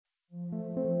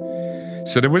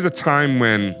So there was a time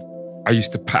when I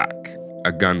used to pack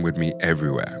a gun with me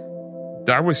everywhere.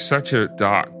 That was such a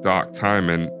dark, dark time,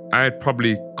 and I had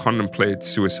probably contemplated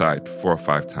suicide 4 or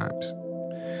 5 times.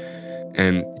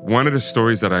 And one of the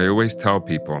stories that I always tell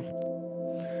people,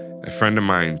 a friend of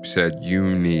mine said, "You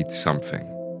need something.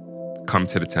 Come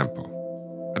to the temple."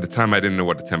 At the time, I didn't know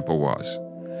what the temple was.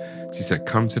 She said,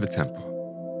 "Come to the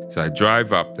temple." So I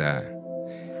drive up there,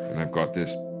 and I've got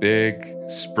this big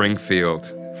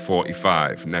Springfield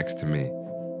 45 next to me.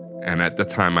 And at the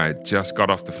time, I had just got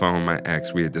off the phone with my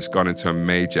ex. We had just got into a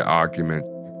major argument.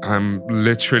 I'm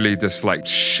literally just like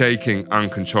shaking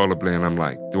uncontrollably, and I'm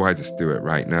like, do I just do it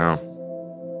right now?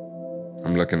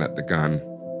 I'm looking at the gun.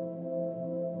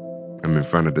 I'm in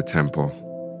front of the temple.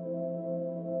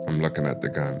 I'm looking at the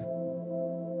gun.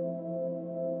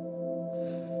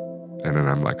 And then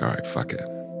I'm like, all right, fuck it.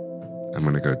 I'm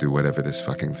going to go do whatever this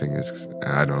fucking thing is.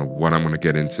 I don't know what I'm going to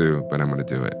get into, but I'm going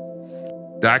to do it.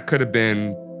 That could have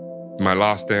been my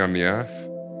last day on the earth.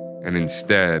 And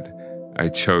instead, I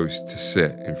chose to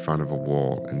sit in front of a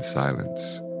wall in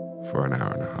silence for an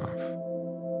hour and a half.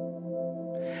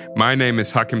 My name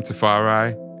is Hakim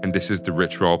Tafari, and this is the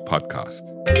Rich Roll Podcast.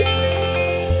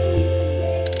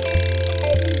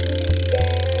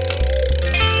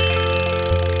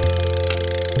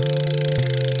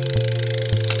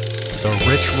 The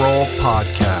Rich Roll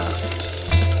Podcast.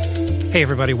 Hey,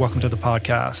 everybody, welcome to the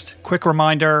podcast. Quick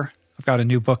reminder, I've got a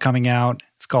new book coming out.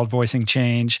 It's called Voicing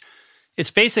Change. It's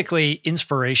basically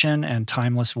inspiration and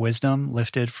timeless wisdom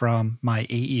lifted from my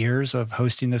 8 years of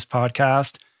hosting this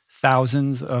podcast,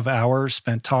 thousands of hours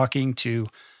spent talking to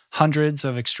hundreds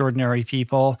of extraordinary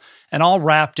people, and all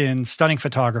wrapped in stunning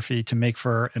photography to make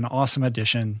for an awesome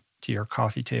addition to your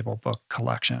coffee table book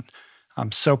collection.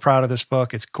 I'm so proud of this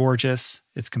book. It's gorgeous.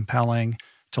 It's compelling.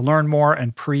 To learn more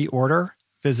and pre-order,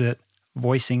 visit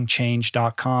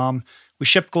voicingchange.com. We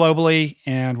ship globally,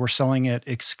 and we're selling it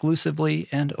exclusively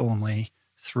and only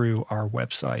through our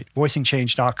website,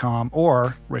 voicingchange.com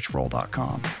or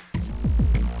richroll.com.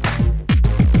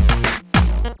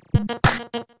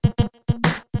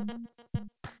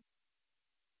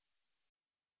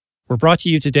 We're brought to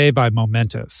you today by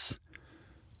Momentous.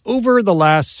 Over the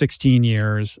last 16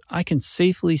 years, I can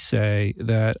safely say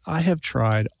that I have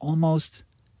tried almost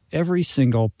every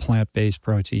single plant-based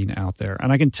protein out there.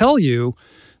 And I can tell you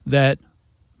that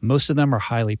most of them are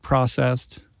highly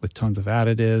processed with tons of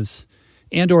additives,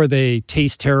 and or they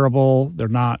taste terrible, they're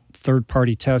not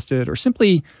third-party tested, or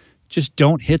simply just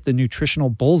don't hit the nutritional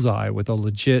bullseye with a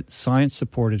legit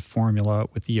science-supported formula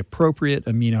with the appropriate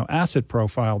amino acid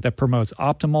profile that promotes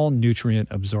optimal nutrient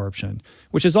absorption,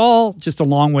 which is all just a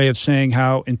long way of saying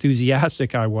how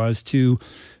enthusiastic I was to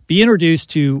be introduced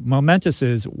to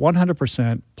Momentous's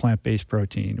 100% plant-based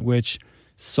protein, which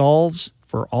solves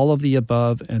for all of the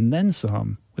above and then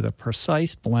some with a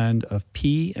precise blend of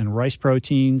pea and rice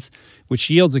proteins, which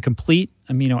yields a complete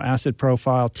amino acid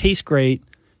profile, tastes great,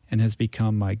 and has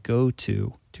become my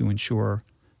go-to to ensure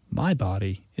my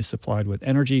body is supplied with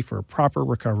energy for proper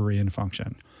recovery and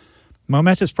function.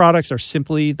 Momentous products are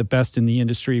simply the best in the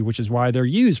industry, which is why they're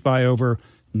used by over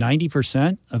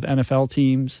 90% of NFL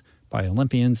teams, by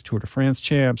Olympians, Tour de France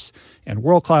champs, and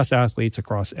world-class athletes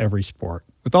across every sport.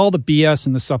 With all the BS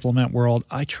in the supplement world,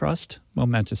 I trust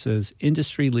Momentous's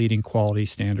industry-leading quality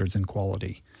standards and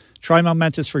quality. Try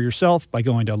Momentous for yourself by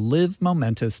going to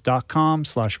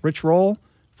livemomentous.com/richroll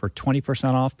for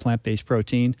 20% off plant-based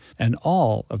protein and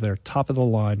all of their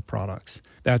top-of-the-line products.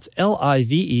 That's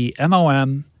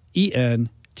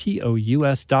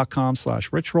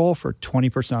livemomentos.com/richroll for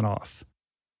 20% off.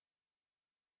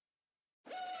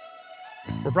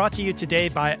 We're brought to you today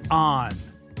by On.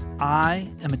 I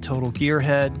am a total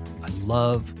gearhead. I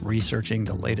love researching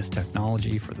the latest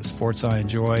technology for the sports I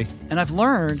enjoy. And I've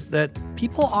learned that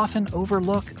people often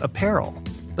overlook apparel.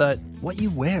 But what you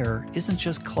wear isn't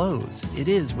just clothes. It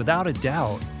is, without a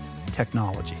doubt,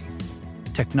 technology.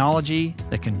 Technology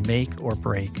that can make or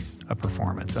break a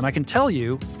performance. And I can tell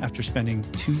you, after spending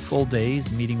 2 full days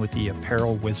meeting with the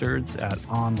apparel wizards at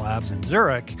On Labs in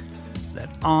Zurich, that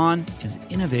On is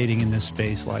innovating in this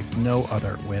space like no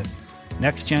other, with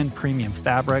next-gen premium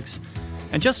fabrics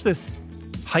and just this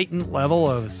heightened level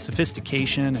of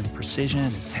sophistication and precision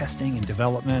and testing and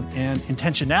development and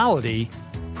intentionality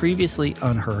previously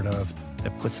unheard of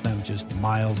that puts them just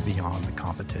miles beyond the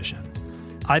competition.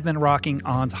 I've been rocking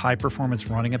On's high-performance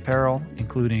running apparel,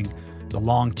 including the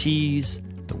long tees,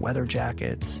 the weather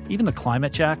jackets, even the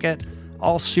climate jacket,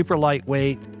 all super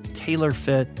lightweight,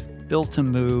 tailor-fit, built to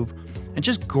move, and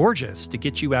just gorgeous to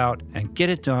get you out and get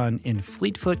it done in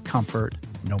fleet-foot comfort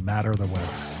no matter the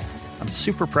weather. I'm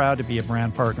super proud to be a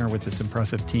brand partner with this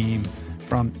impressive team.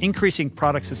 From increasing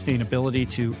product sustainability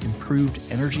to improved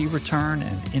energy return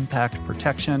and impact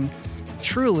protection,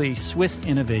 truly Swiss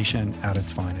innovation at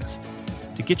its finest.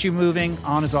 To get you moving,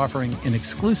 On is offering an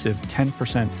exclusive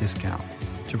 10% discount.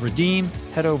 To redeem,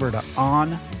 head over to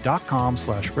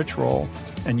on.com/richroll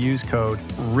and use code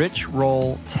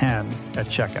RICHROLL10 at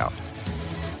checkout.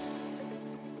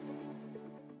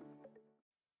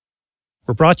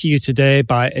 We're brought to you today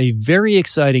by a very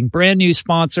exciting brand new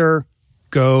sponsor,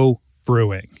 Go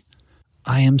Brewing.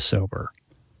 I am sober.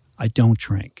 I don't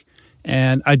drink.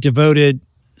 And I devoted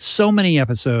so many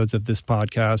episodes of this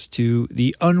podcast to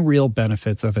the unreal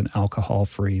benefits of an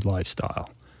alcohol-free lifestyle.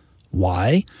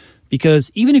 Why?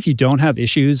 Because even if you don't have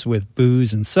issues with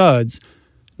booze and suds,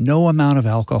 no amount of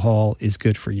alcohol is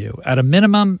good for you. At a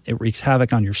minimum, it wreaks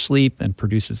havoc on your sleep and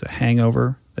produces a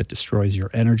hangover that destroys your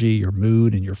energy, your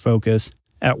mood, and your focus.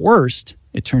 At worst,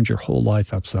 it turns your whole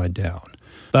life upside down.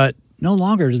 But no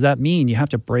longer does that mean you have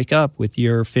to break up with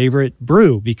your favorite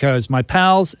brew, because my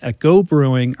pals at Go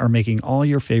Brewing are making all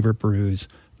your favorite brews,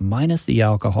 minus the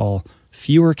alcohol,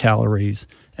 fewer calories,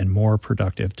 and more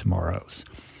productive tomorrows.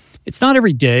 It's not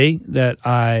every day that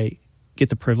I get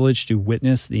the privilege to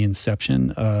witness the inception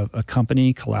of a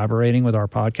company collaborating with our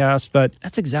podcast, but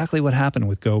that's exactly what happened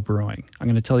with Go Brewing. I'm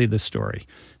going to tell you this story.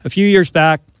 A few years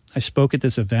back, I spoke at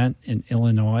this event in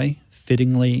Illinois,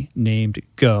 fittingly named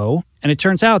Go, and it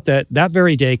turns out that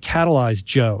very day catalyzed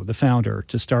Joe, the founder,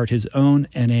 to start his own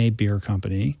NA beer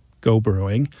company, Go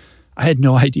Brewing. I had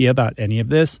no idea about any of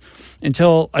this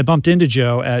until I bumped into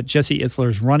Joe at Jesse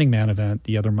Itzler's Running Man event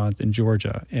the other month in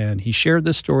Georgia, and he shared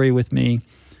this story with me.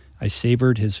 I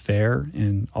savored his fare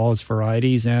in all its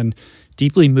varieties and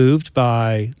deeply moved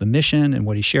by the mission and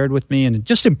what he shared with me, and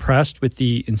just impressed with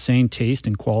the insane taste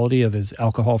and quality of his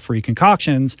alcohol-free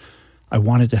concoctions, I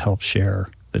wanted to help share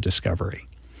the discovery.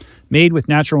 Made with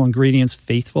natural ingredients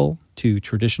faithful to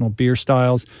traditional beer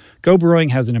styles, Go Brewing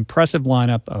has an impressive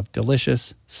lineup of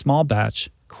delicious, small batch,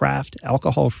 craft,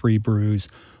 alcohol-free brews,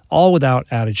 all without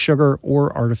added sugar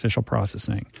or artificial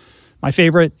processing. My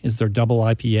favorite is their double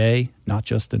IPA, Not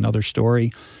Just Another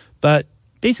Story. But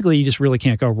basically, you just really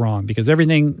can't go wrong because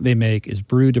everything they make is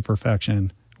brewed to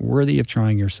perfection, worthy of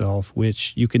trying yourself,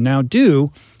 which you can now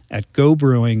do at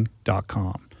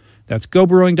gobrewing.com. That's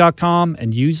gobrewing.com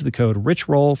and use the code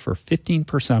RICHROLL for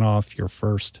 15% off your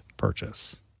first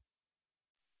purchase.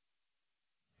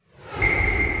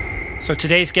 So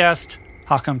today's guest,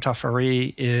 Hakim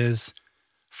Tafari, is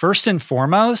first and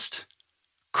foremost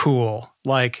cool,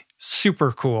 like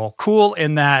super cool. Cool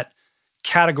in that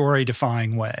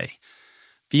category-defying way.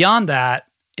 Beyond that,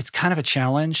 it's kind of a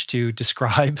challenge to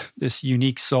describe this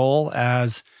unique soul,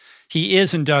 as he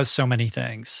is and does so many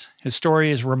things. His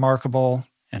story is remarkable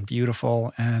and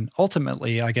beautiful, and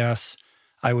ultimately, I guess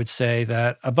I would say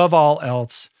that above all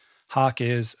else, Hawk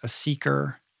is a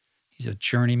seeker. He's a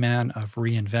journeyman of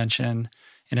reinvention,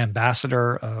 an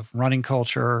ambassador of running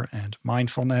culture and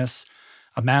mindfulness,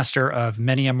 a master of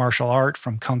many a martial art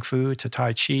from Kung Fu to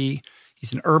Tai Chi.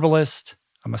 He's an herbalist,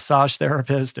 a massage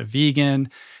therapist, a vegan,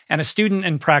 and a student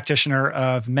and practitioner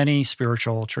of many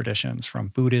spiritual traditions, from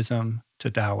Buddhism to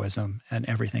Taoism and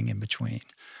everything in between.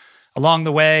 Along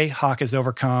the way, Hawk has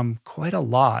overcome quite a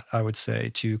lot, I would say,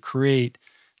 to create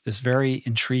this very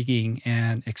intriguing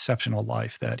and exceptional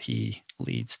life that he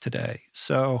leads today.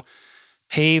 So,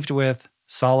 paved with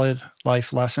solid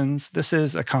life lessons, this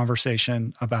is a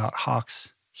conversation about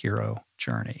Hawk's hero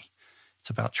journey. It's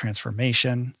about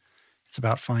transformation. It's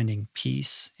about finding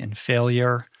peace in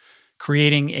failure,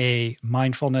 creating a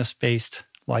mindfulness-based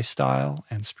lifestyle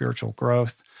and spiritual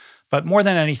growth. But more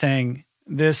than anything,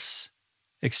 this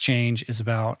exchange is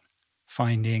about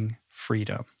finding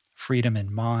freedom. Freedom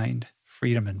in mind,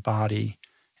 freedom in body,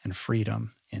 and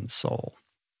freedom in soul.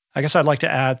 I guess I'd like to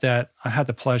add that I had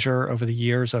the pleasure over the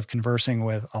years of conversing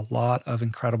with a lot of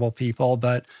incredible people,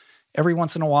 but every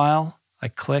once in a while, I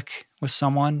click with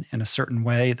someone in a certain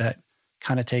way that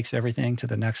kind of takes everything to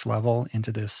the next level,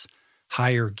 into this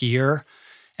higher gear.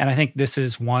 And I think this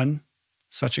is one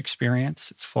such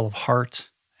experience. It's full of heart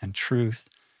and truth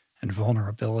and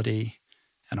vulnerability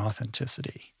and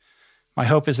authenticity. My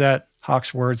hope is that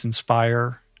Hawk's words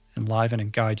inspire, enliven,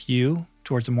 and guide you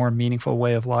towards a more meaningful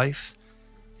way of life,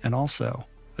 and also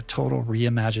a total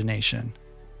reimagination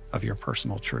of your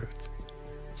personal truth.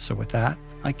 So with that,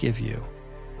 I give you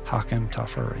Hakim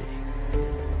Tafari.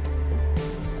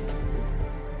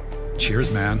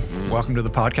 Cheers, man. Welcome to the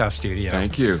podcast studio.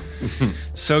 Thank you.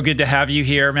 So good to have you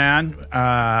here, man.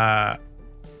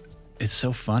 It's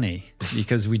so funny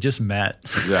because we just met.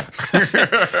 Yeah.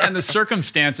 And the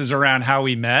circumstances around how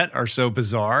we met are so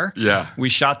bizarre. Yeah. We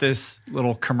shot this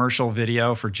little commercial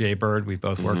video for Jaybird. We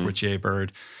both worked with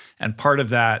Jaybird. And part of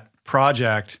that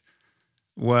project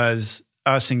was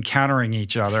us encountering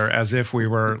each other as if we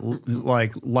were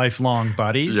like lifelong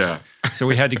buddies. Yeah. So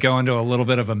we had to go into a little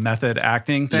bit of a method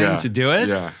acting thing to do it.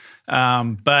 Yeah.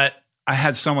 But I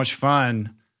had so much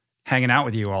fun hanging out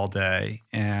with you all day.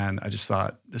 And I just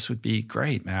thought, this would be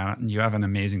great, man. And you have an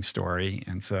amazing story.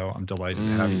 And so I'm delighted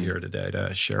to have you here today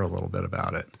to share a little bit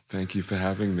about it. Thank you for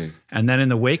having me. And then in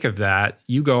the wake of that,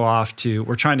 you go off to,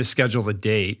 we're trying to schedule the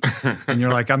date. And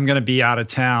you're like, I'm going to be out of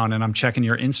town. And I'm checking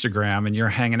your Instagram and you're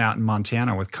hanging out in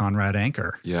Montana with Conrad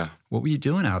Anker. Yeah. What were you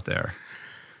doing out there?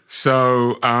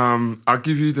 So I'll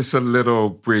give you this a little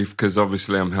brief because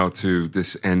obviously I'm held to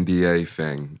this NDA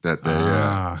thing that they,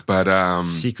 but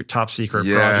top secret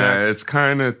yeah, project. it's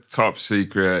kind of top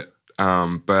secret,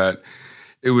 but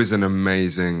it was an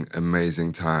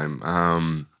amazing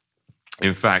time.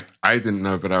 In fact, I didn't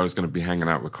know that I was going to be hanging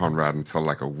out with Conrad until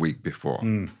like a week before.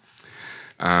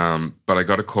 But I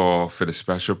got a call for the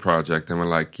special project and we're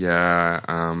like,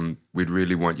 we'd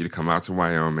really want you to come out to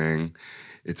Wyoming.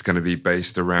 It's going to be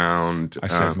based around... I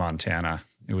said Montana.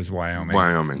 It was Wyoming.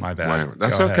 My bad. Wyoming.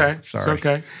 That's Go okay. ahead. Sorry. It's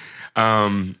okay.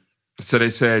 So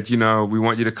they said, we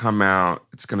want you to come out.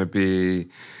 It's going to be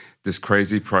this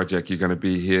crazy project. You're going to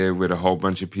be here with a whole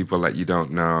bunch of people that you don't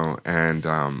know. And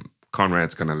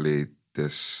Conrad's going to lead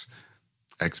this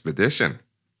expedition.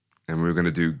 And we were going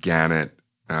to do Gannett,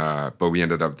 but we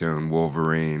ended up doing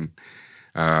Wolverine,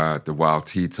 the Wild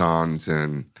Tetons,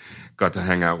 and got to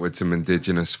hang out with some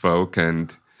indigenous folk,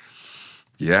 and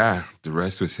the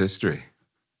rest was history.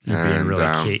 You're being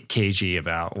really cagey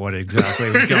about what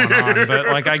exactly was going on, but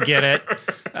like I get it.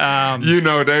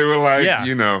 They were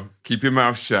like, keep your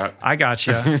mouth shut. I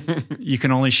gotcha. You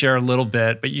can only share a little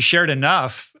bit, but you shared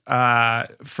enough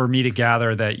for me to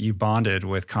gather that you bonded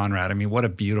with Conrad. I mean, what a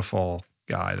beautiful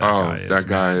guy that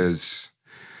guy is.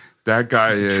 That guy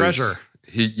is a treasure.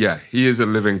 He is a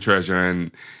living treasure,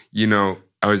 and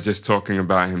I was just talking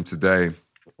about him today.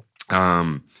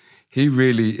 He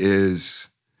really is,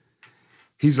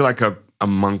 he's like a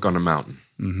monk on a mountain.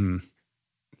 Mm-hmm.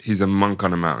 He's a monk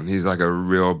on a mountain. He's like a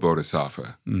real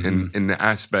bodhisattva in the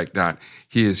aspect that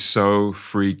he is so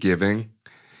free-giving,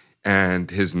 and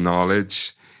his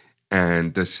knowledge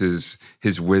and just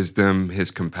his wisdom, his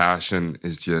compassion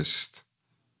is just...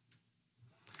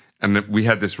 And we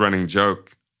had this running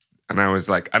joke. And I was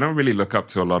like, I don't really look up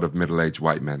to a lot of middle-aged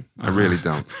white men. I really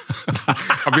don't.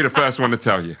 I'll be the first one to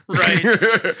tell you.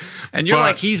 Right. And you're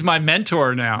like, he's my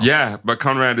mentor now. Yeah, but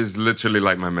Conrad is literally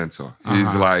like my mentor.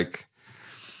 He's like,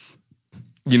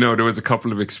 there was a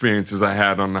couple of experiences I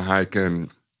had on the hike,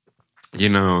 and,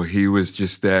 he was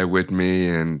just there with me,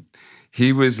 and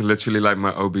he was literally like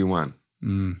my Obi-Wan.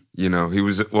 He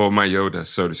was, my Yoda,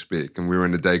 so to speak. And we were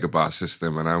in the Dagobah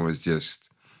system, and I was just...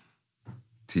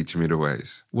 teach me the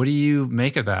ways. What do you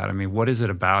make of that? I mean, what is it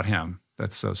about him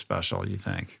that's so special, you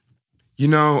think?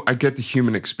 I get the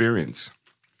human experience.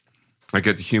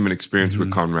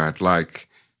 With Conrad. Like,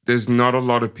 there's not a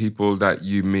lot of people that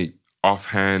you meet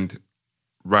offhand,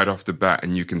 right off the bat,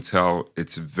 and you can tell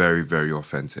it's very, very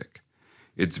authentic.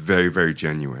 It's very, very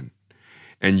genuine.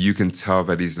 And you can tell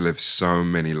that he's lived so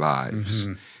many lives.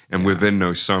 And within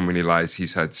those so many lives,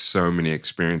 he's had so many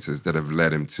experiences that have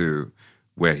led him to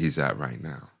where he's at right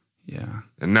now. Yeah.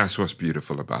 And that's what's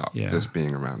beautiful about just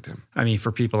being around him. I mean,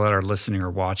 for people that are listening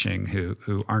or watching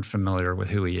who aren't familiar with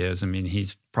who he is, I mean,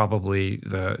 he's probably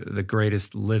the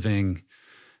greatest living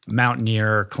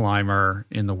mountaineer, climber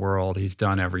in the world. He's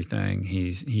done everything.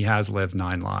 He has lived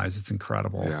 9 lives. It's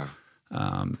incredible. Yeah.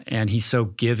 And he's so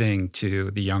giving to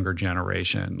the younger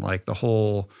generation. Like the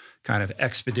whole kind of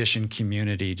expedition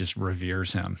community just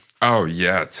reveres him. Oh,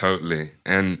 yeah, totally.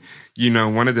 And,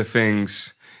 one of the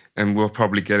things, and we'll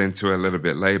probably get into it a little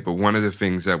bit later, but one of the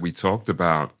things that we talked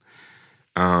about,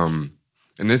 and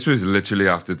this was literally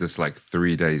after this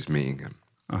 3 days meeting him.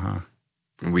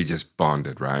 And we just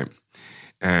bonded, right?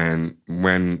 And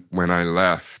when I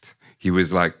left, he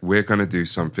was like, we're going to do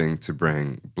something to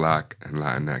bring Black and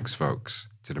Latinx folks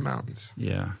to the mountains.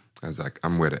 Yeah. I was like,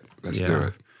 I'm with it. Let's do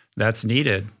it. That's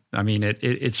needed. I mean,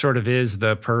 it sort of is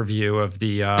the purview of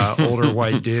the older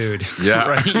white dude. Yeah.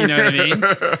 Right? You know what I mean?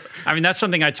 I mean, that's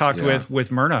something I talked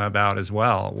with Myrna about as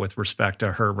well, with respect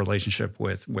to her relationship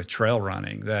with trail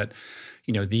running, that,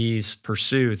 these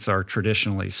pursuits are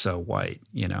traditionally so white,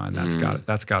 and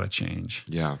that's got to change.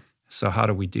 Yeah. So how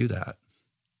do we do that?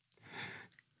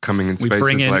 Coming in spaces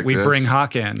like this. We bring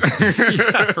Hakim.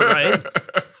 Yeah, right?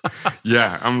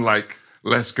 Yeah, I'm like,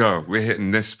 let's go. We're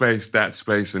hitting this space, that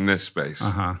space, and this space.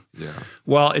 Uh-huh. Yeah.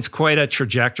 Well, it's quite a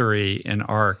trajectory and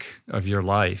arc of your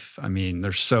life. I mean,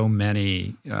 there's so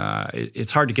many,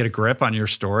 it's hard to get a grip on your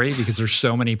story because there's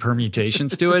so many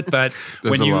permutations to it. But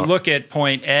when you look at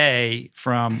point A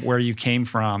from where you came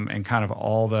from and kind of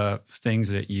all the things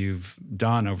that you've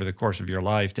done over the course of your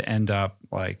life to end up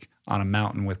like on a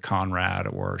mountain with Conrad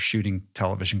or shooting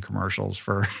television commercials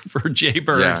for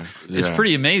Jaybird, it's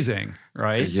pretty amazing,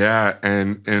 right? Yeah,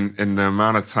 and the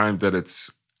amount of time that it's,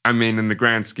 I mean, in the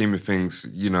grand scheme of things,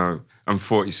 you know, I'm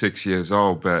 46 years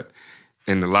old, but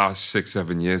in the last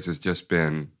 6-7 years, it's just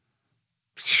been...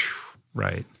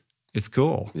 Right. It's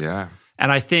cool. Yeah.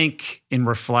 And I think in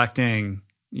reflecting,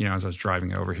 you know, as I was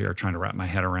driving over here, trying to wrap my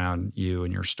head around you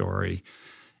and your story,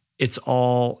 it's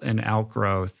all an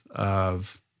outgrowth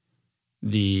of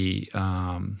the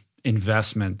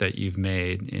investment that you've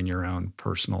made in your own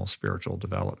personal spiritual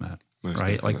development. Most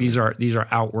right? definitely. Like these are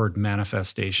outward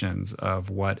manifestations of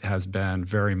what has been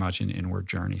very much an inward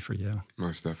journey for you.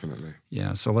 Most definitely.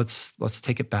 Yeah. So let's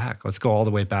take it back. Let's go all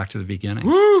the way back to the beginning.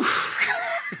 Woo!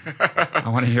 I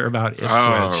want to hear about Ipswich.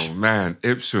 Oh man,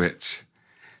 Ipswich.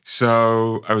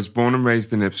 So I was born and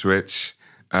raised in Ipswich.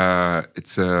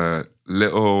 It's a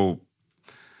little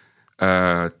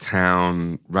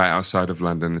town right outside of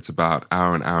London. It's about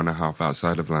an hour and a half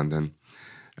outside of London.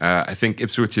 I think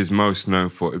Ipswich is most known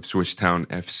for Ipswich Town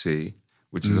FC,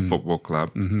 which is a football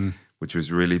club, which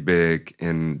was really big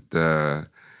in the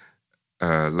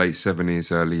late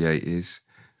 70s, early 80s.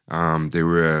 They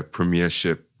were a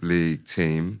Premiership League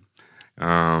team.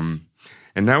 And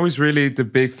that was really the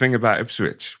big thing about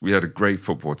Ipswich. We had a great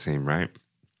football team, right?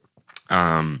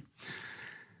 And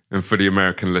for the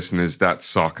American listeners, that's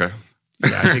soccer.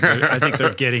 Yeah, I think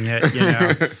they're getting it, you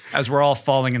know, as we're all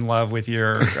falling in love with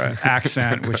your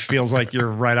accent, which feels like you're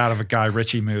right out of a Guy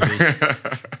Ritchie movie.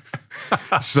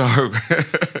 So,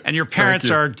 and your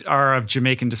parents are of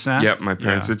Jamaican descent? Yep, my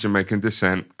parents are Jamaican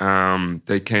descent.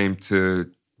 They came to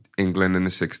England in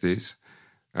the 60s.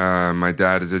 My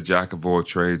dad is a jack of all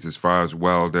trades as far as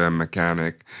welder,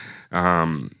 mechanic.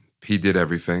 He did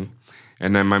everything.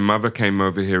 And then my mother came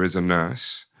over here as a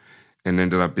nurse and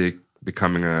ended up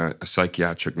becoming a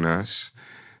psychiatric nurse.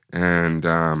 And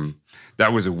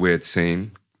that was a weird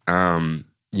scene.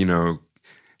 You know,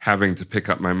 having to pick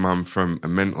up my mom from a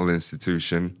mental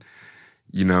institution,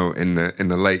 you know, in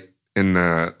the late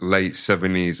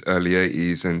 70s, early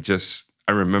 80s. And just,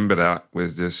 I remember that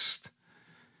was just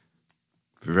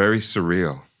very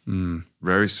surreal.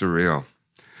 Very surreal.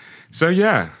 So,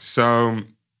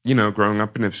 you know, growing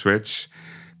up in Ipswich,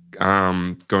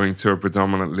 going to a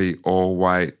predominantly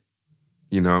all-white,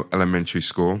 you know, elementary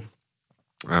school,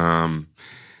 and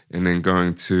then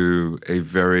going to a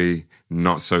very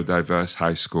not so diverse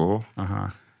high school.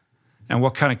 And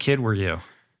what kind of kid were you?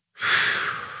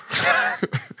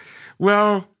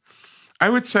 Well, I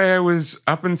would say I was,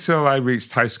 up until I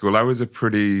reached high school, I was a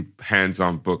pretty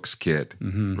hands-on books kid,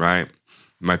 right?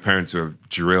 My parents have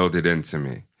drilled it into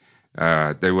me.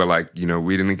 They were like, you know,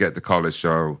 we didn't get to college,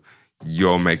 so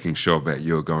you're making sure that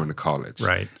you're going to college.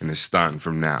 Right. And it's starting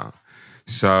from now.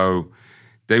 So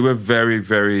they were very,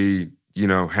 very, you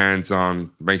know,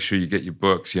 hands-on, make sure you get your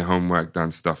books, your homework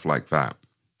done, stuff like that.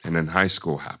 And then high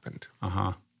school happened.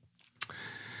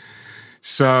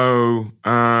 So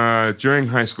during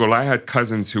high school, I had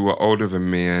cousins who were older than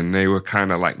me, and they were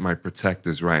kind of like my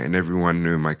protectors, right? And everyone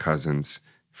knew my cousins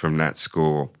from that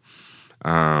school.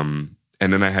 And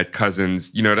then I had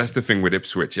cousins, you know, that's the thing with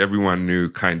Ipswich. Everyone knew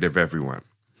kind of everyone.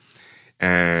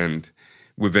 And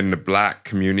within the Black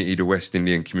community, the West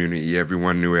Indian community,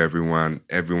 everyone knew everyone.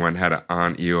 Everyone had an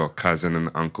auntie or cousin and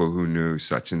uncle who knew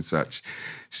such and such.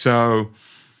 So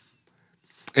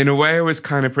in a way, I was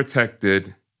kind of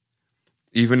protected.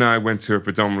 Even though I went to a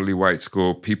predominantly white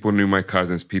school, people knew my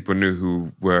cousins. People knew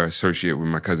who were associated with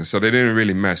my cousins. So they didn't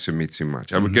really mess with me too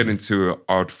much. I would get into an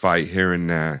odd fight here and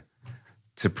there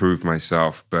to prove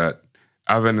myself. But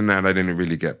other than that, I didn't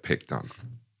really get picked on.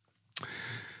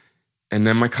 And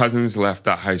then my cousins left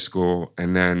that high school,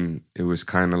 and then it was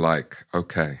kind of like,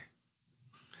 okay.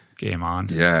 Game on.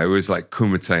 Yeah, it was like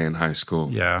Kumite in high school.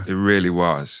 Yeah. It really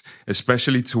was.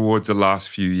 Especially towards the last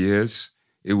few years.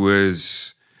 It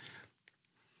was...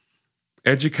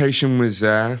 Education was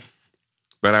there,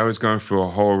 but I was going through a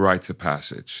whole rite of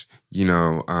passage. You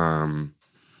know,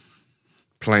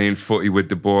 playing footy with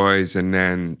the boys and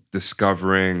then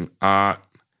discovering art,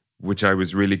 which I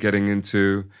was really getting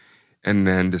into, and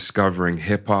then discovering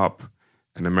hip-hop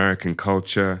and American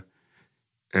culture,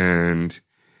 and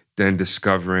then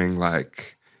discovering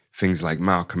like things like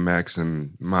Malcolm X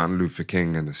and Martin Luther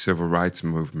King and the Civil Rights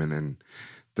Movement and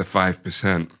the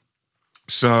 5%.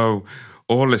 So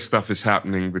all this stuff is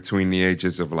happening between the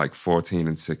ages of like 14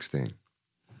 and 16.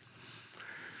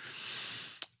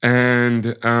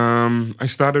 And I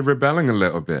started rebelling a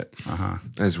little bit,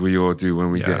 as we all do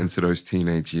when we get into those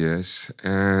teenage years.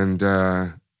 And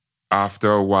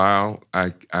after a while,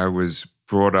 I was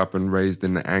brought up and raised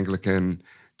in the Anglican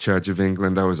Church of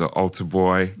England. I was an altar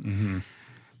boy. Mm-hmm.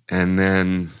 And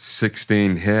then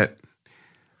 16 hit.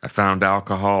 I found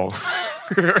alcohol.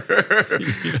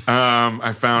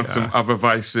 I found some other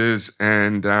vices.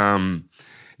 And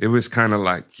it was kind of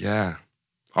like,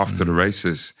 off to the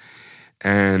races.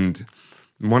 And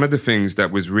one of the things that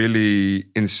was really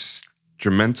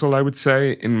instrumental, I would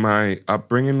say, in my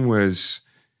upbringing was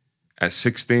at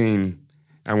 16,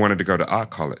 I wanted to go to art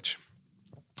college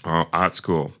or art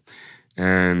school.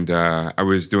 And I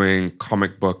was doing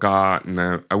comic book art, and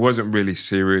I wasn't really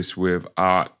serious with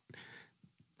art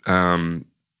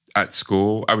at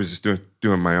school. I was just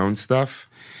doing my own stuff.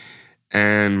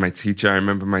 And I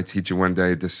remember my teacher one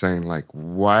day just saying, like,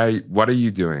 what are you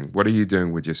doing? What are you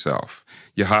doing with yourself?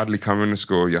 You're hardly coming to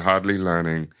school. You're hardly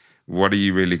learning. What are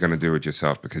you really going to do with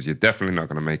yourself? Because you're definitely not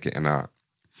going to make it in art.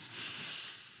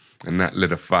 And that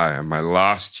lit a fire. My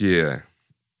last year,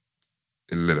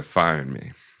 it lit a fire in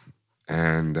me.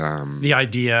 And the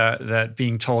idea that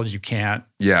being told you can't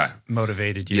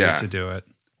motivated you to do it.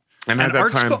 And at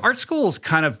that time, art school is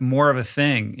kind of more of a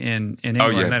thing in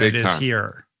England than it is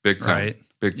here. Big time, right?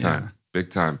 Big time, big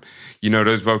time. You know,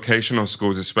 those vocational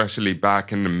schools, especially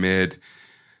back in the mid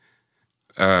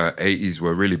 80s,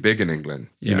 were really big in England.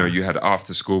 You know, you had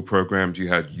after-school programs, you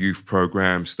had youth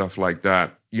programs, stuff like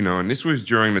that. You know, and this was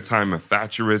during the time of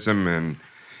Thatcherism and,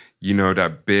 you know,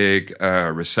 that big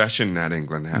recession that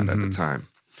England had at the time.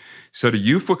 So the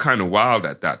youth were kind of wild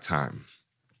at that time.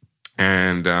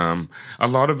 And a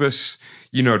lot of us,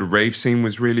 you know, the rave scene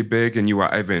was really big, and you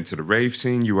were either into the rave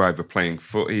scene, you were either playing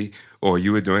footy, or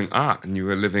you were doing art, and you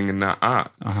were living in that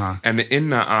art. And in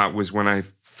that art was when I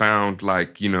found,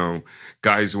 like, you know,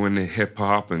 guys who were into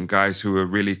hip-hop and guys who were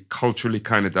really culturally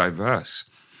kind of diverse.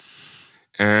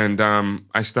 And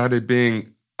I started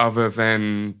being other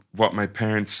than what my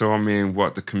parents saw me and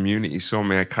what the community saw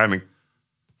me. I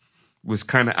was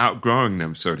outgrowing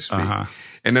them, so to speak.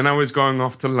 And then I was going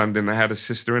off to London. I had a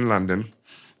sister in London.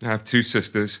 I have two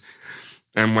sisters,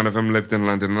 and one of them lived in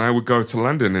London. And I would go to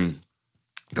London and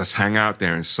just hang out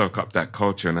there and soak up that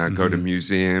culture. And I'd go to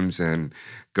museums and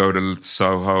go to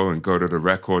Soho and go to the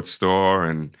record store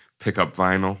and pick up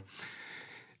vinyl.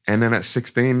 And then at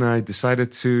 16, I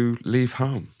decided to leave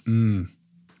home,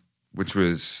 which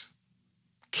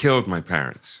killed my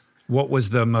parents. What was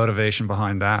the motivation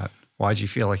behind that? Why'd you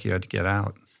feel like you had to get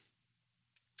out?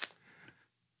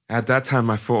 At that time,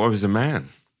 I thought I was a man.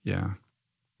 Yeah.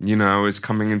 You know, I was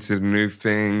coming into new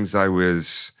things. I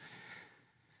was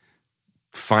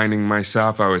finding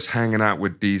myself. I was hanging out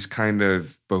with these kind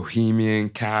of bohemian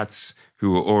cats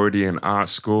who were already in art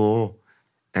school,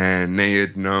 and they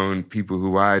had known people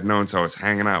who I had known, so I was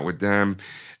hanging out with them.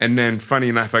 And then, funny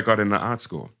enough, I got into art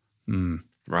school,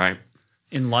 right?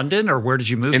 In London, or where did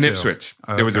you move to? In Ipswich.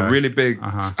 Oh, there was a really big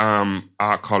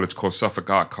art college called Suffolk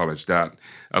Art College that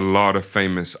a lot of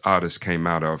famous artists came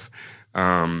out of.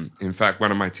 In fact,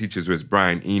 one of my teachers was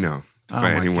Brian Eno. For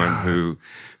anyone who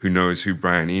knows who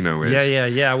Brian Eno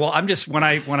is. Yeah. Well, I'm just when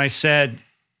I said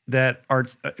that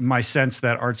my sense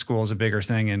that art school is a bigger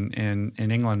thing in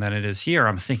England than it is here,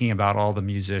 I'm thinking about all the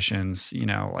musicians, you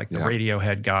know, like the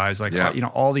Radiohead guys, like you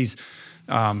know, all these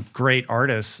great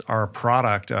artists are a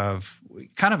product of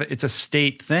kind of, it's a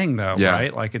state thing though,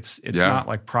 right? Like it's not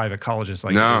like private colleges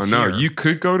like it is here. You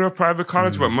could go to a private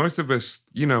college, but most of us,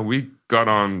 you know, we got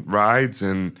on rides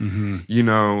and, you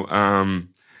know,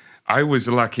 I was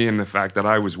lucky in the fact that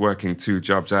I was working 2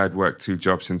 jobs. I had worked 2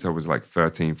 jobs since I was like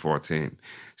 13, 14.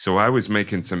 So I was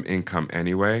making some income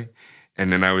anyway,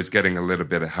 and then I was getting a little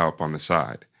bit of help on the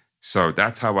side. So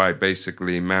that's how I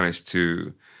basically managed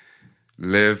to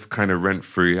live kind of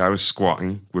rent-free. I was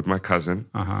squatting with my cousin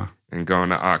and going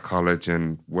to art college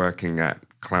and working at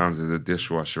Clowns as a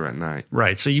dishwasher at night.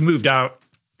 Right. So you moved out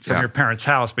from your parents'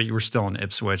 house, but you were still in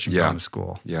Ipswich and going to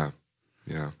school. Yeah.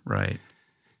 Right.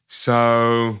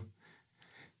 So,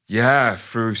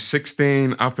 through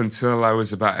 16 up until I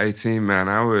was about 18, man,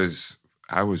 I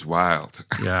was wild.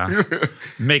 Yeah.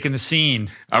 Making the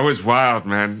scene. I was wild,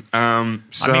 man. I mean,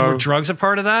 were drugs a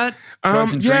part of that?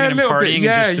 Drugs and drinking and partying and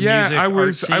just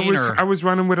the music, I was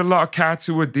running with a lot of cats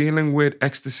who were dealing with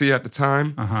ecstasy at the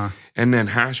time. And then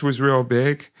hash was real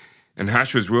big. And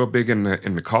hash was real big in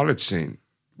the college scene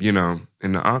in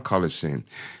the art college scene.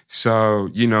 So,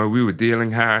 we were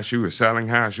dealing hash, we were selling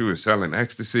hash, we were selling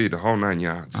ecstasy, the whole 9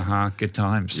 yards. Good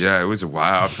times. Yeah, it was a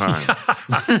wild time.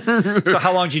 So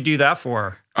how long did you do that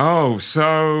for? Oh,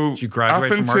 so... Did you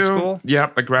graduate from art school?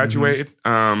 Yep, I graduated.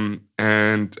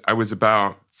 And I was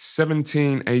about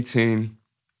 17, 18,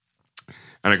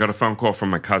 and I got a phone call from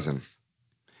my cousin.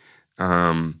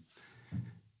 One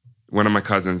of my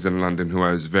cousins in London who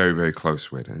I was very, very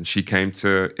close with. And she came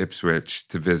to Ipswich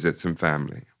to visit some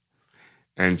family.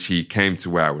 And she came to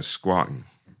where I was squatting.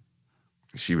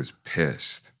 She was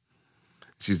pissed.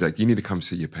 She's like, you need to come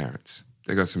see your parents.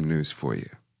 They got some news for you.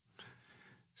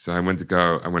 So I went to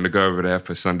go over there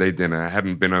for Sunday dinner. I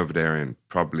hadn't been over there in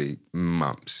probably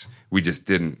months. We just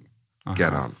didn't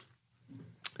get on.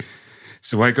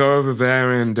 So I go over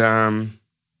there and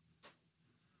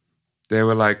they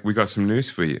were like, we got some news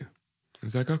for you. I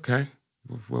was like, okay,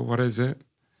 well, what is it?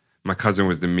 My cousin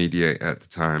was the mediator at the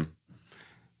time.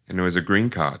 And it was a green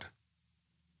card.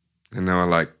 And they were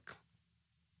like,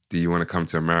 do you want to come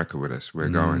to America with us? We're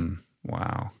going.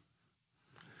 Wow.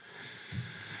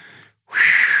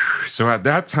 So at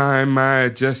that time,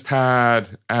 I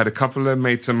had a couple of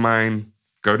mates of mine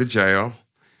go to jail.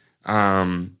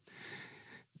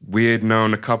 We had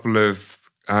known a couple of,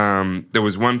 there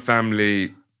was one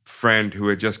family friend who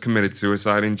had just committed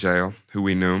suicide in jail, who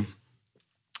we knew.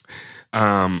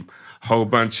 Whole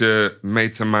bunch of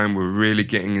mates of mine were really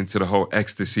getting into the whole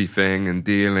ecstasy thing and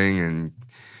dealing and.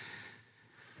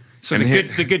 So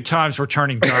the good times were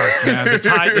turning dark, man. The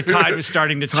tide was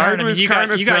starting to turn. I mean, you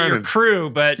got your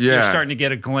crew, but you're starting to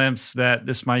get a glimpse that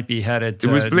this might be headed to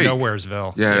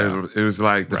Nowheresville. Yeah, it was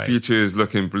like the future is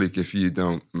looking bleak if you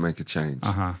don't make a change.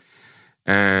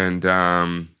 And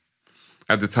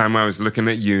at the time, I was looking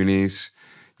at universities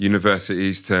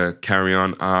to carry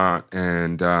on art,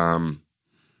 and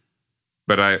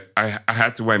but I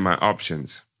had to weigh my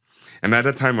options. And at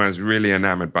the time, I was really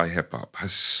enamored by hip-hop. I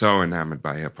was so enamored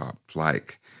by hip-hop.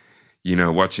 Like,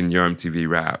 watching your MTV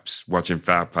Raps, watching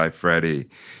Fab Five Freddy.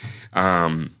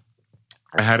 I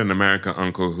had an American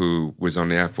uncle who was on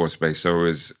the Air Force Base,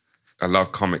 so I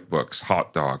love comic books,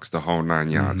 hot dogs, the whole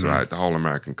 9 yards, right? The whole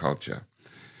American culture.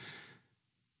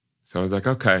 So I was like,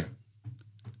 okay,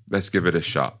 let's give it a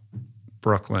shot.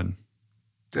 Brooklyn.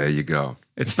 There you go.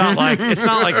 It's not like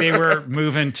they were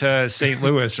moving to St.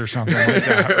 Louis or something like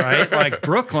that, right? Like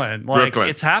Brooklyn,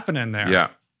 it's happening there. Yeah.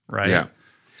 Right. Yeah.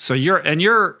 So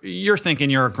you're thinking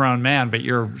you're a grown man, but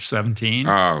you're 17.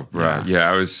 Oh, right. Yeah,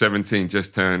 I was 17,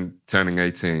 just turning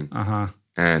 18.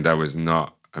 And I was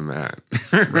not a man.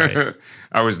 Right.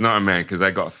 I was not a man because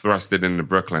I got thrusted into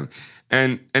Brooklyn.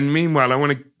 And meanwhile, I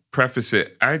want to preface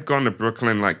it. I had gone to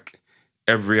Brooklyn like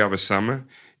every other summer.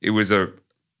 It was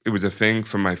a thing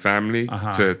for my family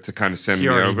to kind of send me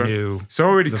over. So I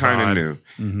already kind of knew.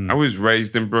 I was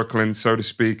raised in Brooklyn, so to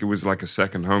speak. It was like a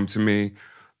second home to me.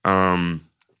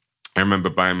 I remember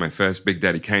buying my first Big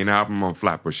Daddy Kane album on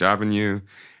Flatbush Avenue.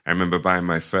 I remember buying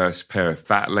my first pair of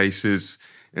Fat Laces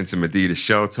and some Adidas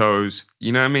shell toes.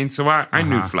 You know what I mean? So I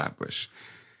knew Flatbush.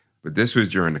 But this was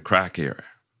during the crack era.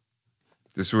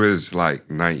 This was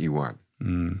like 91.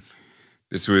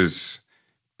 This was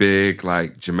big,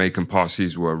 like Jamaican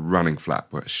posses were running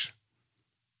Flatbush.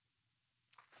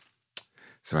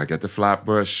 So I get to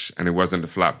Flatbush, and it wasn't the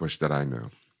Flatbush that I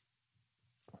knew.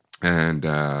 And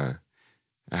I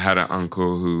had an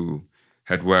uncle who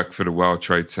had worked for the World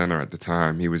Trade Center at the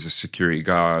time. He was a security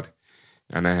guard.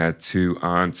 And I had 2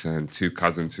 aunts and 2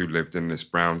 cousins who lived in this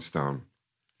brownstone.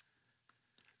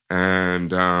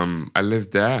 And I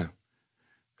lived there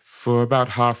for about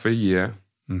half a year.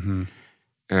 And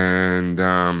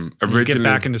originally... You get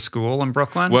back into school in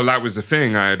Brooklyn? Well, that was the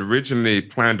thing. I had originally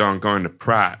planned on going to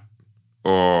Pratt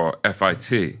or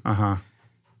FIT.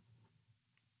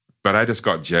 But I just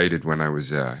got jaded when I was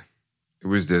there. It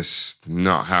was just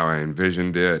not how I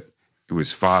envisioned it. It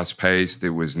was fast-paced. It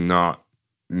was not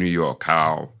New York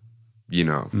how,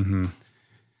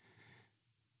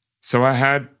 So I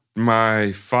had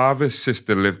my father's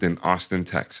sister lived in Austin,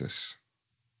 Texas.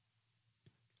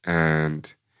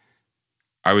 And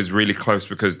I was really close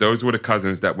because those were the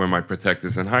cousins that were my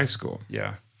protectors in high school.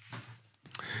 Yeah.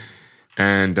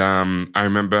 And I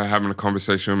remember having a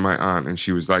conversation with my aunt, and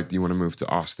she was like, do you want to move to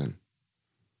Austin?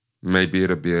 Maybe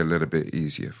it'll be a little bit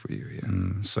easier for you here.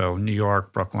 So New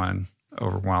York, Brooklyn,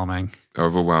 overwhelming.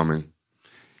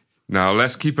 Now,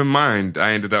 let's keep in mind,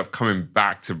 I ended up coming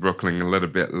back to Brooklyn a little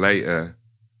bit later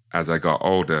as I got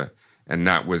older, and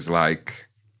that was like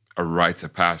a rite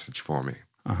of passage for me.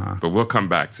 But we'll come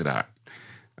back to that.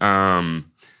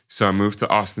 So I moved to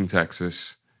Austin,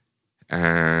 Texas,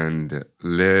 and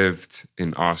lived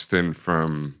in Austin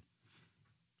from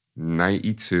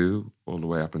 92 all the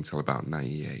way up until about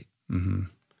 98. Mm-hmm.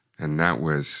 And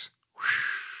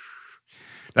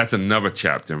that's another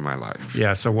chapter in my life.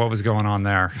 Yeah, so what was going on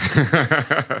there?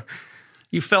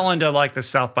 You fell into like the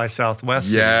South by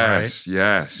Southwest scene, right?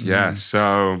 Yes.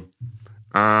 So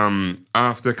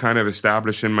after kind of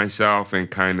establishing myself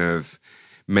and kind of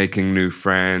making new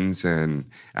friends, and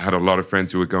I had a lot of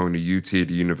friends who were going to UT,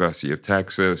 the University of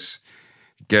Texas,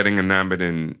 getting enamored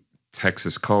in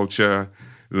Texas culture,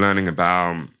 learning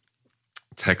about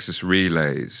Texas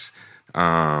relays,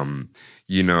 the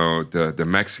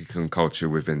Mexican culture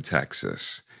within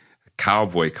Texas,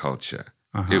 cowboy culture.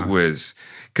 Uh-huh. It was,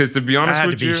 because to be honest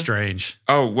with you... That had to be strange.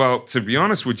 Oh, well, to be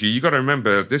honest with you got to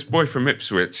remember, this boy from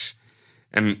Ipswich,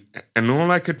 and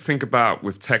all I could think about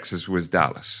with Texas was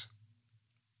Dallas.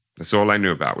 That's all I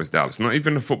knew about was Dallas. Not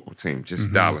even the football team,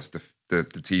 just Dallas, the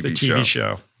TV show. The TV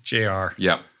show, JR.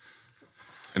 Yep.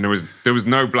 And there was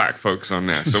no black folks on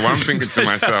there. So I'm thinking to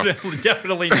myself...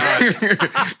 Definitely not.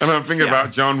 And I'm thinking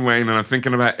about John Wayne, and I'm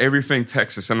thinking about everything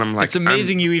Texas, and I'm like... It's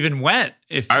amazing you even went,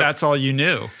 if that's all you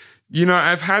knew.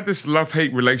 I've had this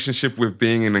love-hate relationship with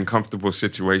being in uncomfortable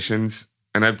situations,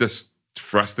 and I've just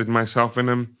thrusted myself in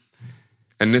them.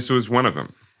 And this was one of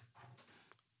them.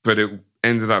 But it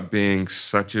ended up being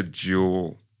such a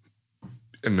jewel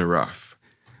in the rough,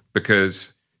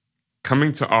 because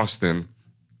coming to Austin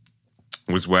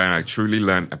was where I truly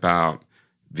learned about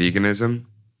veganism,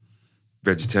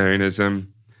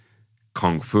 vegetarianism,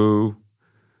 kung fu,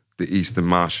 the Eastern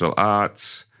martial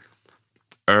arts,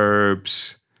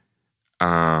 herbs,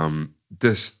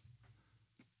 just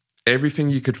everything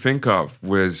you could think of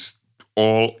was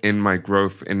all in my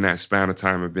growth in that span of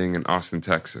time of being in Austin,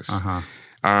 Texas. Uh-huh.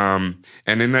 And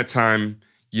in that time,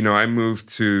 I moved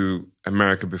to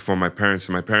America before my parents,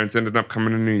 and my parents ended up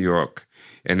coming to New York,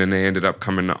 and then they ended up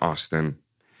coming to Austin,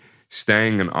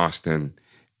 staying in Austin,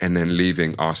 and then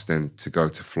leaving Austin to go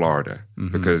to Florida.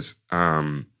 Because,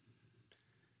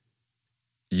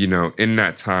 in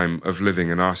that time of living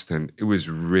in Austin, it was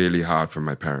really hard for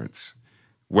my parents.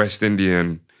 West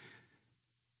Indian,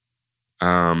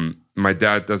 my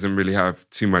dad doesn't really have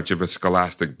too much of a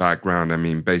scholastic background. I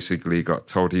mean, basically got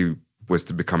told he was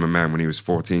to become a man when he was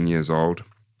 14 years old.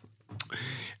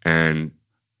 And,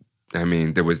 I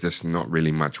mean, there was just not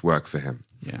really much work for him.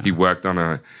 Yeah. He worked in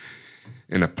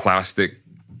a plastic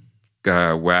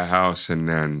warehouse, and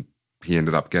then he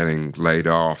ended up getting laid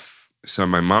off. So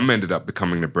my mom ended up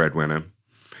becoming the breadwinner.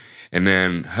 And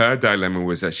then her dilemma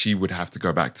was that she would have to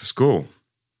go back to school.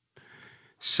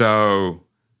 So,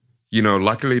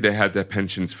 luckily they had their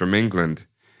pensions from England,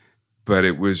 but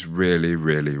it was really,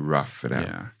 really rough for them.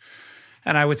 Yeah.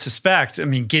 And I would suspect,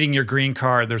 getting your green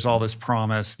card, there's all this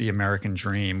promise, the American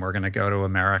dream. We're going to go to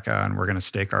America and we're going to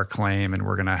stake our claim and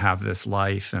we're going to have this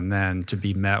life. And then to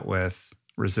be met with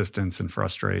resistance and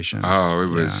frustration. Oh, it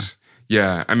was,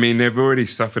 yeah. They've already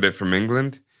suffered it from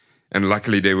England. And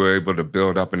luckily they were able to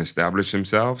build up and establish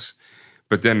themselves.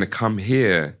 But then to come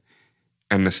here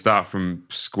and to start from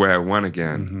square one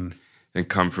again and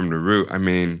come from the root,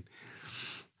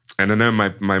 and I know my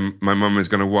mom is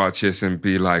going to watch this and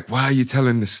be like, why are you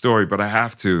telling this story? But I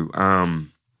have to.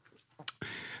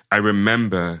 I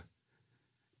remember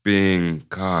being,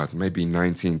 maybe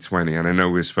 19, 20. And I know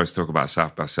we were supposed to talk about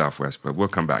South by Southwest, but we'll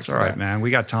come back to that. All right, man. We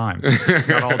got time. We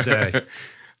got all day.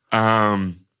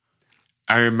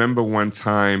 I remember one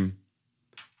time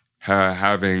her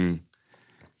having,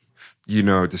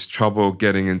 this trouble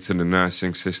getting into the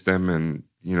nursing system. And,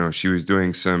 she was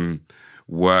doing some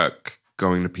work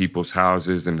going to people's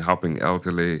houses and helping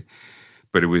elderly,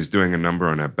 but it was doing a number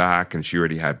on her back, and she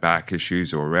already had back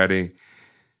issues already.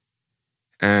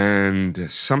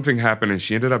 And something happened, and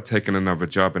she ended up taking another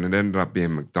job, and it ended up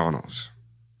being McDonald's.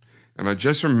 And I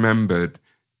just remembered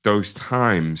those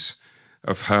times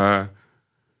of her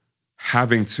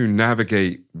having to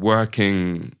navigate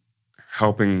working,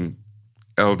 helping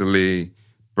elderly,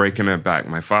 breaking her back.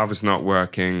 My father's not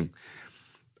working.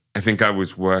 I think I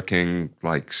was working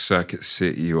like Circuit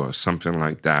City or something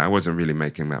like that. I wasn't really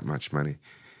making that much money.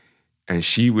 And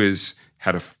she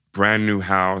had a brand new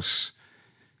house,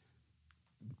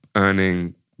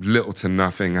 earning little to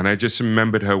nothing. And I just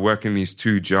remembered her working these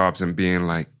two jobs and being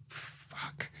like,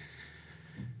 fuck,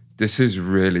 this is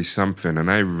really something.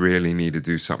 And I really need to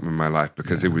do something in my life,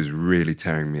 because it was really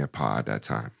tearing me apart at that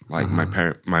time. Like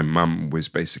my mom was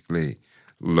basically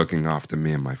looking after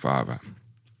me and my father.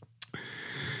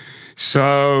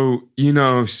 So,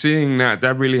 seeing that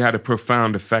really had a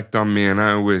profound effect on me. And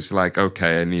I was like,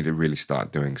 okay, I need to really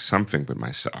start doing something with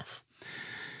myself.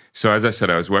 So as I said,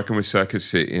 I was working with Circuit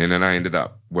City, and then I ended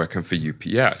up working for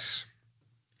UPS.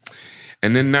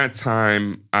 And in that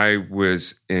time, I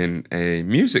was in a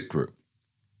music group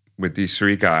with these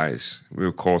three guys. We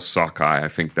were called Sockeye. I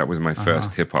think that was my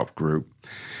first hip hop group.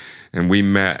 And we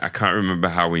met. I can't remember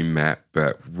how we met,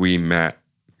 but we met.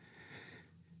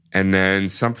 And then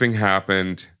something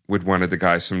happened with one of the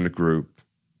guys from the group.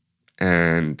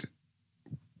 And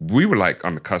we were like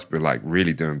on the cusp of like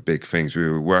really doing big things. We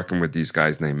were working with these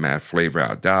guys named Mad Flavor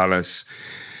out of Dallas,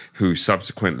 who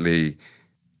subsequently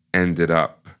ended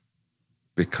up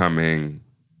becoming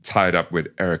tied up with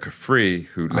Erica Free,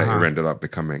 who later ended up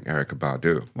becoming Erykah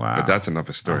Badu. Wow. But that's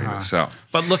another story in itself.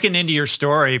 But looking into your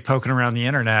story, poking around the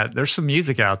internet, there's some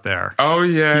music out there. Oh,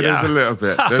 yeah. There's a little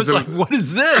bit. I was like, what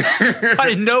is this? I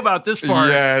didn't know about this part.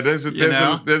 Yeah, there's a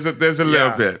little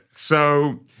bit.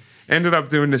 So ended up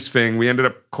doing this thing. We ended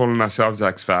up calling ourselves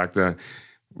X Factor.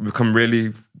 Become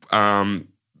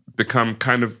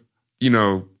kind of,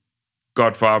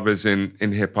 godfathers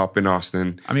in hip hop in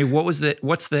Austin. I mean, what was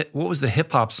the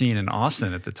hip hop scene in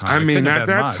Austin at the time? I mean, at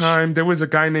that time, there was a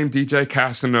guy named DJ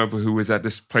Casanova who was at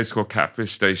this place called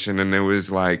Catfish Station, and there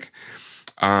was like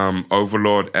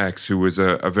Overlord X, who was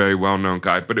a very well-known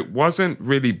guy, but it wasn't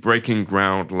really breaking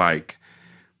ground like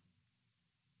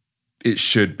it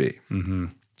should be,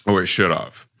 or it should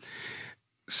have.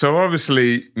 So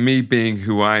obviously, me being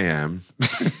who I am,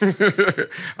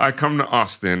 I come to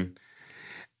Austin.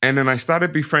 And then I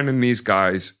started befriending these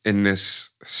guys in this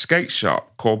skate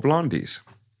shop called Blondie's.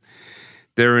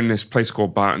 They're in this place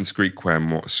called Barton Street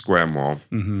Square Mall.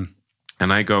 And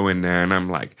I go in there and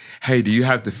I'm like, hey, do you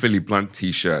have the Philly Blunt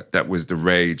t-shirt that was the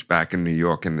rage back in New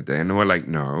York in the day? And they were like,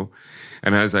 no.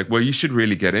 And I was like, well, you should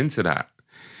really get into that.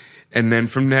 And then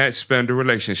from there, it spurned a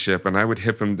relationship, and I would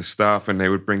hip them the stuff and they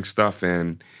would bring stuff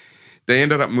in. They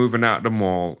ended up moving out the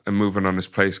mall and moving on this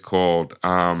place called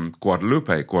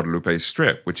Guadalupe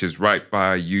Strip, which is right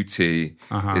by UT.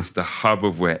 It's the hub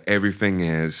of where everything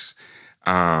is.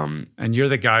 And you're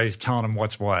the guy who's telling them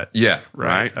what's what. Yeah,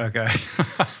 right? Okay.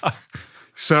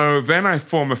 So then I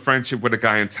form a friendship with a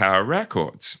guy in Tower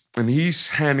Records, and he's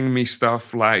handing me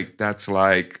stuff like that's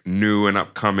like new and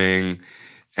upcoming,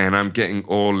 and I'm getting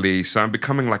all these. So I'm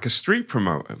becoming like a street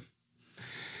promoter.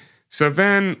 So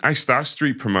then I start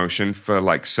street promotion for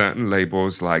like certain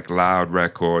labels like Loud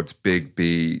Records, Big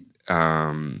Beat,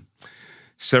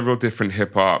 several different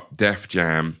hip hop, Def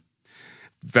Jam.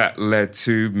 That led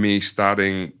to me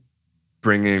starting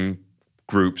bringing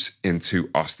groups into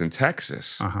Austin,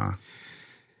 Texas.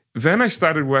 Then I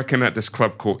started working at this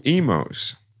club called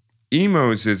Emos.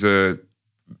 Emos is at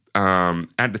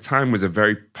the time was a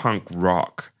very punk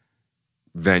rock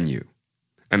venue.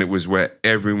 And it was where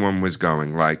everyone was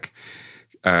going. Like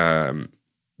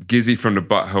Gizzy from the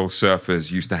Butthole Surfers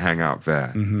used to hang out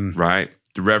there, right?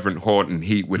 The Reverend Horton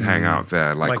Heat would hang out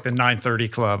there. Like the 930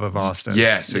 Club of Austin.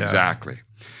 Yes, exactly.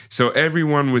 So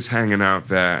everyone was hanging out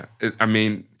there. I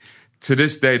mean, to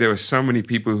this day, there were so many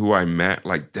people who I met,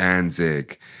 like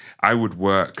Danzig. I would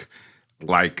work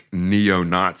like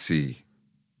neo-Nazi.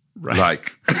 Right.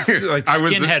 Like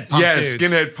skinhead punk dudes. Yeah,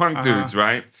 skinhead punk dudes,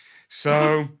 right?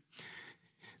 So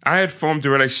I had formed a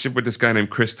relationship with this guy named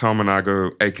Chris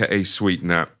Tominago, a.k.a.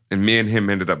 Sweetener, and me and him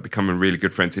ended up becoming really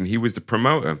good friends, and he was the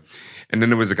promoter. And then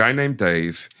there was a guy named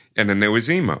Dave, and then there was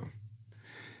Emo.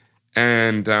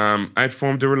 And I'd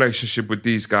formed a relationship with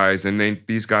these guys, and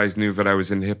these guys knew that I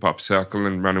was in the hip-hop circle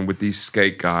and running with these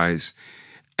skate guys.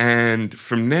 And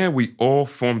from there, we all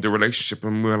formed a relationship,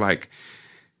 and we were like,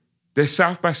 there's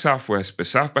South by Southwest, but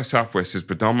South by Southwest is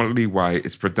predominantly white.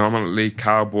 It's predominantly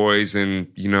cowboys and,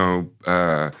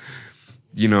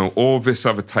 all this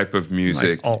other type of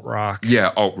music. Like alt-rock.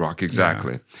 Yeah, alt-rock,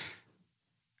 exactly. Yeah.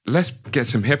 Let's get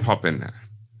some hip-hop in there.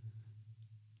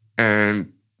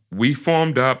 And we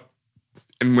formed up,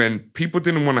 and when people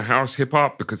didn't want to house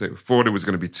hip-hop because they thought it was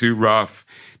going to be too rough,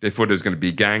 they thought there was going to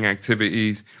be gang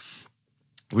activities,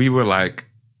 we were like,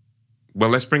 well,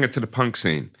 let's bring it to the punk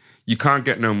scene. You can't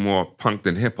get no more punk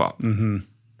than hip-hop. And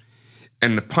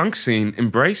the punk scene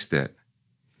embraced it.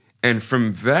 And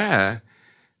from there,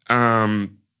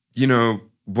 one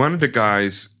of the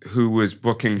guys who was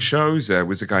booking shows there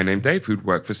was a guy named Dave who'd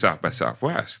worked for South by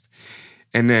Southwest.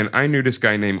 And then I knew this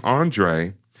guy named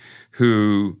Andre,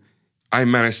 who I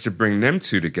managed to bring them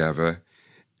two together.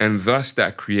 And thus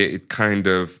that created kind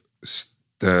of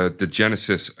the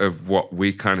genesis of what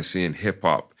we kind of see in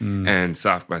hip-hop and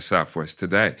South by Southwest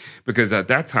today. Because at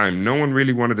that time, no one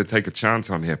really wanted to take a chance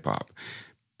on hip-hop.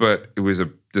 But it was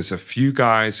there's a few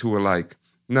guys who were like,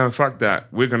 no, fuck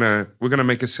that. We're gonna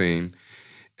make a scene,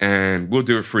 and we'll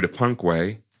do it through the punk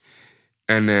way.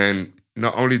 And then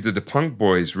not only did the punk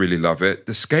boys really love it,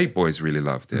 the skate boys really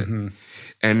loved it.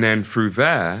 And then through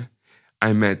there,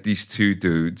 I met these two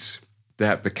dudes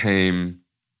that became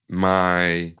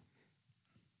my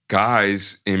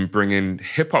guys in bringing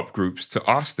hip-hop groups to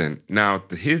Austin. Now,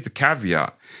 here's the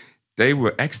caveat. They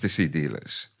were ecstasy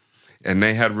dealers, and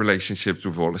they had relationships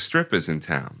with all the strippers in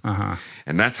town.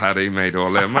 And that's how they made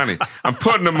all their money. I'm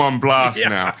putting them on blast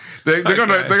now. They're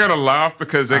gonna laugh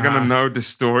because they're gonna know the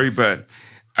story, but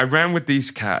I ran with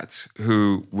these cats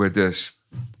who were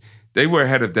they were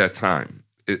ahead of their time.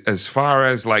 As far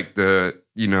as like the,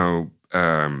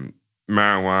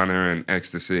 marijuana and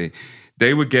ecstasy,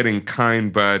 they were getting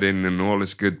kind bud and all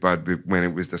this good bud when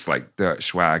it was just like dirt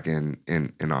swag in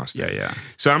Austin. Yeah.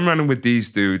 So I'm running with these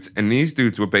dudes, and these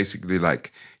dudes were basically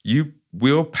like,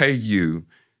 we'll pay you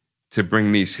to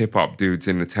bring these hip hop dudes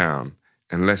into town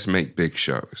and let's make big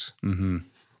shows. Mm-hmm.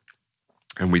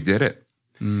 And we did it.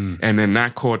 And then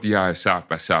that caught the eye of South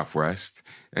by Southwest.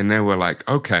 And they were like,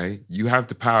 okay, you have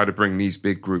the power to bring these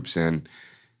big groups in.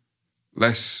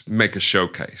 Let's make a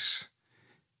showcase.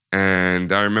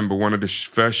 And I remember one of the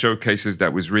first showcases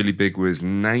that was really big was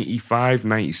 95,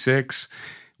 96,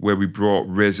 where we brought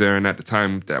RZA. And at the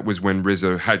time, that was when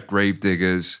RZA had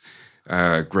Gravediggers.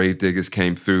 Gravediggers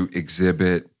came through,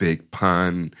 Exhibit, Big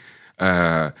Pun.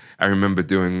 I remember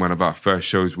doing one of our first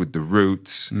shows with The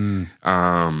Roots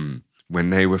when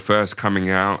they were first coming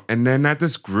out. And then that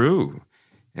just grew.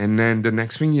 And then the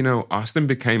next thing you know, Austin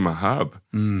became a hub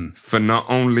for not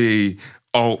only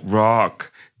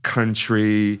alt-rock,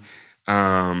 country,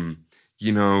 all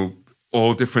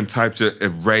different types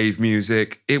of rave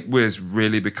music. It was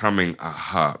really becoming a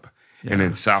hub. Yeah. And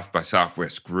then South by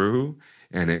Southwest grew,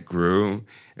 and it grew.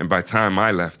 And by the time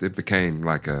I left, it became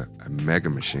like a mega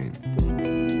machine.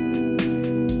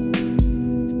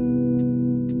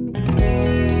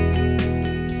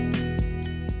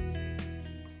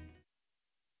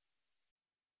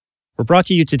 We're brought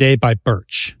to you today by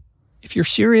Birch. If you're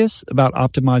serious about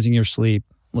optimizing your sleep,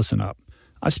 listen up.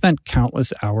 I've spent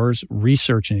countless hours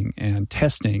researching and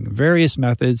testing various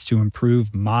methods to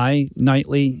improve my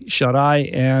nightly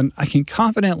shut-eye, and I can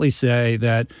confidently say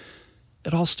that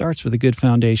it all starts with a good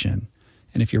foundation.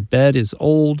 And if your bed is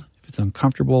old, if it's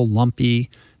uncomfortable,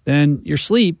 lumpy, then your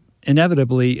sleep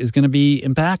inevitably is going to be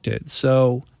impacted.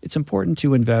 So it's important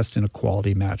to invest in a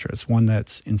quality mattress, one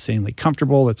that's insanely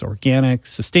comfortable, that's organic,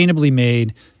 sustainably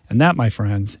made, and that, my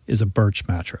friends, is a Birch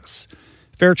mattress.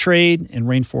 Fair trade and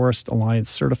Rainforest Alliance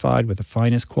certified with the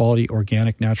finest quality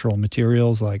organic natural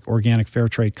materials like organic fair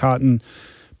trade cotton.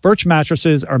 Birch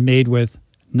mattresses are made with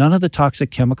none of the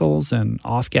toxic chemicals and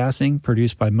off-gassing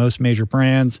produced by most major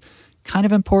brands. Kind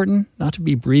of important not to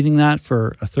be breathing that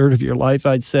for a third of your life,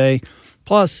 I'd say.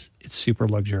 Plus, it's super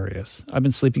luxurious. I've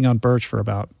been sleeping on Birch for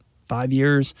about 5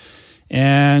 years,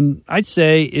 and I'd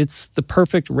say it's the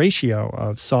perfect ratio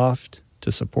of soft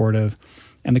to supportive,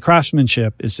 and the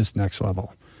craftsmanship is just next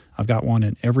level. I've got one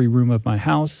in every room of my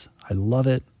house. I love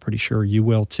it. Pretty sure you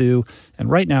will too. And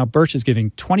right now, Birch is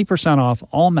giving 20% off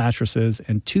all mattresses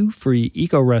and 2 free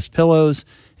EcoRest pillows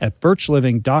at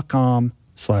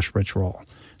birchliving.com/richroll.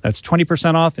 That's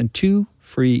 20% off and 2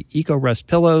 free EcoRest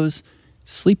pillows.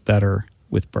 Sleep better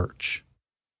with Birch.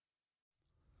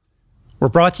 We're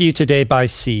brought to you today by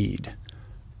Seed.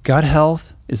 Gut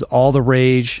health is all the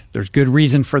rage. There's good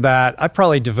reason for that. I've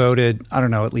probably devoted,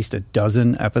 at least a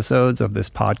dozen episodes of this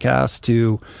podcast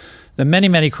to the many,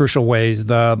 many crucial ways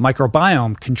the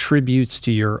microbiome contributes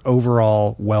to your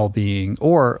overall well-being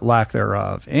or lack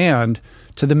thereof, and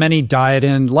to the many diet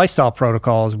and lifestyle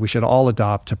protocols we should all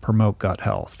adopt to promote gut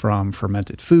health, from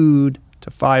fermented food to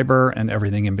fiber and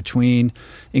everything in between,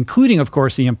 including, of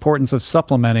course, the importance of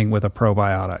supplementing with a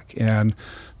probiotic. And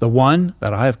the one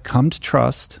that I have come to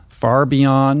trust far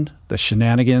beyond the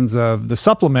shenanigans of the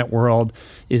supplement world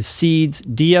is Seed's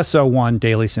DSO1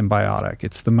 Daily Symbiotic.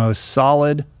 It's the most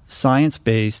solid,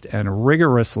 science-based, and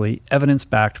rigorously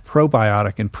evidence-backed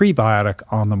probiotic and prebiotic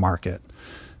on the market.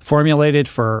 Formulated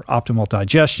for optimal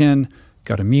digestion,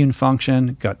 gut immune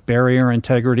function, gut barrier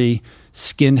integrity,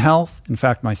 skin health. In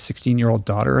fact, my 16-year-old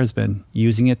daughter has been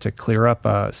using it to clear up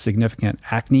a significant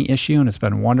acne issue, and it's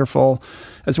been wonderful,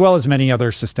 as well as many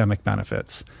other systemic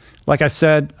benefits. Like I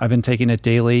said, I've been taking it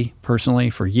daily personally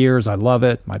for years. I love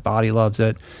it. My body loves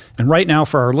it. And right now,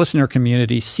 for our listener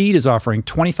community, Seed is offering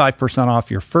 25% off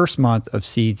your first month of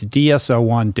Seed's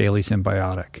DSO1 Daily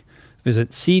Symbiotic.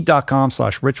 Visit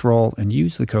seed.com/richroll and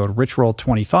use the code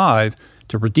richroll25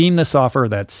 to redeem this offer.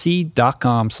 That's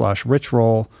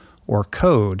seed.com/richroll or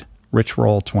code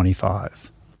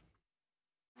richroll25.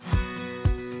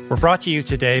 We're brought to you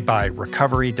today by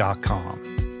recovery.com.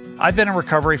 I've been in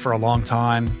recovery for a long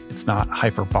time. It's not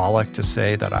hyperbolic to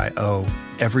say that I owe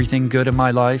everything good in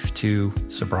my life to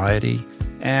sobriety.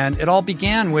 And it all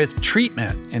began with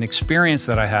treatment, an experience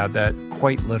that I had that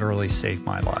quite literally saved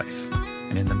my life.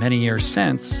 And in the many years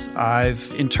since,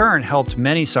 I've in turn helped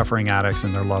many suffering addicts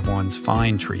and their loved ones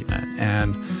find treatment.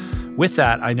 And with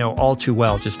that, I know all too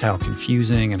well just how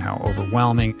confusing and how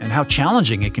overwhelming and how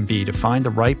challenging it can be to find the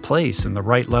right place and the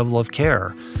right level of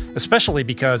care, especially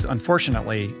because,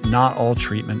 unfortunately, not all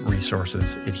treatment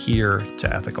resources adhere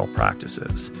to ethical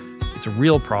practices. It's a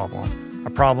real problem, a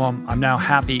problem I'm now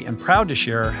happy and proud to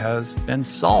share has been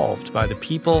solved by the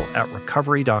people at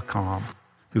Recovery.com,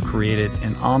 who created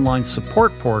an online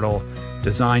support portal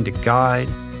designed to guide,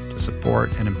 to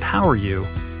support, and empower you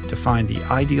to find the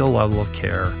ideal level of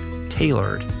care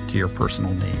tailored to your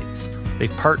personal needs.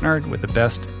 They've partnered with the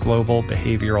best global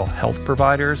behavioral health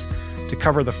providers to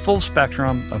cover the full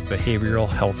spectrum of behavioral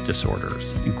health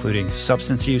disorders, including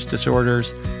substance use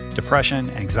disorders, depression,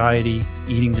 anxiety,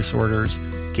 eating disorders,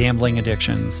 gambling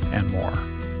addictions, and more.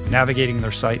 Navigating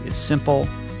their site is simple.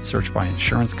 Search by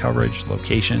insurance coverage,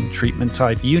 location, treatment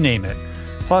type, you name it.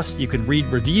 Plus, you can read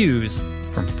reviews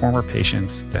from former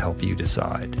patients to help you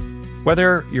decide.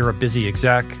 Whether you're a busy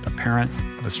exec, a parent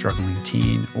of a struggling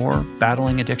teen, or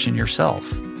battling addiction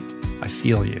yourself, I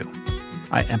feel you.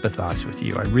 I empathize with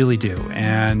you. I really do.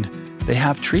 And they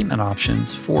have treatment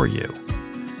options for you.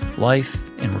 Life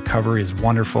in recovery is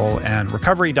wonderful, and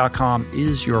Recovery.com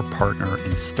is your partner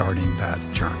in starting that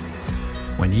journey.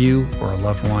 When you or a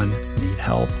loved one need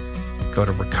help, go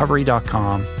to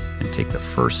Recovery.com and take the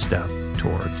first step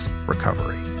towards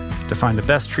recovery. To find the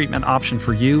best treatment option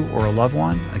for you or a loved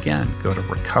one, again, go to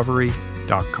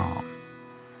Recovery.com.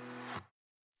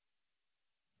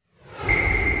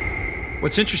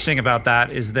 What's interesting about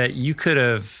that is that you could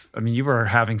have, you were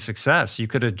having success. You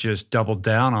could have just doubled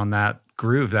down on that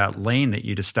groove, that lane that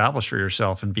you'd established for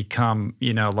yourself and become,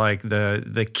 like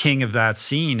the king of that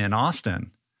scene in Austin.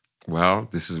 Well,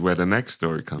 this is where the next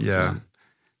story comes in.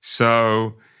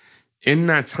 So in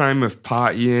that time of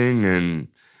partying and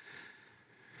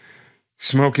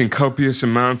smoking copious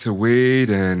amounts of weed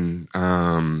and,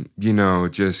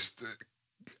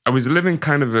 I was living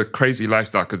kind of a crazy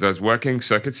lifestyle because I was working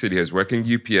Circuit City, I was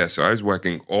working UPS, so I was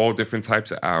working all different types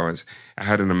of hours. I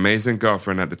had an amazing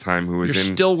girlfriend at the time who was You're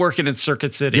still working in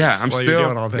Circuit City. Yeah, I'm still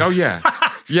doing all this. Oh, yeah.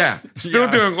 Yeah, still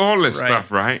doing all this stuff,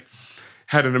 right?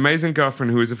 Had an amazing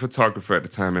girlfriend who was a photographer at the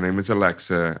time. Her name was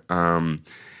Alexa, and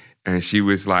she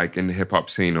was like in the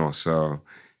hip-hop scene also.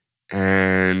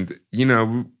 And,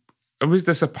 it was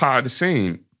just a part of the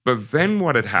scene. But then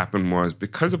what had happened was,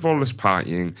 because of all this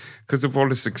partying, because of all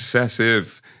this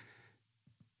excessive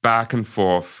back and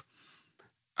forth,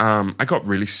 I got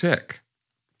really sick.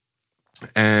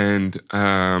 And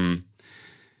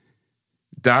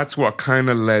that's what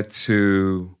kind of led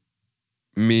to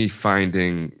me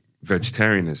finding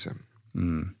vegetarianism.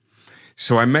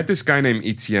 So I met this guy named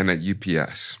Etienne at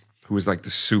UPS, who was like the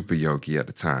super yogi at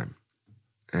the time.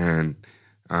 And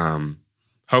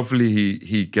hopefully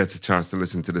he gets a chance to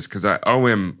listen to this because I owe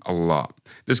him a lot.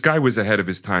 This guy was ahead of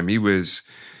his time. He was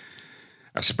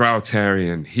a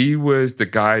Sproutarian. He was the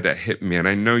guy that hit me, and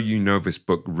I know you know this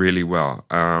book really well.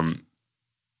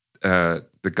 The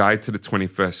Guide to the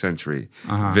 21st Century,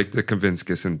 Victor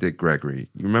Kavinskis and Dick Gregory.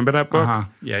 You remember that book?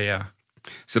 Yeah.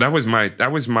 So that was my.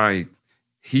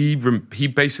 He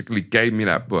basically gave me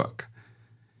that book.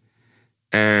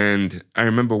 And I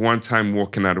remember one time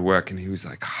walking out of work and he was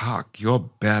like, Huck, your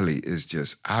belly is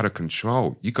just out of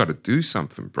control. You got to do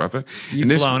something, brother. You've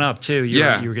blown up too. You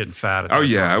were getting fat at that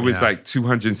time. I was like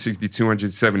 260,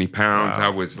 270 pounds. Wow. I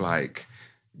was like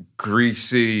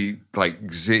greasy, like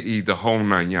zitty, the whole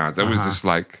 9 yards. I was just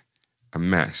like a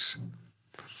mess.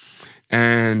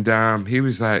 And he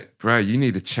was like, bro, you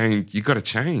need to change. You got to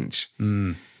change.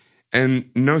 And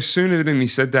no sooner than he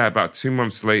said that, about 2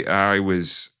 months later, I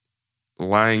was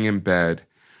lying in bed,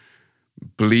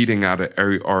 bleeding out of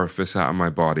every orifice out of my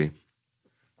body.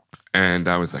 And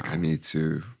I was like, I need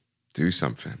to do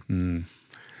something.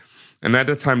 And at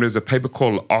the time, there was a paper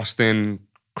called Austin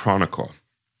Chronicle.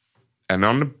 And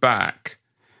on the back,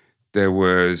 there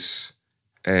was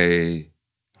a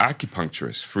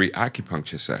acupuncturist, free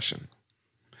acupuncture session.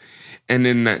 And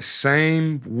in that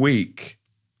same week,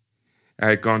 I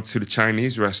had gone to the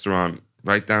Chinese restaurant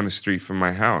right down the street from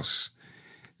my house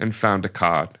and found a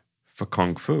card for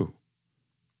Kung Fu.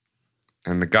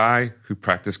 And the guy who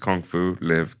practiced Kung Fu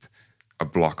lived a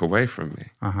block away from me.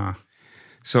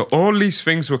 So all these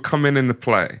things were coming into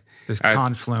play. This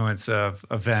confluence of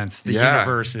events, the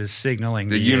universe is signaling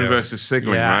the universe is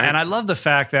signaling, right? And I love the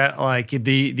fact that like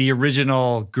the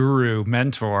original guru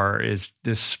mentor is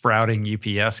this sprouting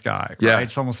UPS guy, right?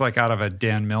 It's almost like out of a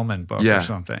Dan Millman book or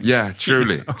something. Yeah,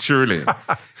 truly. He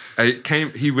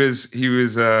was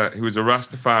a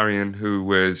Rastafarian who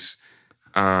was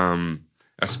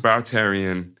a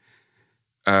Spartarian,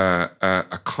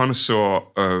 a connoisseur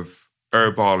of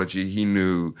herbology. He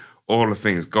knew all the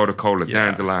things, gotu-kola,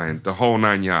 dandelion, the whole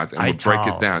 9 yards, and would break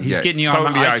it down. He's getting you totally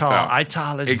on the ital.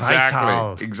 Ital is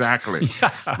vital. Exactly.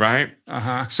 Right?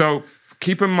 So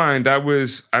keep in mind, I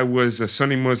was a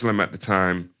Sunni Muslim at the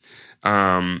time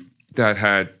that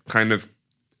had kind of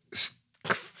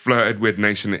flirted with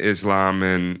Nation of Islam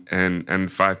and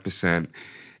 5%.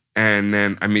 And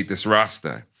then I meet this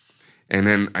Rasta. And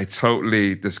then I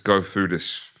totally just go through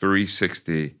this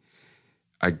 360.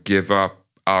 I give up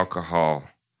alcohol.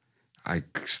 I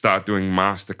start doing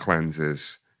master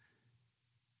cleanses.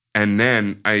 And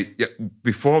then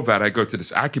before that, I go to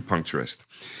this acupuncturist.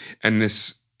 And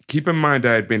keep in mind,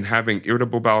 I had been having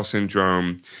irritable bowel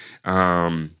syndrome.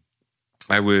 I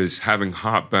was having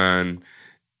heartburn,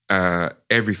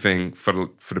 everything for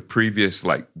the previous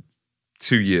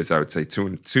 2 years, I would say,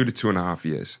 2 to 2.5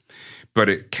 years. But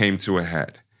it came to a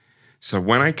head. So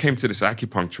when I came to this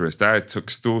acupuncturist, I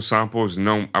took stool samples.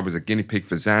 I was a guinea pig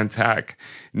for Zantac.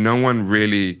 No one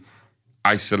really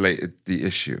isolated the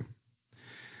issue.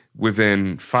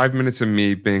 Within 5 minutes of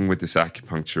me being with this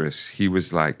acupuncturist, he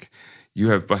was like, you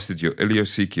have busted your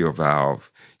ileocecal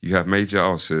valve. You have major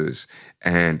ulcers.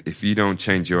 And if you don't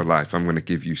change your life, I'm going to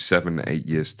give you 7 to 8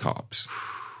 years tops.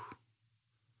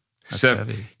 That's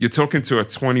heavy. You're talking to a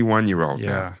 21-year-old now.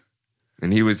 Yeah.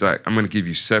 And he was like, I'm going to give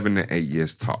you 7 to 8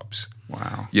 years tops.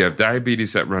 Wow. You have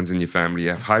diabetes that runs in your family. You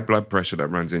have high blood pressure that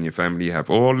runs in your family. You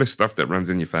have all this stuff that runs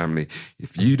in your family.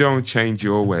 If you don't change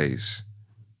your ways,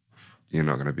 you're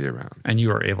not going to be around. And you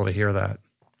were able to hear that.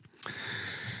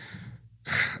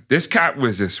 This cat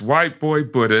was this white boy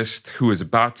Buddhist who was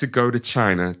about to go to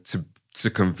China to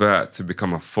convert to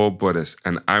become a full Buddhist.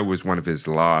 And I was one of his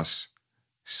last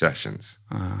sessions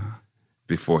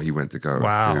before he went to go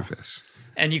do this.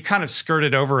 And you kind of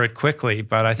skirted over it quickly,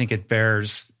 but I think it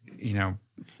bears,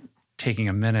 taking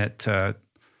a minute to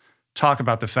talk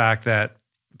about the fact that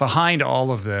behind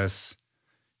all of this,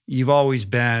 you've always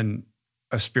been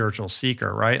a spiritual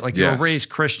seeker, right? Like you were raised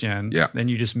Christian. Yeah. Then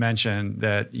you just mentioned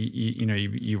that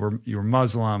you were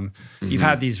Muslim. Mm-hmm. You've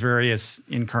had these various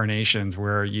incarnations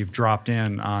where you've dropped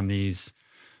in on these,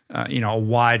 a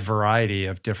wide variety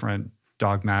of different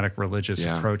dogmatic religious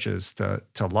approaches to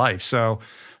life. So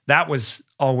that was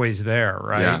always there,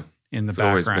 right? Yeah, in the it's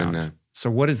background. Always been there. So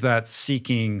what is that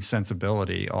seeking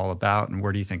sensibility all about, and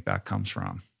where do you think that comes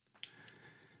from?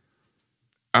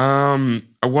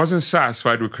 I wasn't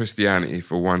satisfied with Christianity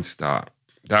for one start.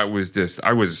 That was just,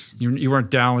 You weren't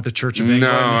down with the Church of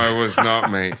England? No, I was not,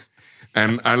 mate.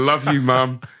 And I love you,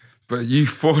 Mum, but you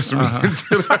forced me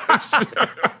into that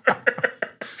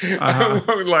shit. I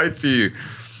won't lie to you.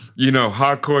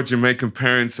 Hardcore Jamaican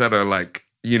parents that are like,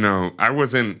 I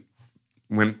wasn't,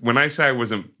 when I say I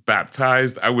wasn't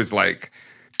baptized, I was like,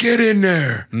 get in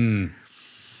there. Mm.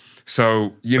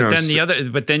 So,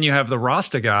 but then you have the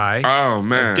Rasta guy. Oh,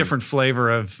 man. A different flavor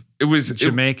of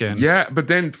Jamaican. But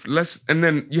then and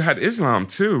then you had Islam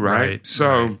too, right?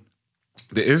 So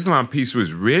the Islam piece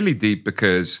was really deep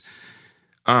because,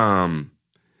 being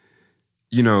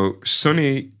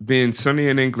Sunni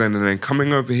in England and then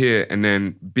coming over here and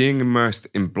then being immersed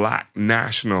in black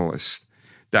nationalist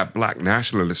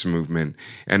movement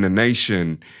and the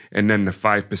nation, and then the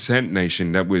 5%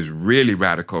 nation that was really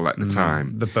radical at the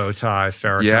time. The bow tie,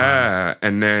 Farrakhan. Yeah,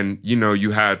 and then,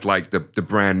 you had like the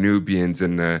brand Nubians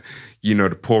and the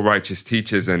poor righteous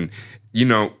teachers and,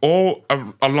 all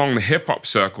along the hip hop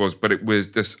circles, but it was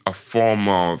just a form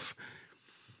of,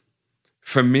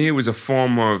 for me, it was a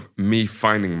form of me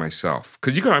finding myself.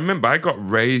 Because you got to remember, I got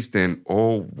raised in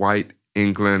all white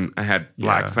England. I had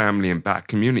black family and black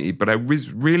community, but I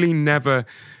was really never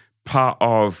part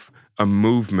of a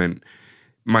movement.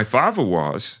 My father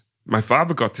was. My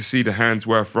father got to see the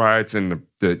Handsworth riots and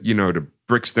the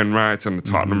Brixton riots and the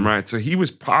Tottenham riots. So he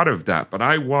was part of that, but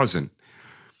I wasn't.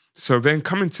 So then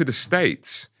coming to the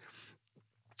States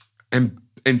and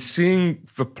seeing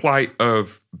the plight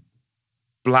of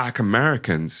Black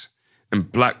Americans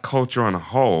and Black culture on a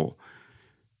whole,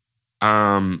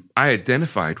 I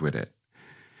identified with it.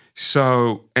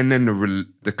 So, and then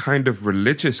the kind of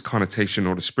religious connotation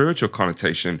or the spiritual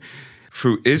connotation,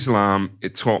 through Islam,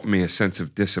 it taught me a sense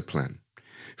of discipline.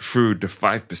 Through the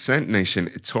 5% nation,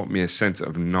 it taught me a sense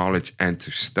of knowledge and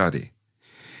to study.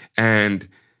 And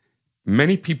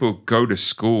many people go to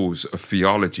schools of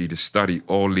theology to study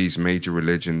all these major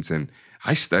religions, and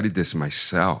I studied this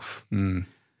myself. Mm.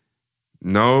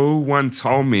 No one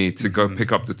told me to go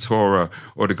pick up the Torah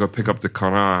or to go pick up the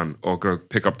Quran or go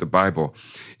pick up the Bible.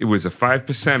 It was a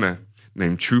 5%er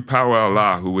named True Power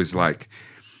Allah who was like,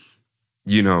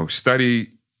 study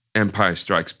Empire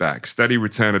Strikes Back, study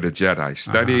Return of the Jedi,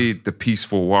 study The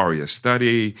Peaceful Warrior,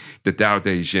 study the Tao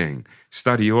Te Ching,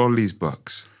 study all these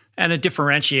books. And a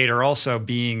differentiator also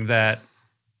being that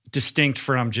distinct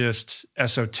from just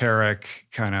esoteric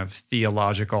kind of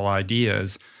theological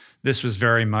ideas, this was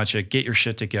very much a get your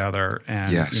shit together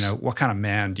and, what kind of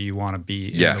man do you want to be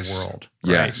in the world,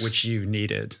 right? Which you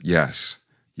needed. Yes.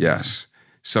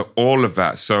 So all of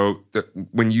that. So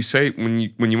when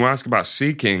you ask about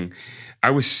seeking, I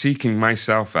was seeking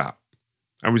myself out.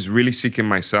 I was really seeking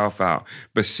myself out,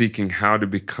 but seeking how to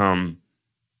become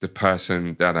the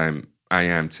person that I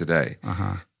am today.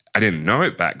 I didn't know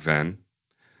it back then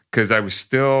because I was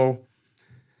still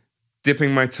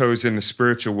dipping my toes in the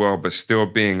spiritual world, but still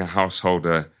being a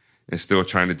householder and still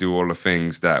trying to do all the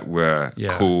things that were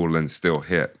cool and still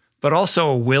hip. But also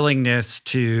a willingness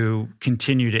to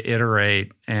continue to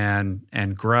iterate and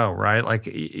grow, right? Like,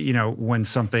 when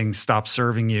something stops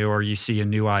serving you or you see a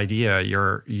new idea,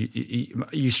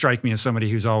 you strike me as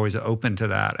somebody who's always open to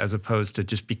that, as opposed to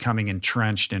just becoming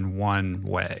entrenched in one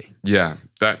way. Yeah,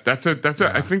 that's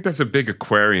I think that's a big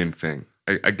Aquarian thing.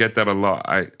 I get that a lot.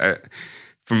 I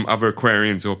from other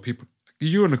Aquarians or people. Are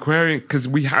you an Aquarian? Because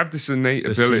we have this innate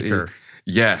ability. Seeker.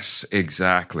 Yes,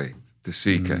 exactly. The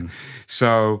seeker.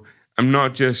 So I'm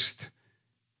not just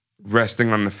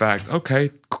resting on the fact,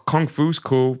 okay, Kung Fu's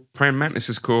cool, praying mantis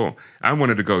is cool. I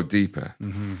wanted to go deeper.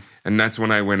 And that's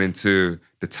when I went into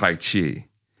the Tai Chi.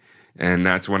 And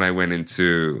that's when I went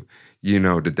into,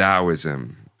 the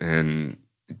Taoism. And,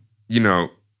 the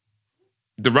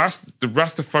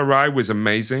Rastafari was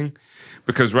amazing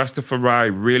because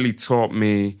Rastafari really taught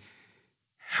me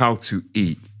how to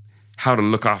eat, how to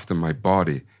look after my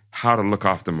body, how to look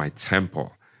after my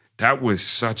temple. That was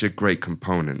such a great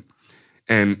component.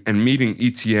 And meeting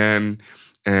Etienne,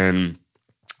 and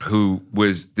who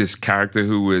was this character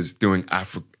who was doing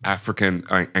African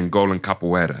Angolan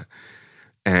capoeira.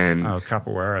 And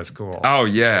capoeira is cool. Oh,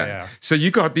 yeah. So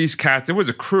you got these cats. There was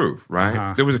a crew,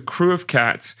 right? There was a crew of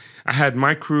cats. I had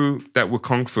my crew that were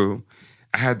Kung Fu.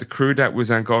 I had the crew that was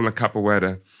Angolan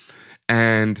capoeira.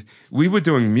 And we were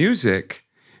doing music,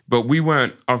 but we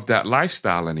weren't of that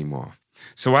lifestyle anymore.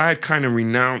 So I had kind of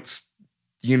renounced,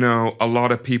 a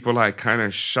lot of people. I kind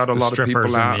of shut a lot of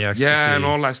people out. And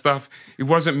all that stuff. It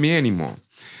wasn't me anymore.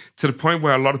 To the point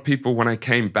where a lot of people, when I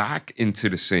came back into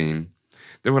the scene,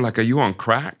 they were like, are you on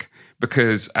crack?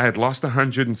 Because I had lost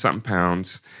 100 and something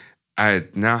pounds. I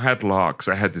had now had locks.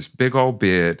 I had this big old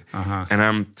beard. And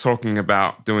I'm talking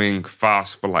about doing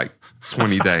fast for like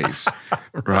 20 days,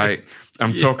 right?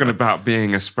 I'm talking about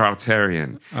being a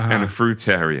sproutarian and a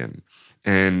fruitarian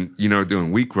and,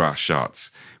 doing wheatgrass shots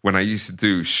when I used to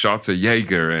do shots of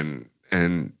Jaeger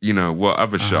and what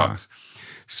other shots.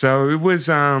 So it was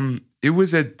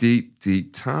a deep,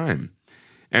 deep time.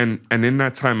 And in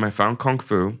that time, I found Kung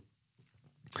Fu.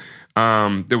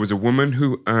 There was a woman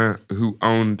who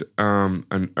owned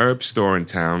an herb store in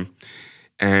town,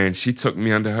 and she took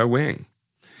me under her wing.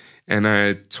 And I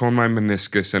had torn my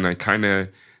meniscus, and I kind of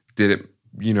did it,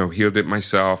 healed it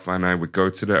myself. And I would go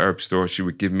to the herb store. She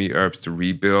would give me herbs to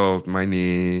rebuild my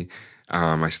knee.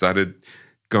 I started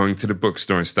going to the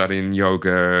bookstore and studying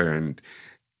yoga, and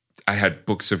I had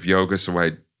books of yoga, so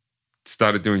I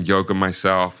started doing yoga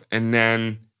myself. And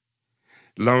then,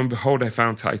 lo and behold, I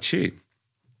found Tai Chi.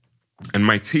 And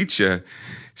my teacher,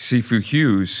 Sifu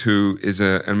Hughes, who is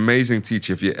an amazing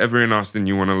teacher. If you're ever in Austin,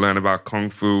 you want to learn about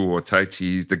Kung Fu or Tai Chi,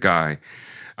 he's the guy,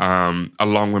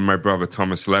 along with my brother,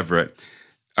 Thomas Leverett.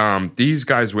 These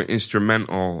guys were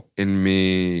instrumental in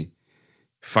me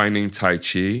finding Tai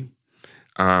Chi,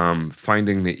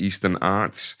 finding the Eastern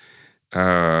arts.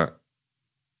 And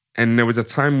there was a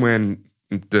time when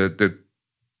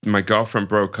my girlfriend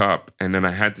broke up, and then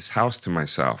I had this house to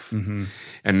myself.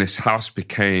 And this house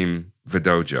became the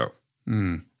dojo.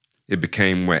 It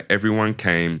became where everyone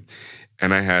came,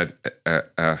 and I had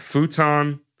a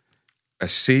futon, a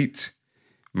seat,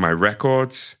 my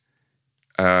records,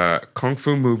 Kung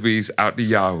Fu movies out the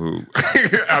Yahoo,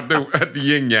 at the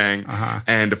Yin Yang,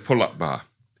 and a pull-up bar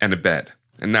and a bed.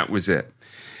 And that was it.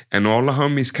 And all the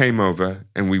homies came over,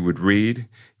 and we would read,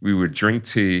 we would drink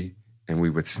tea, and we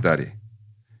would study.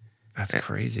 That's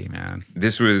crazy, man.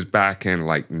 This was back in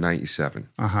like 97.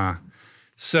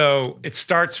 So it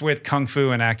starts with Kung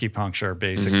Fu and acupuncture,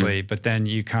 basically, but then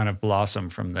you kind of blossom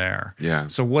from there. Yeah.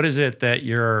 So what is it that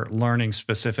you're learning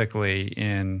specifically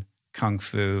in Kung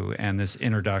Fu and this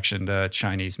introduction to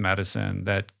Chinese medicine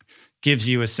that gives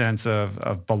you a sense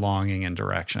of belonging and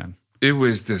direction? It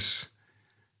was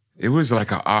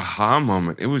like an aha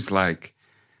moment. It was like,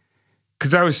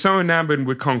 because I was so enamored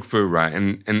with Kung Fu, right?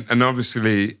 And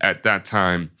obviously at that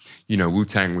time, you know,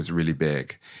 Wu-Tang was really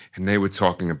big and they were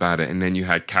talking about it. And then you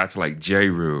had cats like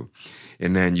J-Ru,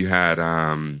 and then you had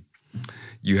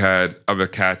other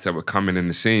cats that were coming in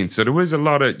the scene. So there was a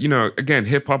lot of, you know, again,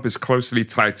 hip hop is closely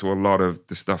tied to a lot of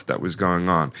the stuff that was going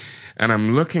on. And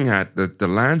I'm looking at the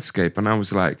landscape and I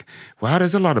was like, wow,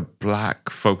 there's a lot of black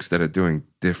folks that are doing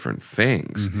different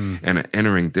things and are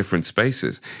entering different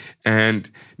spaces. And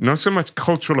not so much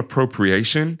cultural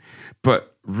appropriation,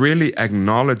 but really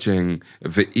acknowledging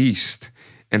the East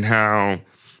and how,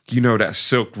 you know, that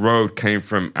Silk Road came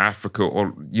from Africa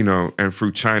or, you know, and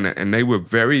through China, and they were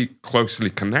very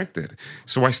closely connected.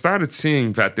 So I started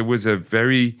seeing that there was a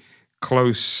very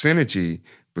close synergy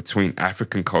between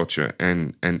African culture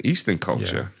and Eastern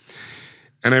culture. Yeah.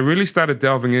 And I really started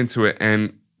delving into it,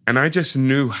 and I just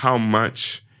knew how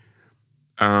much,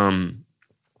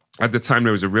 at the time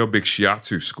there was a real big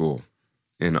Shiatsu school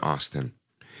in Austin.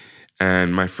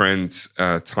 And my friends,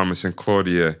 Thomas and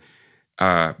Claudia,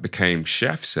 became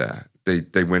chefs there.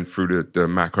 They went through the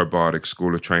macrobiotic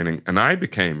school of training, and I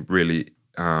became really,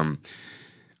 I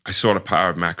saw the power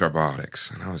of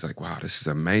macrobiotics, and I was like, wow, this is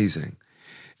amazing.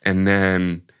 And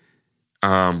then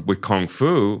with Kung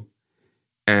Fu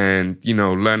and, you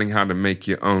know, learning how to make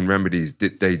your own remedies,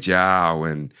 Dit Dei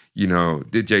Jiao, and, you know,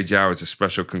 Dit Dei Jiao is a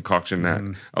special concoction that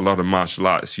a lot of martial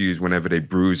artists use whenever they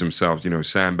bruise themselves, you know,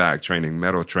 sandbag training,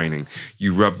 metal training.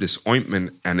 You rub this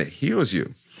ointment and it heals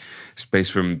you. It's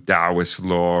based from Taoist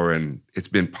law, and it's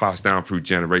been passed down through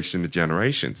generation to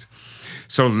generations.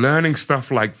 So learning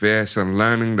stuff like this and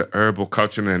learning the herbal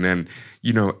culture and then,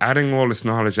 you know, adding all this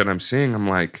knowledge that I'm seeing, I'm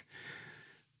like,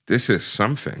 this is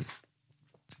something.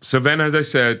 So then, as I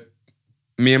said,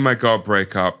 me and my girl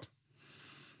break up.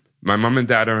 My mom and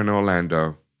dad are in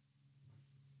Orlando.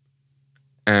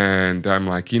 And I'm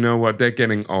like, you know what? They're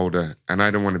getting older, and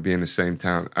I don't want to be in the same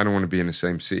town. I don't want to be in the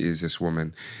same city as this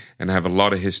woman. And I have a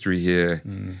lot of history here.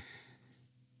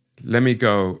 Let me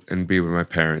go and be with my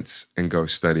parents and go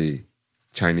study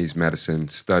Chinese medicine,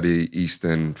 study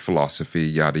Eastern philosophy,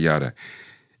 yada, yada.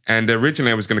 And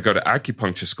originally I was going to go to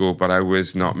acupuncture school, but I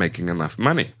was not making enough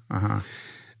money.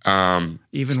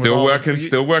 Even still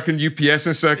working UPS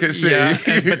and Circuit City.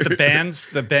 Yeah, but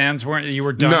the bands weren't. You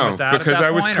were done with that. No, because at that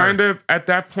I was point, kind of at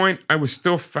that point. I was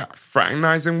still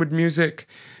fraternizing with music,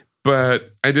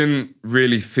 but I didn't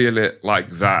really feel it like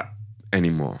that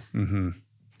anymore.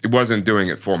 It wasn't doing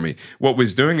it for me. What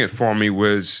was doing it for me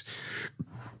was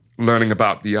learning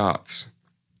about the arts,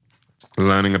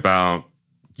 learning about,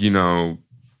 you know,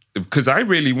 because I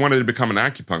really wanted to become an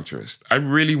acupuncturist. I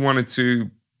really wanted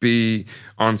to be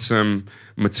on some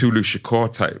Mutulu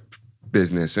Shakur type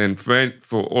business. And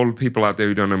for all the people out there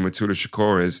who don't know Mutulu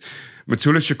Shakur is,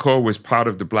 Mutulu Shakur was part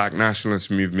of the Black nationalist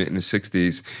movement in the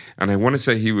 60s. And I want to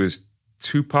say he was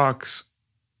Tupac's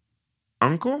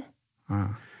uncle.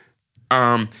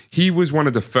 He was one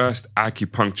of the first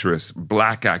acupuncturists,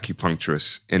 Black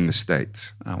acupuncturists in the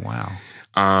States. Oh,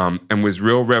 wow. And was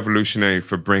real revolutionary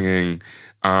for bringing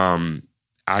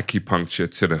acupuncture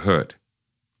to the hood.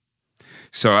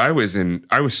 So I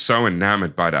was so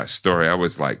enamored by that story. I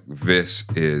was like, this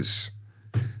is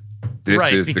the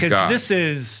guy. Because this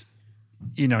is,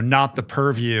 you know, not the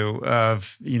purview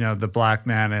of, you know, the Black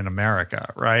man in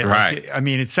America, right? Right. Like, I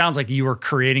mean, it sounds like you were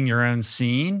creating your own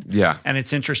scene. Yeah. And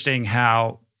it's interesting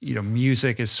how, you know,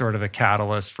 music is sort of a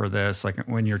catalyst for this. Like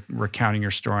when you're recounting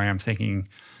your story, I'm thinking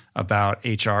about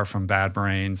HR from Bad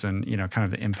Brains and, you know, kind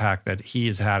of the impact that he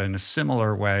has had in a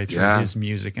similar way through his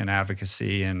music and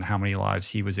advocacy and how many lives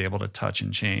he was able to touch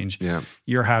and change. Yeah.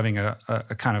 You're having a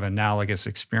kind of analogous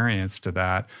experience to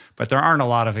that, but there aren't a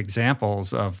lot of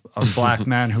examples of Black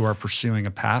men who are pursuing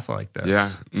a path like this. Yeah,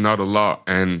 not a lot.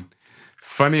 And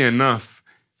funny enough,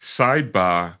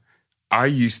 sidebar, I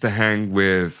used to hang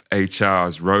with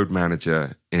HR's road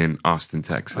manager in Austin,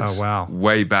 Texas. Oh, wow.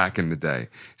 Way back in the day.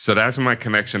 So that's my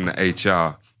connection to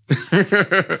HR.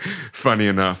 Funny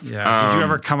enough. Yeah. Did you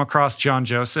ever come across John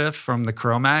Joseph from the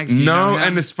Cro-Mags? No,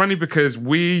 and it's funny because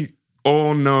we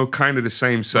all know kind of the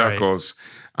same circles.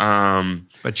 Right.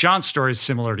 But John's story is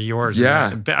similar to yours.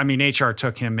 Yeah. I mean, HR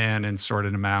took him in and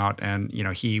sorted him out, and, you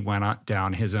know, he went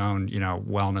down his own, you know,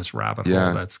 wellness rabbit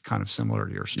hole that's kind of similar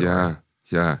to your story. Yeah.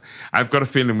 Yeah, I've got a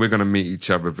feeling we're going to meet each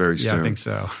other very soon. Yeah, I think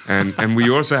so. and we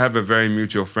also have a very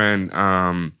mutual friend,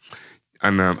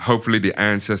 and hopefully the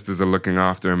ancestors are looking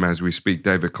after him as we speak,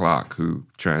 David Clark, who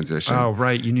transitioned. Oh,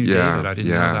 right. You knew David. I didn't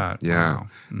know that. Yeah. Wow.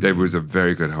 David was a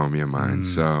very good homie of mine.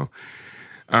 So,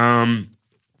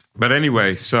 but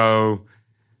anyway, so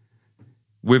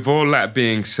with all that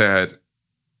being said,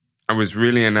 I was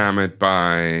really enamored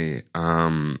by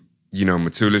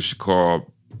Matula Shakur.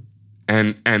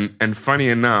 And funny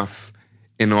enough,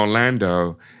 in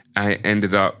Orlando, I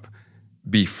ended up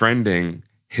befriending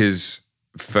his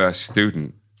first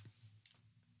student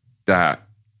that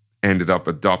ended up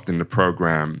adopting the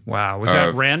program. Wow. Was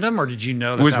that random, or did you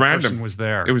know that person was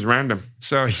there? It was random.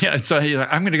 So he's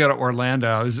like, I'm going to go to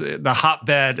Orlando. It was the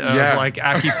hotbed of like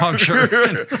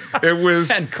acupuncture it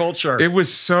was, and culture. It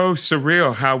was so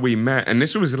surreal how we met. And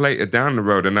this was later down the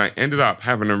road. And I ended up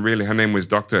having her name was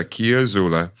Dr. Akia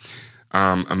Azula.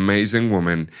 Amazing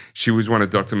woman. She was one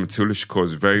of Dr. Matula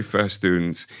Shakur's very first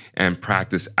students and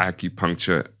practiced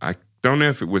acupuncture. I don't know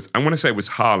if it was, I want to say it was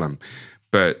Harlem,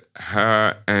 but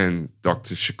her and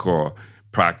Dr. Shakur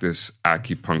practiced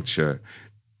acupuncture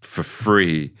for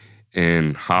free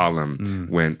in Harlem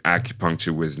when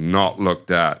acupuncture was not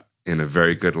looked at in a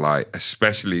very good light,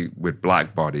 especially with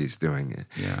black bodies doing it.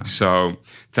 Yeah. So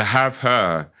to have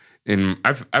her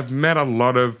I've met a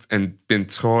lot of and been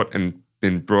taught and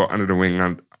been brought under the wing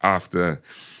under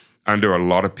a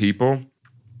lot of people.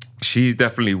 She's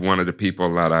definitely one of the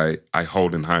people that I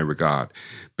hold in high regard,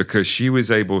 because she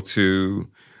was able to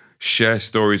share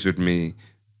stories with me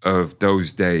of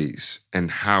those days and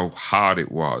how hard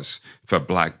it was for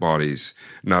black bodies,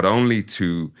 not only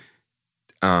to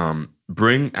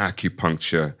bring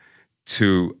acupuncture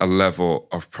to a level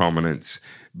of prominence,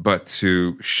 but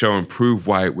to show and prove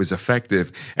why it was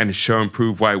effective, and to show and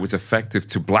prove why it was effective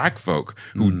to black folk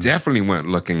who definitely weren't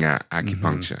looking at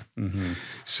acupuncture.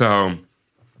 So,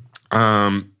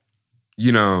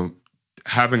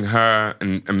 having her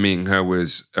and meeting her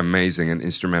was amazing and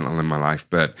instrumental in my life.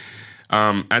 But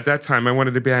at that time, I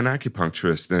wanted to be an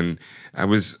acupuncturist, and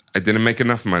I didn't make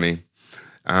enough money.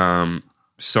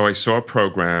 So I saw a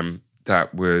program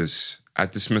that was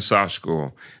at this massage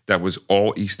school that was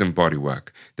all Eastern bodywork.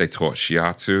 They taught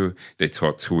shiatsu, they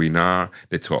taught tuina,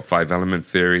 they taught 5-element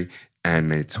theory, and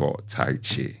they taught Tai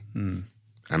Chi. And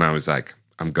I was like,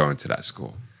 I'm going to that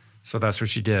school. So that's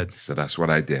what you did. So that's what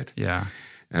I did. Yeah.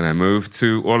 And I moved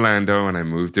to Orlando, and I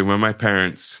moved in with my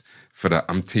parents for the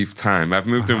umpteenth time. I've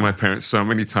moved in with my parents so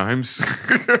many times.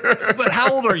 But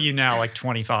how old are you now? Like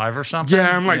 25 or something?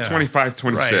 Yeah, I'm like 25,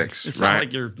 26. Right. It's not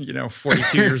like you're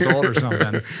 42 years old or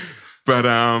something. But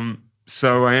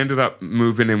so I ended up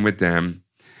moving in with them.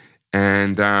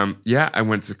 And I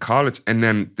went to college. And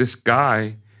then this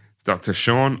guy, Dr.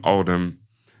 Sean Oldham,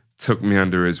 took me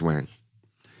under his wing.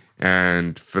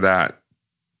 And for that,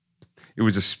 it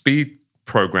was a speed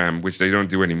program, which they don't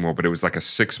do anymore, but it was like a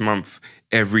 6-month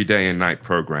every day and night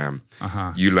program.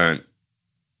 You learned,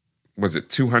 was it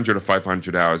 200 or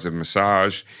 500 hours of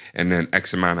massage, and then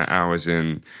X amount of hours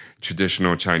in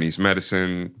traditional Chinese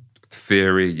medicine,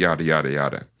 theory, yada, yada,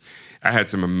 yada. I had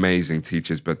some amazing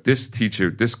teachers, but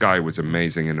this guy was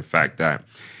amazing in the fact that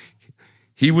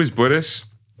he was Buddhist,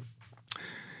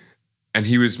 and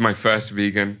he was my first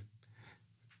vegan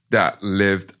that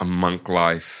lived a monk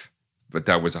life, but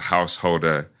that was a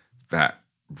householder that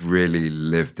really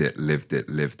lived it.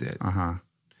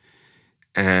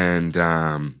 And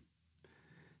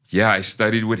I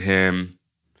studied with him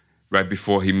right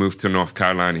before he moved to North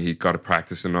Carolina. He got a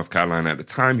practice in North Carolina. At the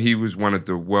time, he was one of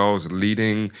the world's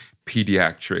leading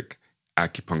pediatric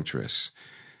acupuncturists,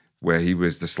 where he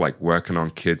was just like working on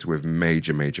kids with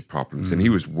major, major problems. And he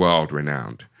was world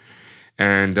renowned.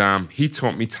 And he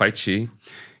taught me Tai Chi.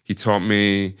 He taught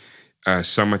me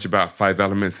so much about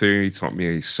 5-element theory. He taught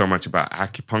me so much about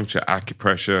acupuncture,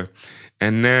 acupressure,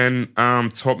 and then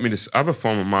taught me this other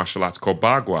form of martial arts called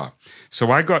Bagua.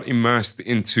 So I got immersed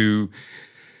into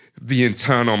the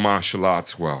internal martial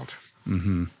arts world,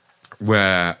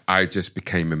 where I just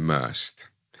became immersed.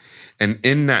 And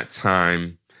in that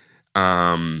time,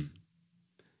 I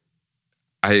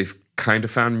kind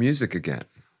of found music again.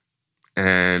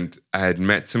 And I had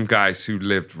met some guys who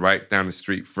lived right down the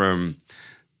street from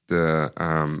the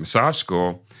massage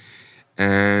school.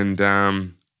 And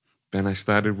then I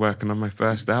started working on my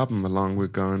first album along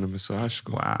with going to massage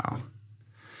school. Wow.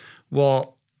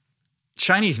 Well,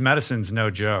 Chinese medicine's no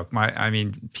joke.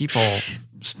 People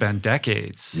spend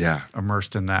decades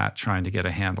immersed in that, trying to get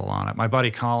a handle on it. My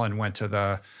buddy Colin went to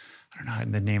the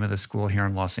name of the school here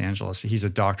in Los Angeles, but he's a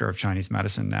doctor of Chinese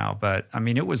medicine now. But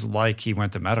it was like he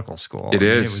went to medical school. It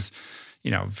is. It was,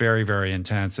 very, very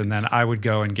intense. And then I would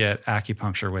go and get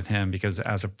acupuncture with him, because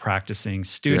as a practicing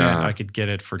student, I could get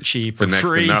it for cheap for or next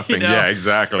free. To nothing. Yeah,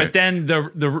 exactly. But then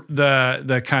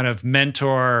the kind of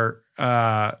mentor,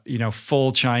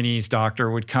 full Chinese doctor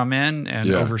would come in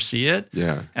and oversee it.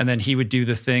 Yeah. And then he would do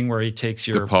the thing where he takes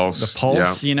the pulse,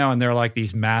 and they're like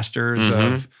these masters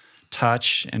of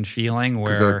touch and feeling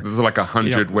where there's like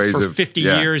 100 ways for of... 50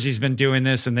 years he's been doing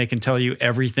this and they can tell you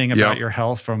everything about your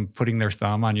health from putting their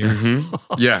thumb on your...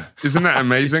 Yeah. Isn't that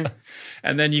amazing?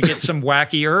 And then you get some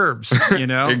wacky herbs,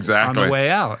 on the way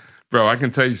out. Bro, I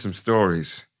can tell you some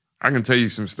stories. Like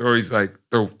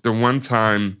the one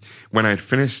time when I'd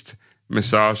finished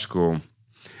massage school,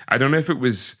 I don't know if it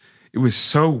was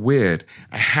so weird.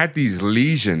 I had these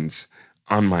lesions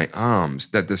on my arms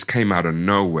that just came out of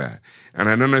nowhere. And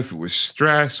I don't know if it was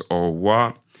stress or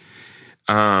what,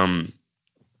 but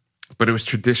it was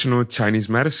traditional Chinese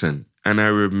medicine. And I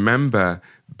remember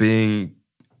being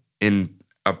in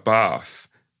a bath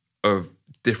of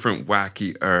different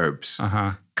wacky herbs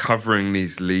covering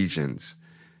these lesions,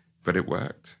 but it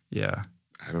worked. Yeah.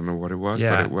 I don't know what it was,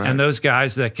 but it worked. And those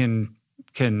guys that can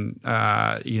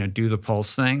do the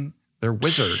pulse thing, they're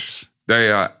wizards.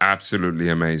 They are absolutely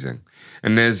amazing.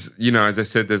 And there's, as I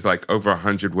said, there's like over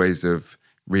 100 ways of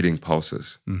reading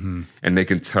pulses. Mm-hmm. And they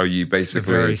can tell you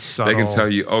basically, very subtle. They can tell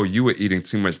you, oh, you were eating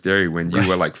too much dairy when you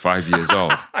were like 5 years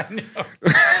old. I know.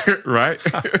 Right?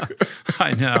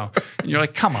 I know. And you're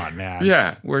like, come on, man.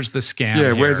 Yeah. Where's the scam? Yeah,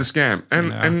 here? where's the scam?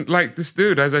 And like this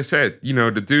dude, as I said,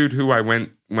 the dude who I went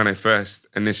when I first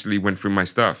initially went through my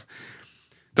stuff,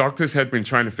 doctors had been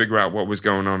trying to figure out what was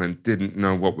going on and didn't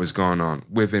know what was going on.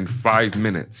 Within 5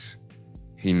 minutes,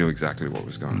 he knew exactly what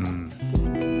was going on.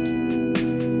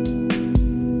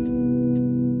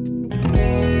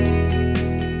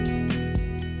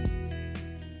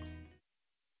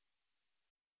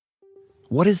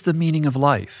 What is the meaning of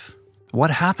life?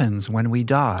 What happens when we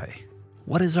die?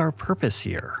 What is our purpose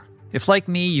here? If, like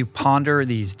me, you ponder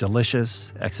these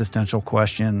delicious existential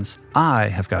questions, I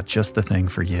have got just the thing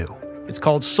for you. It's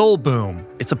called Soul Boom.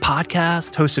 It's a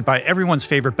podcast hosted by everyone's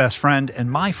favorite best friend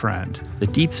and my friend, the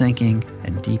deep thinking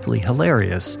and deeply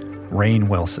hilarious Rainn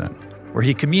Wilson, where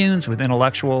he communes with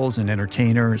intellectuals and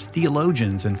entertainers,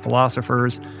 theologians and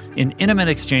philosophers in intimate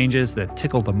exchanges that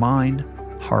tickle the mind,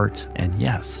 heart, and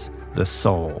yes, the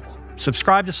soul.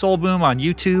 Subscribe to Soul Boom on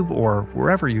YouTube or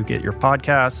wherever you get your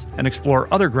podcasts and explore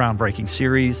other groundbreaking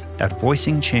series at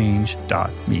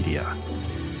voicingchange.media.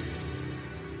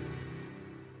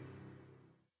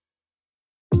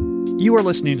 You are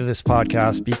listening to this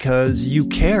podcast because you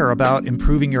care about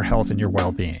improving your health and your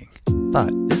well-being. But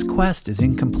this quest is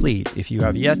incomplete if you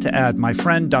have yet to add my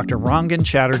friend Dr. Rangan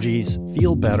Chatterjee's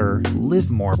Feel Better, Live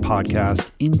More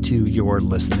podcast into your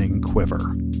listening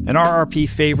quiver. An RRP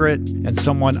favorite and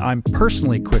someone I'm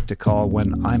personally quick to call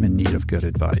when I'm in need of good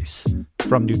advice.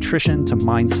 From nutrition to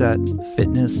mindset,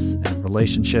 fitness, and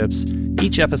relationships,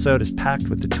 each episode is packed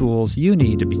with the tools you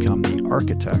need to become the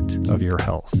architect of your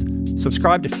health.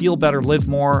 Subscribe to Feel Better, Live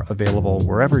More, available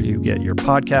wherever you get your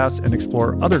podcasts, and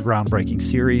explore other groundbreaking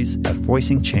series at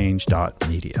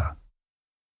voicingchange.media.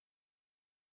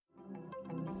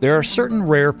 There are certain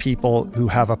rare people who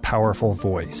have a powerful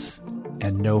voice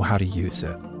and know how to use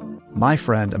it. My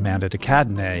friend Amanda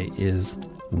Decadene is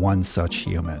one such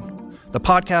human. The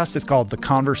podcast is called The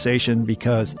Conversation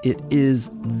because it is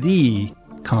the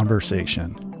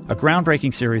conversation, a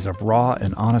groundbreaking series of raw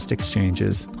and honest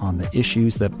exchanges on the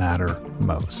issues that matter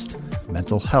most: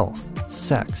 mental health,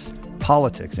 sex,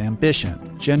 politics,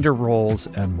 ambition, gender roles,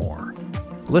 and more.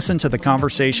 Listen to The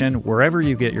Conversation wherever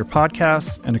you get your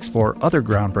podcasts and explore other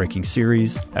groundbreaking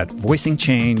series at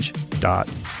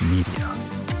voicingchange.media.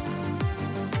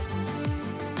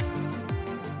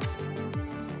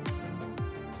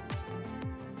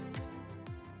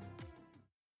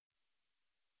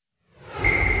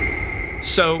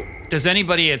 So does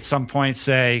anybody at some point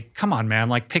say, come on, man,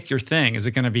 like pick your thing? Is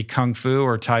it going to be Kung Fu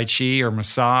or Tai Chi or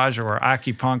massage or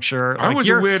acupuncture? I was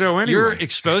a weirdo anyway. You're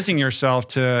exposing yourself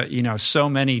to, so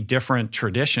many different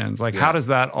traditions. Like, how does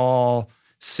that all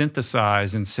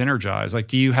synthesize and synergize? Like,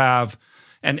 do you have,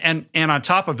 and on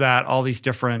top of that, all these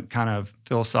different kind of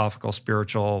philosophical,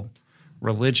 spiritual,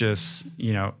 religious,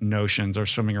 notions are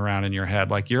swimming around in your head.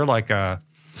 Like, you're like a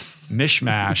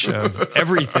mishmash of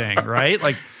everything, right?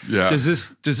 Like,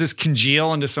 does this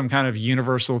congeal into some kind of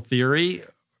universal theory?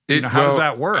 How does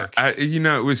that work?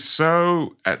 It was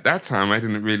so, at that time, I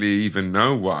didn't really even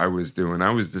know what I was doing. I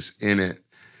was just in it,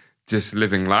 just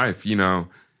living life,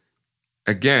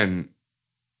 Again,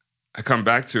 I come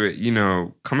back to it,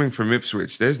 coming from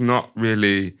Ipswich, there's not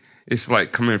really, it's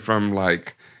like coming from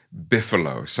like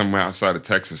Buffalo, somewhere outside of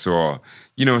Texas, or,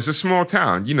 it's a small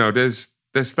town, there's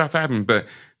stuff happening, but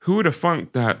who would have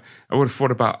thought that I would have thought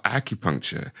about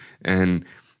acupuncture and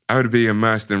I would be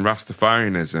immersed in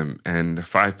Rastafarianism and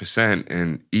 5%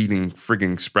 and eating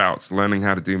frigging sprouts, learning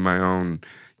how to do my own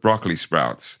broccoli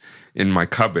sprouts in my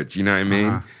cupboard, you know what I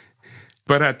mean?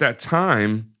 But at that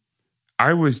time,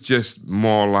 I was just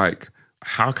more like,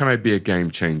 how can I be a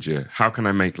game changer? How can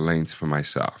I make lanes for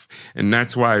myself? And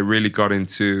that's why I really got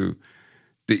into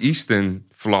the Eastern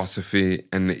philosophy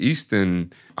and the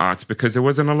Eastern arts, because there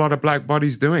wasn't a lot of black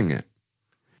bodies doing it.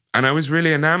 And I was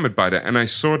really enamored by that. And I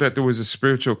saw that there was a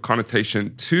spiritual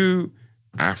connotation to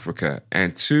Africa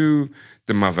and to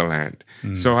the motherland.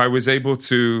 So I was able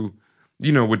to,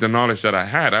 you know, with the knowledge that I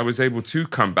had, I was able to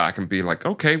come back and be like,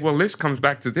 okay, well, this comes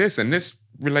back to this and this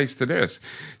relates to this.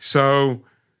 So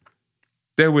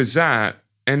there was that.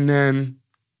 And then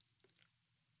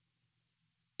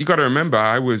you got to remember,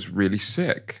 I was really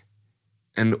sick.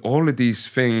 And all of these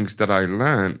things that I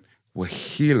learned were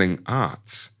healing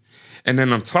arts. And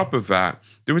then on top of that,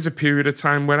 there was a period of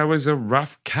time when I was a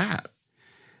rough cat.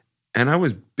 And I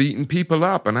was beating people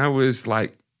up. And I was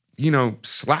like, you know,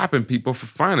 slapping people for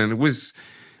fun. And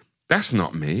that's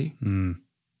not me.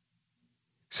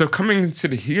 So coming into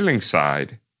the healing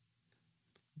side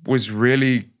was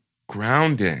really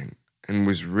grounding and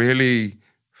was really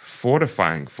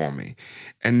fortifying for me.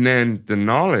 And then the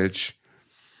knowledge,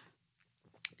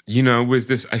 you know, was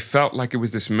this, I felt like it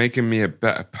was this making me a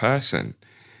better person.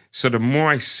 So the more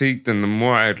I seeked and the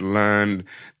more I'd learned,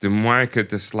 the more I could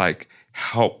just like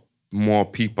help more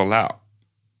people out.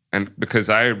 And because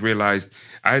I had realized,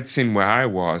 I had seen where I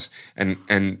was and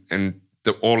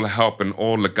all the help and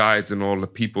all the guides and all the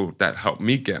people that helped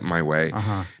me get my way.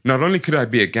 Not only could I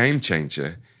be a game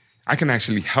changer, I can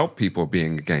actually help people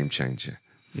being a game changer.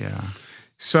 Yeah.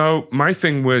 So my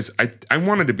thing was, I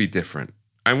wanted to be different.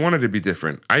 I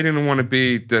didn't want to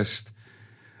be just,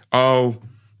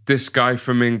 this guy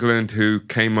from England who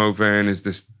came over and is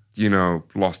this, you know,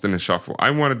 lost in the shuffle.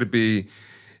 I wanted to be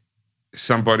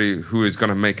somebody who is going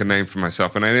to make a name for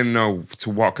myself. And I didn't know to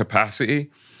what capacity.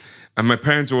 And my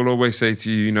parents will always say to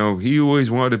you, you know, he always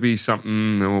wanted to be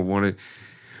something or wanted.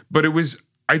 But it was,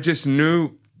 I just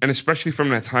knew, and especially from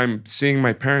that time, seeing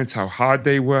my parents, how hard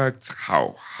they worked,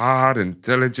 how hard and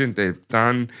diligent they've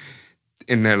done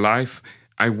in their life,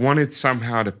 I wanted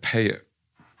somehow to pay it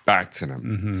back to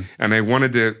them. And I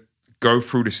wanted to go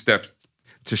through the steps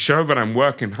to show that I'm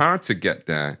working hard to get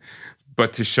there,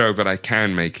 but to show that I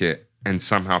can make it and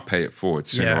somehow pay it forward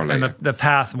sooner or later. And the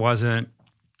path wasn't,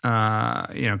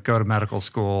 go to medical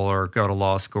school or go to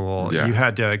law school. Yeah. You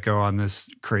had to go on this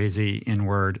crazy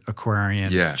inward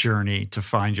Aquarian journey to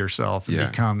find yourself and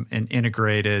become an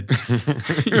integrated,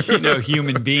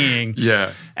 human being.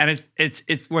 Yeah. And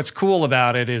it's what's cool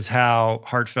about it is how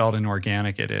heartfelt and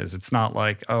organic it is. It's not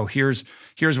like, oh, here's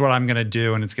what I'm going to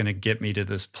do and it's going to get me to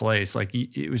this place. Like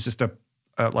it was just a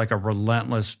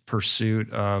relentless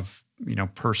pursuit of,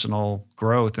 personal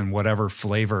growth and whatever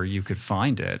flavor you could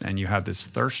find it. And you had this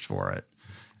thirst for it.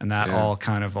 And that all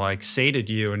kind of like sated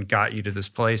you and got you to this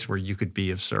place where you could be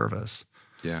of service.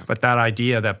 Yeah. But that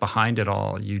idea that behind it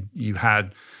all, you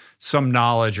had some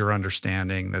knowledge or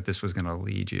understanding that this was going to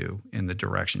lead you in the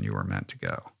direction you were meant to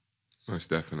go.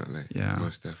 Most definitely. Yeah.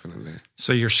 Most definitely.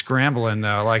 So you're scrambling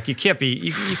though. Like you can't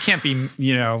be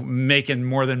making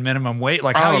more than minimum wage.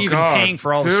 Like how are you even paying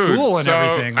for all the school and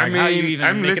everything? Like how are you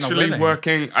even making a living?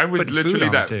 I was literally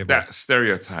that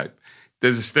stereotype.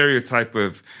 There's a stereotype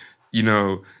of,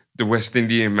 the West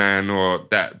Indian man or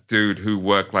that dude who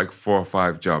worked like 4 or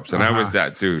 5 jobs. And I was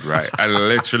that dude, right? I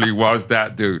literally was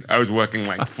that dude. I was working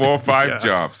like 4 or 5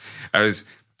 jobs. I was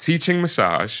teaching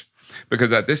massage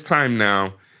because at this time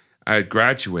now, I had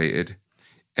graduated,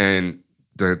 and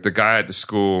the guy at the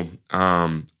school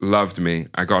loved me.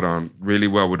 I got on really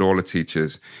well with all the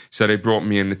teachers. So they brought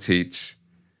me in to teach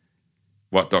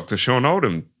what Dr. Sean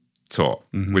Oldham taught,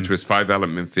 which was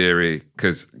 5-element theory,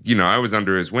 because, I was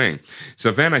under his wing. So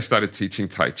then I started teaching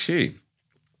Tai Chi.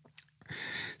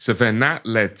 So then that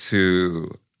led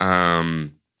to,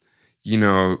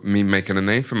 me making a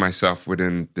name for myself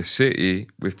within the city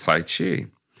with Tai Chi.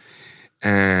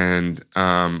 And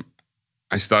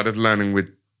I started learning with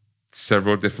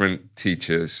several different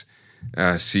teachers,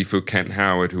 Sifu Kent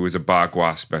Howard, who was a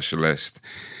Bagua specialist,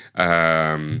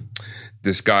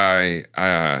 this guy,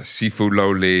 Sifu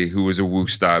Lo Li, who was a Wu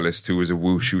stylist, who was a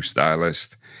Wushu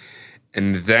stylist.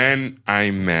 And then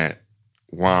I met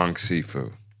Wang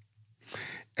Sifu.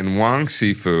 And Wang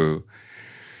Sifu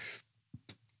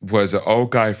was an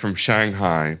old guy from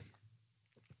Shanghai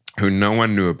who no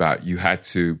one knew about. You had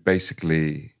to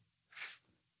basically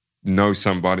know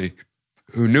somebody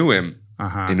who knew him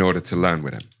in order to learn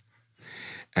with him.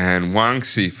 And Wang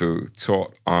Sifu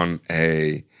taught on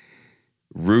a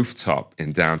rooftop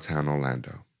in downtown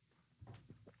Orlando.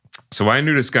 So I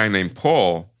knew this guy named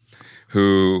Paul,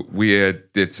 who we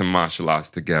did some martial arts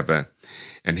together.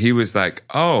 And he was like,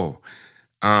 you're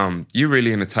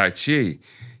really into Tai Chi.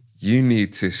 you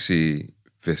need to see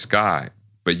this guy,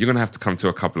 but you're going to have to come to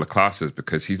a couple of classes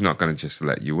because he's not going to just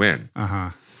let you in.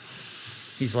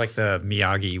 He's like the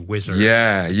Miyagi wizard.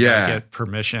 Yeah. Get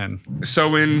permission.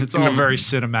 So it's all very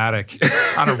cinematic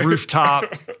on a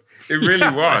rooftop. It really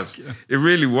was. It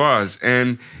really was.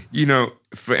 And,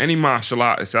 for any martial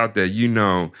artist out there,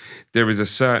 there is a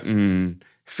certain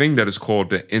thing that is called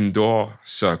the indoor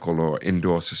circle or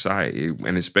indoor society.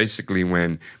 And it's basically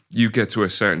when you get to a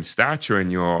certain stature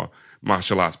in your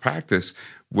martial arts practice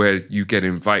where you get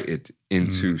invited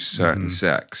into certain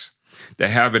sects. They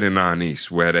have it in Arnis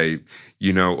where they,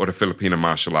 or the Filipino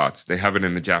martial arts. They have it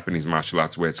in the Japanese martial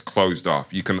arts where it's closed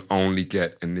off. You can only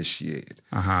get initiated.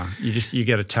 You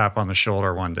get a tap on the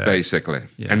shoulder one day. Basically.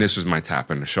 Yeah. And this was my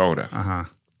tap on the shoulder.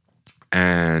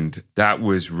 And that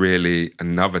was really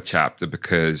another chapter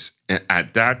because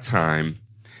at that time,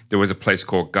 there was a place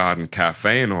called Garden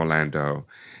Cafe in Orlando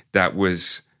that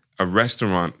was a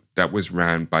restaurant that was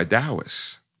ran by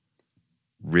Taoists.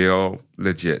 Real,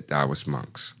 legit Taoist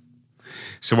monks.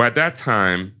 So at that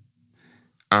time,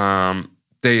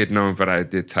 they had known that I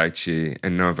did Tai Chi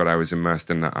and known that I was immersed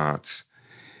in the arts.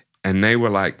 And they were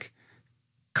like,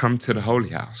 come to the Holy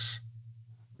House.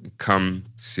 Come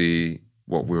see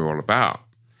what we're all about.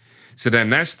 So then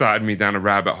that started me down a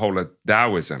rabbit hole of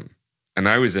Taoism. And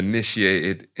I was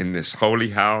initiated in this holy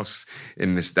house,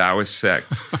 in this Taoist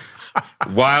sect,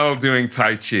 while doing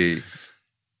Tai Chi.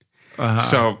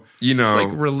 So, it's like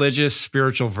religious,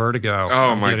 spiritual vertigo.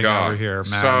 Oh, my God. Over here,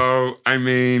 man. So,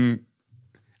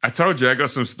 I told you, I got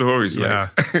some stories. Yeah.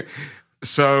 Right?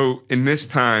 So, in this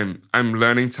time, I'm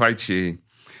learning Tai Chi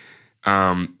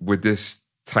with this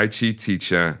Tai Chi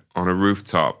teacher on a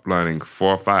rooftop, learning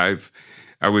 4 or 5.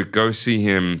 I would go see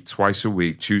him twice a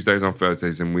week, Tuesdays and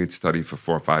Thursdays, and we'd study for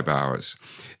 4 or 5 hours.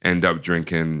 End up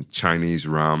drinking Chinese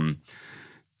rum,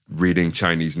 reading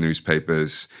Chinese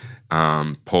newspapers.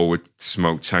 Paul would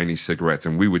smoke Chinese cigarettes,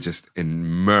 and we were just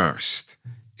immersed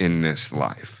in this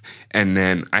life. And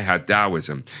then I had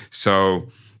Taoism. So,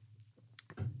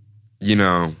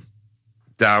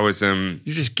 Taoism.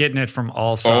 You're just getting it from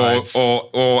all sides.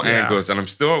 All angles. And I'm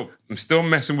still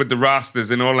messing with the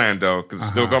Rastas in Orlando because I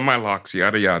still got my locks,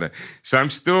 yada, yada. So I'm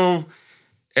still,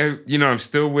 I'm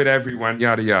still with everyone,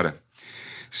 yada, yada.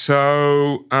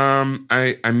 So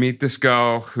I meet this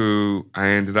girl who I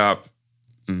ended up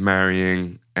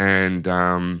marrying, and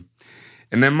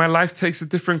then my life takes a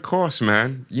different course,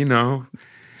 man.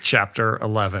 Chapter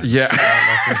 11. Yeah.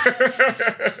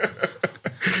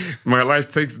 My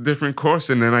life takes a different course,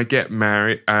 and then I get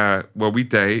married. We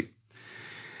date,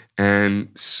 and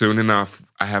soon enough,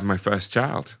 I have my first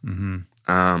child.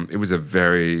 It was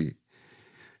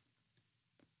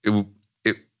it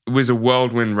was a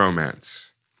whirlwind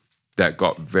romance that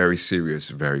got very serious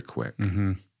very quick.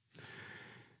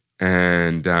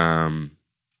 And, the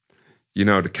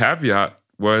caveat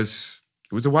was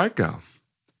it was a white girl.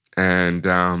 And,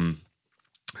 a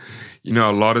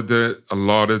lot of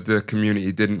the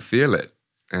community didn't feel it.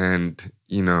 And,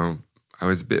 I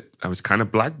was kind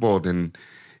of blackballed in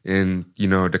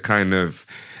the kind of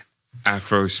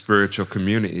Afro spiritual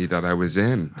community that I was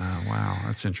in. Oh, wow.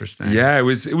 That's interesting. Yeah, it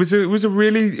was a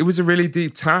really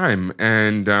deep time.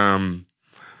 And, I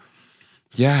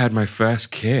had my first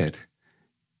kid.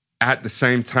 At the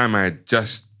same time, I had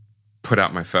just put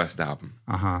out my first album.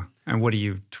 And what are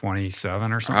you,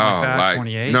 27 or something like that?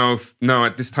 28? No.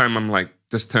 At this time, I'm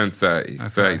just turned 30,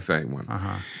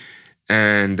 31.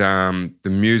 And the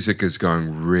music is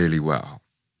going really well.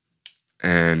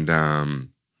 And,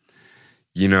 I'm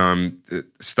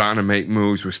starting to make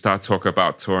moves. We start talking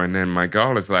about touring. And my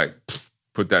girl is like,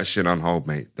 put that shit on hold,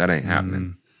 mate. That ain't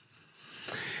happening.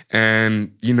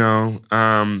 And,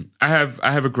 I have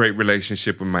a great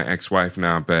relationship with my ex-wife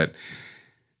now, but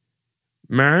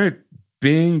married,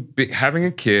 having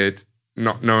a kid,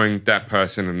 not knowing that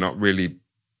person and not really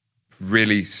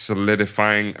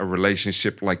solidifying a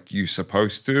relationship like you're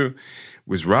supposed to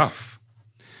was rough.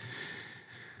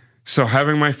 So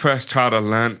having my first child, I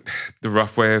learned the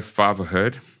rough way of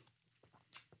fatherhood.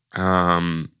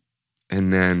 And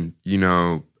then,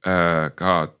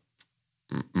 God,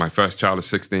 my first child is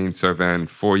 16, so then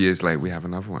 4 years later, we have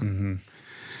another one.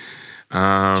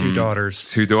 2 daughters.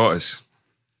 2 daughters.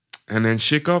 And then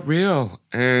shit got real.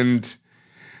 And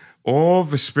all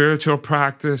the spiritual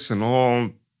practice and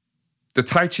all... The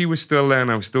Tai Chi was still there,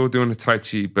 and I was still doing the Tai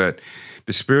Chi, but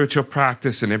the spiritual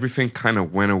practice and everything kind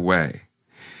of went away.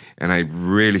 And I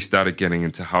really started getting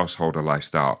into householder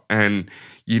lifestyle. And,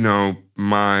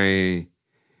 my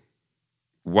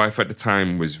wife at the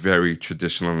time was very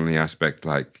traditional in the aspect,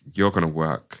 like, you're going to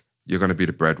work, you're going to be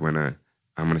the breadwinner,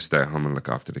 I'm going to stay at home and look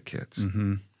after the kids.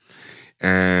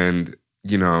 And,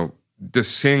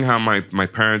 just seeing how my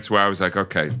parents were, I was like,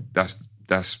 okay,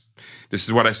 this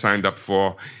is what I signed up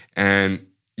for. And,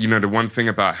 the one thing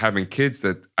about having kids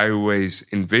that I always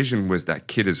envisioned was that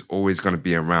kid is always going to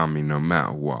be around me no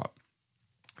matter what.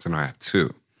 So now I have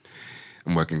 2.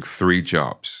 I'm working 3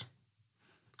 jobs.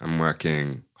 I'm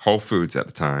working Whole Foods at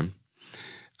the time,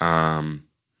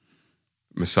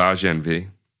 Massage Envy,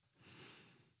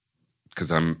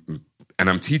 because I'm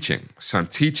teaching. So I'm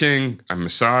teaching, I'm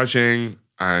massaging,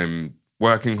 I'm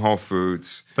working Whole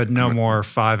Foods. But no more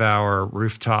 5-hour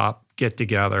rooftop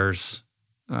get-togethers.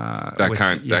 Came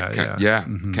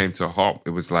to a halt. It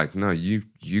was like, no, you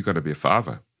got to be a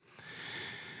father.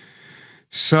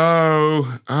 So,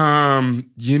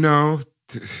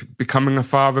 becoming a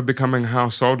father, becoming a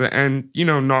householder, and,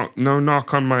 no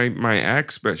knock on my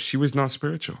ex, but she was not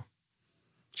spiritual.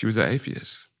 She was an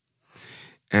atheist.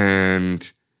 And,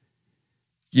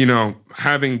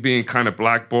 having been kind of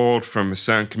blackballed from a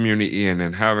certain community and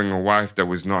then having a wife that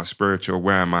was not spiritual,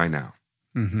 where am I now?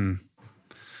 Mm-hmm.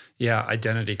 Yeah,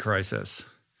 identity crisis.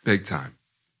 Big time.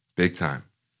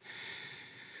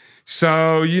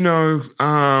 So,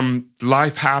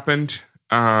 life happened.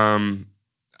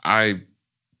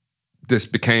 This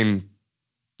became,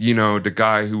 the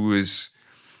guy who was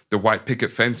the white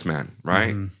picket fence man,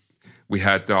 right? Mm-hmm. We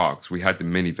had dogs. We had the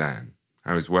minivan.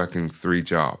 I was working 3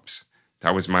 jobs.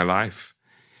 That was my life.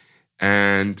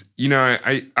 And,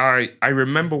 I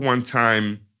remember one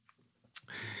time,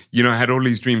 I had all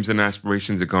these dreams and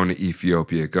aspirations of going to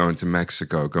Ethiopia, going to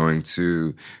Mexico, going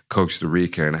to Costa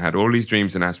Rica. And I had all these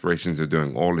dreams and aspirations of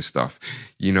doing all this stuff,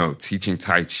 teaching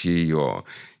Tai Chi or,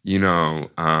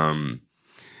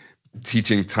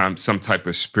 teaching some type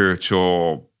of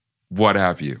spiritual what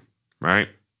have you, right?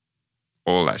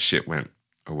 All that shit went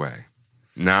away.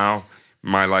 Now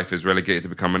my life is relegated to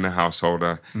becoming a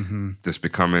householder, just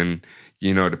becoming...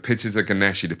 the pictures of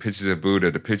Ganeshi, the pictures of Buddha,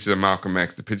 the pictures of Malcolm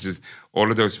X, all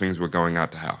of those things were going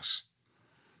out the house.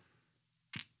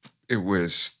 It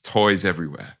was toys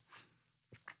everywhere.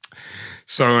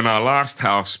 So in our last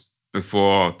house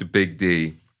before the Big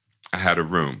D, I had a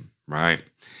room, right?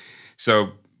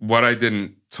 So what I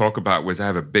didn't talk about was I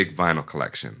have a big vinyl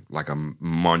collection, like a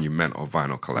monumental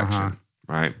vinyl collection,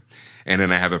 right? And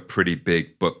then I have a pretty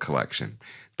big book collection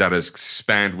that has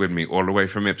spanned with me all the way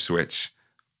from Ipswich,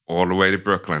 all the way to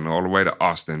Brooklyn, all the way to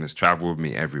Austin, has traveled with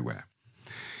me everywhere.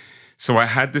 So I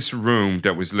had this room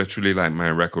that was literally like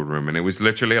my record room, and it was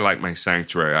literally like my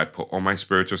sanctuary. I put all my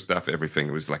spiritual stuff, everything.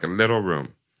 It was like a little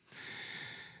room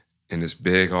in this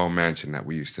big old mansion that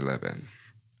we used to live in.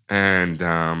 And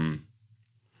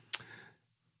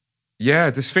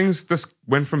this things just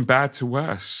went from bad to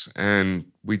worse, and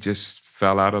we just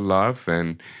fell out of love.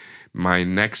 And my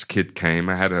next kid came.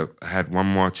 I had one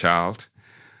more child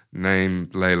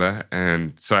named Layla,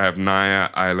 and so I have Naya,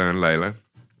 Isla, and Layla.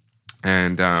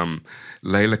 And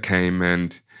Layla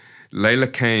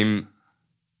came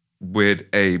with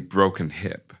a broken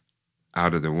hip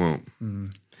out of the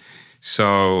womb.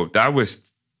 So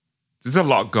there's a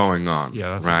lot going on.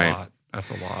 Yeah, that's right? a lot. That's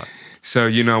a lot. So,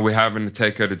 we're having to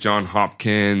take her to Johns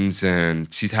Hopkins,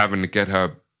 and she's having to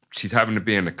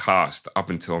be in the cast up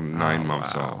until 9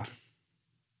 months old.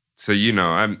 So,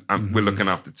 we're looking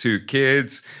after 2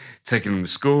 kids, taking them to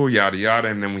school, yada, yada,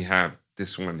 and then we have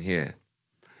this one here.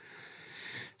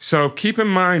 So keep in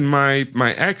mind,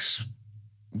 my ex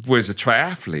was a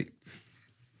triathlete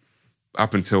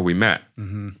up until we met.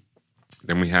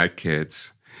 Then we had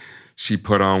kids. She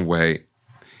put on weight,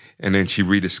 and then she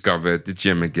rediscovered the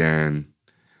gym again,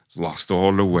 lost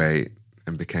all the weight,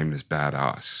 and became this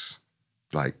badass,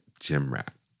 like gym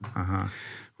rat,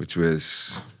 which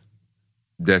was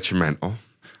detrimental.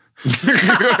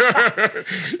 Because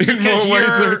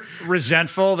you're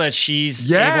resentful that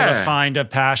she's able to find a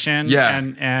passion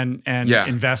and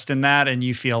invest in that, and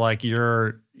you feel like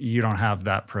you don't have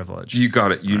that privilege. You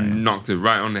got it. You knocked it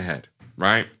right on the head,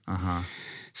 right?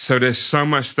 So there's so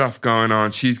much stuff going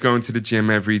on. She's going to the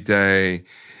gym every day.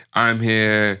 I'm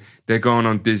here. They're going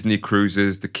on Disney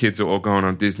cruises. The kids are all going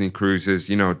on Disney cruises.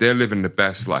 They're living the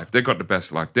best life. They got the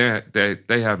best life.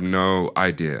 They have no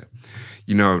idea.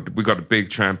 We got a big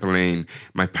trampoline.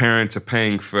 My parents are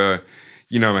paying for,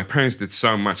 my parents did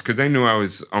so much because they knew I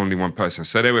was only one person.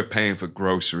 So they were paying for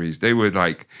groceries. They were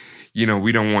like,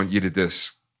 we don't want you to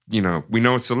just, we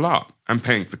know it's a lot. I'm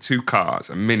paying for 2 cars,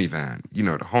 a minivan,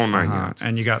 the whole 9 yards.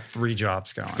 And you got 3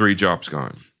 jobs going. 3 jobs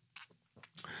going.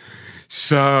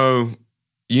 So,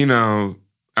 I'm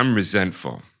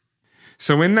resentful.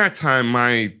 So in that time,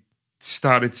 I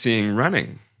started seeing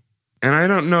running. And I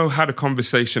don't know how the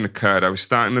conversation occurred. I was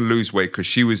starting to lose weight because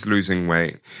she was losing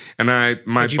weight. And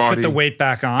Did you put the weight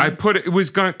back on? It was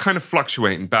kind of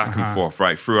fluctuating back and forth,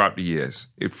 right, throughout the years.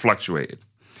 It fluctuated.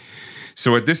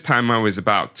 So at this time, I was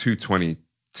about 220,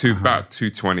 about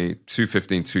 220,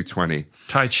 215, 220.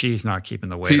 Tai Chi's not keeping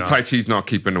the weight off. Tai Chi's not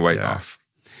keeping the weight off.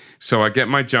 So I get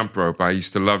my jump rope. I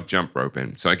used to love jump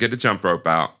roping. So I get the jump rope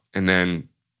out and then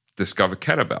discover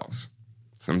kettlebells.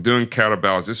 So I'm doing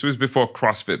kettlebells. This was before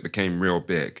CrossFit became real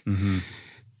big. Mm-hmm.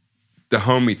 The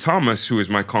homie Thomas, who was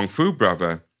my Kung Fu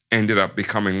brother, ended up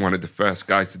becoming one of the first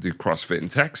guys to do CrossFit in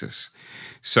Texas.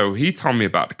 So he told me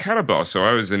about the kettlebell. So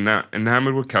I was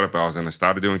enamored with kettlebells, and I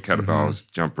started doing kettlebells,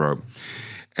 jump rope.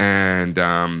 And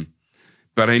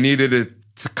but I needed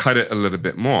to cut it a little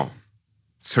bit more.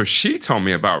 So she told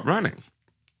me about running.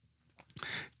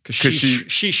 Because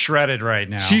she's shredded right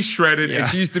now. She's shredded, and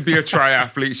she used to be a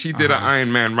triathlete. She did an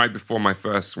Ironman right before my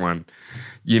first one,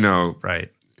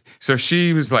 Right. So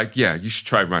she was like, yeah, you should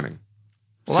try running.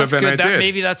 Well, that's good.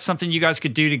 Maybe that's something you guys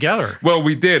could do together. Well,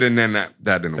 we did, and then that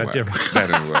didn't work. That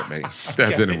didn't work, mate.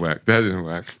 That didn't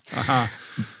work.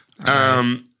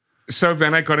 So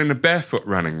then I got into barefoot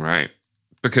running, right?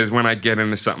 Because when I get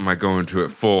into something, I go into it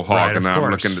full hog, and I'm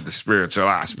looking at the spiritual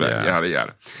aspect, yada,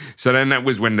 yada. So then that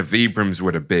was when the Vibrams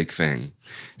were the big thing.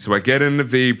 So I get into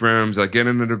Vibrams, I get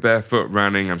into the barefoot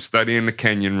running, I'm studying the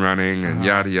Kenyan running, and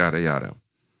yada, yada, yada.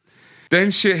 Then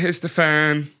shit hits the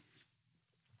fan.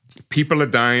 People are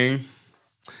dying.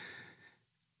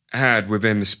 I had,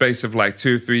 within the space of like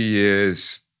 2 or 3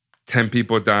 years, 10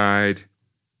 people died.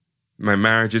 My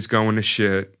marriage is going to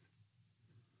shit.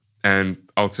 And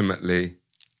ultimately,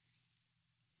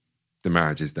 the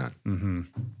marriage is done. Mm-hmm.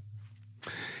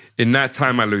 In that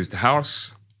time, I lose the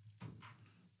house.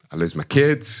 I lose my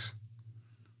kids.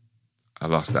 I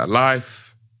lost that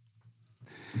life.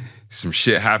 Some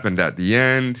shit happened at the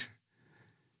end.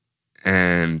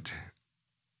 And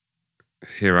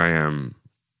here I am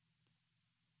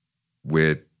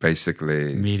with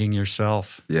basically... meeting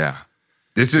yourself. Yeah.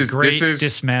 This is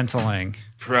dismantling.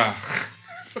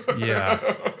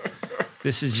 Yeah.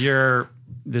 This is your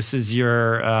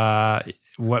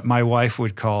what my wife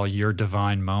would call your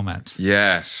divine moment.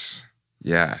 Yes.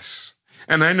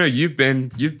 And I know you've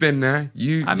been there.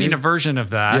 A version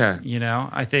of that. Yeah.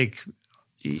 I think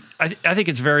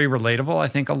it's very relatable. I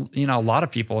think a lot of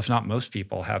people, if not most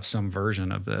people, have some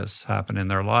version of this happen in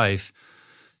their life.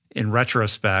 In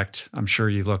retrospect, I'm sure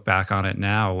you look back on it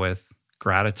now with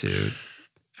gratitude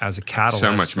as a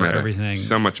catalyst for everything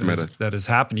that has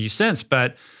happened to you since.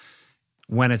 But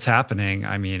when it's happening,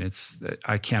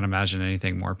 I can't imagine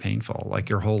anything more painful. Like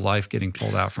your whole life getting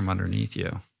pulled out from underneath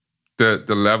you. The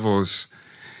levels,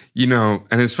 and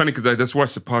it's funny because I just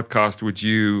watched a podcast with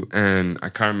you, and I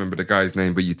can't remember the guy's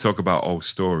name, but you talk about old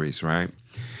stories, right?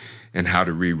 And how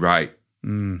to rewrite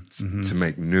to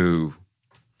make new.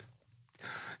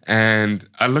 And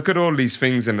I look at all these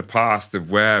things in the past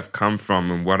of where I've come from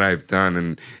and what I've done.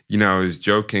 And, I was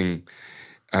joking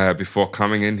before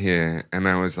coming in here, and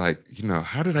I was like,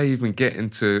 how did I even get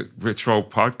into Rich Roll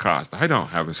Podcast? I don't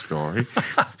have a story.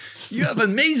 You have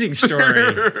an amazing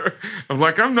story. I'm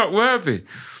like, I'm not worthy.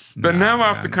 But now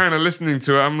after kind of listening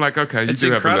to it, I'm like, okay, you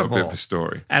do have a little bit of a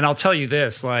story. And I'll tell you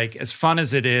this, like, as fun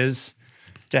as it is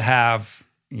to have,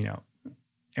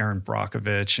 Aaron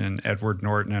Brockovich and Edward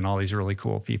Norton and all these really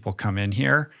cool people come in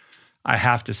here, I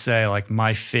have to say, like,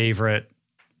 my favorite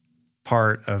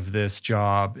part of this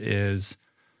job is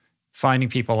finding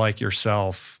people like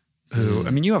yourself who,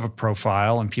 you have a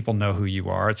profile and people know who you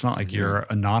are. It's not like you're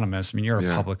anonymous. You're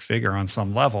a public figure on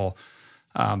some level.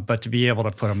 But to be able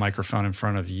to put a microphone in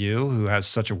front of you who has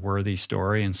such a worthy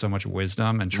story and so much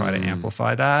wisdom and try to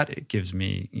amplify that, it gives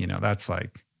me, that's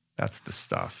the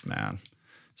stuff, man.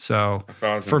 So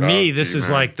for me, this is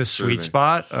like the sweet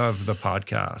spot of the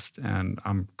podcast. And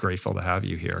I'm grateful to have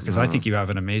you here because I think you have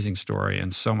an amazing story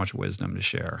and so much wisdom to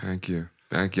share. Thank you.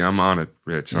 I'm honored,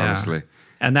 Rich, honestly.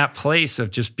 And that place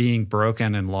of just being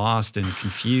broken and lost and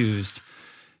confused,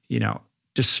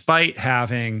 despite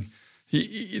having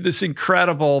this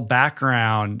incredible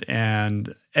background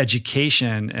and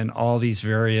education and all these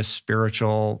various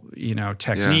spiritual,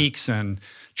 techniques and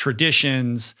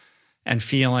traditions, and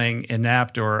feeling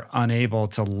inept or unable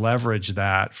to leverage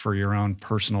that for your own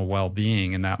personal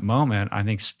well-being in that moment, I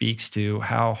think speaks to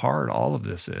how hard all of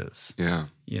this is. Yeah.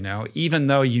 Even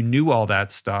though you knew all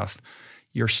that stuff,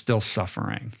 you're still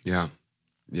suffering. Yeah.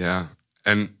 Yeah.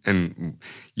 And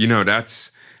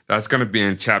that's going to be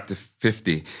in chapter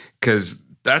 50 because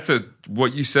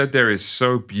what you said there is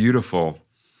so beautiful.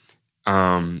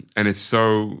 And it's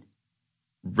so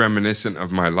reminiscent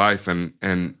of my life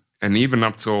and even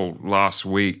up till last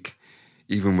week,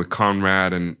 even with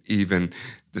Conrad, and even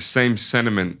the same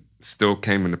sentiment still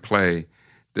came into play.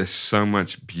 There's so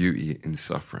much beauty in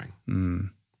suffering.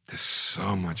 There's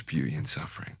so much beauty in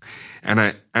suffering.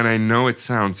 And I know it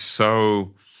sounds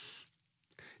so,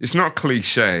 it's not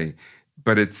cliche,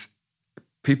 but it's,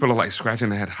 people are like scratching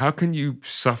their head. How can you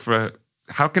suffer?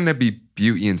 How can there be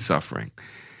beauty in suffering?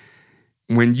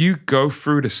 When you go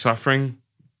through the suffering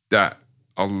that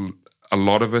a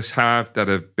lot of us have that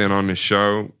have been on the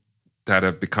show, that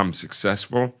have become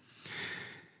successful,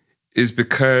 is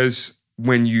because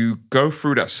when you go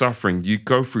through that suffering, you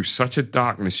go through such a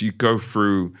darkness, you go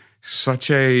through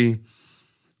such a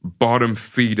bottom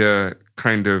feeder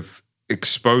kind of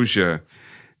exposure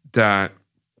that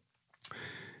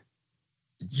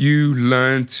you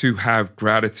learn to have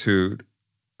gratitude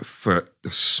for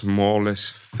the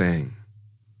smallest thing.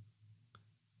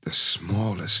 The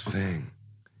smallest thing.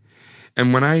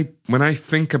 And when I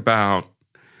think about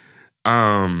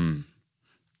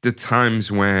the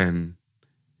times when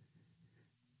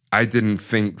I didn't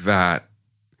think that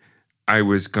I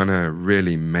was gonna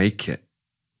really make it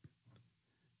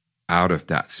out of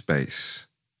that space.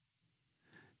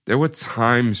 There were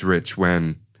times, Rich,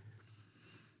 when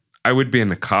I would be in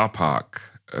the car park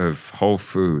of Whole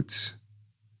Foods,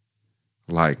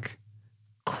 like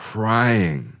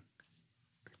crying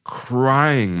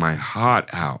my heart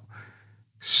out,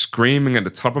 screaming at the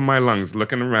top of my lungs,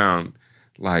 looking around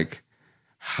like,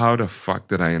 how the fuck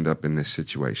did I end up in this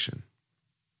situation?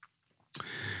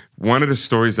 One of the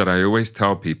stories that I always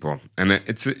tell people, and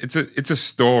it's a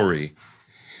story,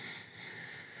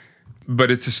 but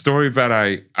it's a story that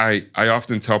I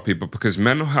often tell people because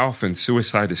mental health and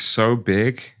suicide is so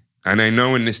big. And I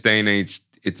know in this day and age,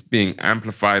 it's being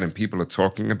amplified and people are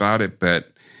talking about it.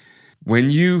 But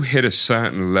when you hit a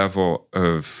certain level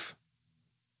of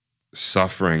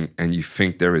suffering and you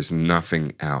think there is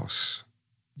nothing else,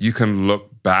 you can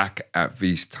look back at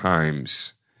these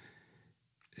times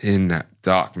in that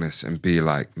darkness and be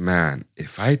like, man,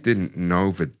 if I didn't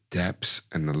know the depths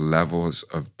and the levels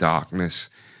of darkness,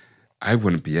 I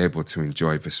wouldn't be able to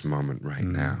enjoy this moment right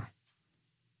now.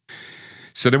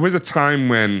 So there was a time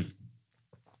when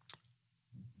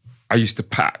I used to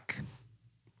pack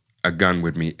a gun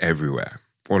with me everywhere.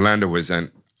 Orlando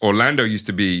used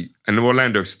to be, and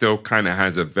Orlando still kind of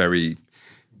has a very,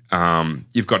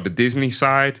 you've got the Disney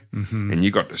side and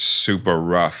you got the super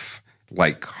rough,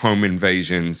 like home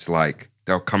invasions, like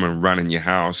they'll come and run in your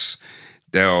house.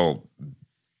 They'll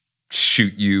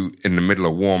shoot you in the middle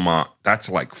of Walmart. That's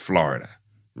like Florida,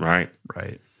 right?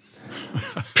 Right.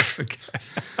 Okay.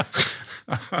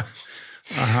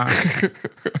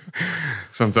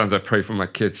 Sometimes I pray for my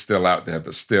kids still out there,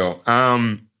 but still,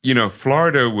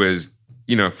 Florida is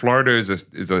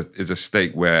a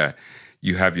state where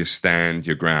you have your stand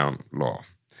your ground law.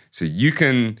 So you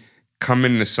can come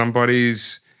into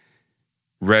somebody's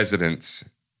residence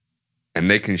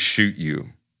and they can shoot you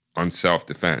on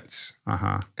self-defense.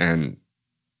 And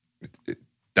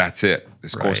that's it.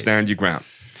 It's called stand your ground,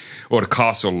 or the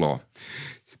castle law.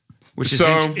 Which is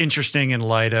interesting in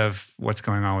light of what's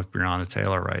going on with Breonna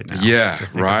Taylor right now. Yeah, to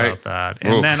think right. about that.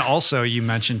 And then also you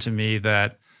mentioned to me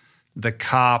that the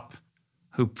cop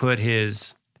who put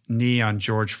his knee on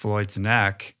George Floyd's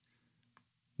neck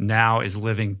now is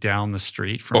living down the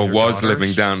street from your daughters.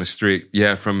 Living down the street.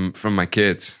 Yeah, from my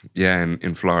kids. Yeah,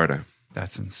 in Florida.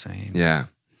 That's insane. Yeah.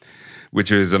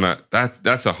 Which is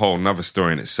that's a whole nother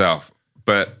story in itself.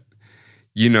 But,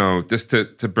 just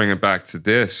to bring it back to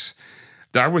this,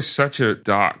 that was such a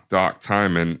dark, dark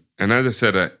time. And as I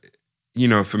said,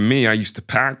 for me, I used to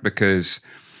pack because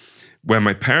where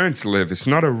my parents live, it's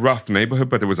not a rough neighborhood,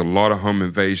 but there was a lot of home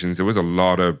invasions. There was a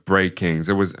lot of break-ins.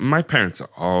 My parents are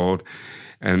old.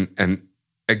 And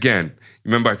again,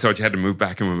 remember I told you I had to move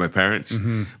back in with my parents?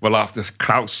 Mm-hmm. Well, after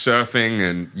couch surfing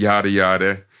and yada,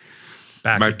 yada,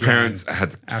 parents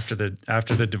had after the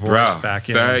divorce back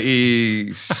in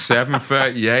 37,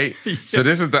 38. Yeah. So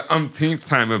this is the umpteenth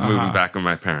time of moving back with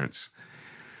my parents.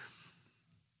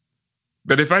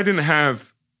 But if I didn't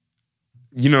have,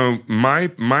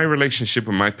 my relationship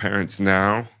with my parents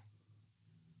now,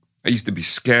 I used to be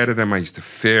scared of them. I used to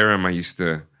fear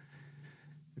them.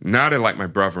 Now they're like my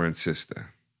brother and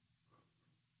sister.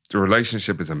 The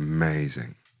relationship is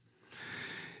amazing.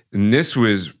 And this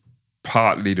was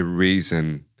partly the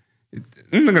reason.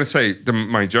 I'm not going to say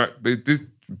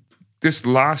this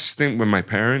last stint with my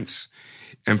parents,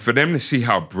 and for them to see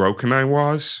how broken I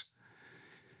was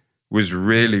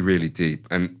really, really deep.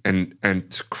 And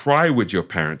to cry with your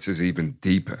parents is even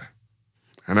deeper.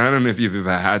 And I don't know if you've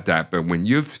ever had that, but when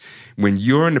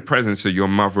you're in the presence of your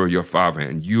mother or your father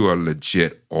and you are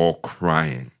legit all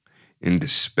crying in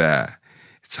despair,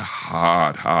 It's a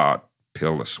hard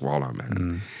pill to swallow,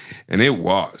 man. And it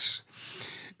was.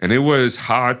 And it was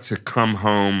hard to come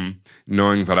home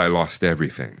knowing that I lost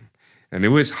everything. And it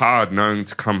was hard knowing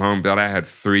to come home that I had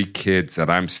 3 kids that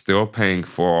I'm still paying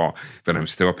for, that I'm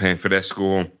still paying for their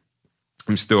school.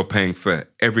 I'm still paying for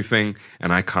everything,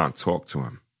 and I can't talk to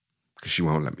them because she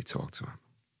won't let me talk to them.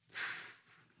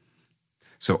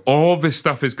 So all this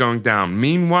stuff is going down.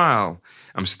 Meanwhile,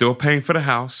 I'm still paying for the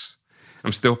house.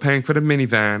 I'm still paying for the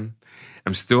minivan.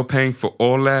 I'm still paying for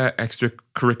all their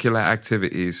extracurricular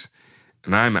activities.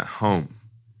 And I'm at home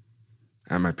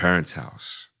at my parents'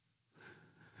 house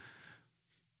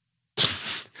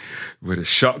with a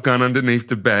shotgun underneath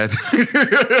the bed.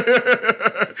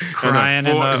 Crying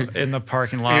in the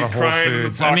parking lot of Whole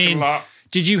Foods. I mean,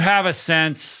 did you have a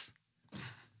sense,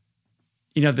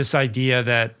 this idea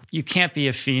that you can't be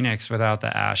a phoenix without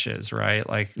the ashes, right?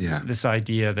 Like this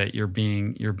idea that you're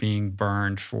being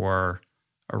burned for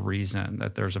a reason,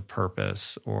 that there's a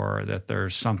purpose, or that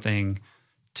there's something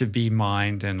to be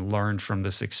mined and learned from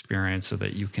this experience so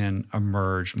that you can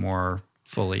emerge more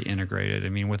fully integrated. I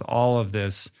mean, with all of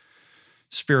this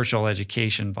spiritual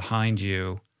education behind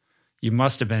you, you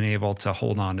must have been able to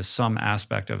hold on to some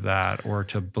aspect of that, or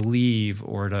to believe,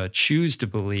 or to choose to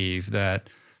believe that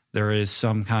there is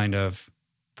some kind of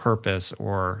purpose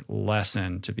or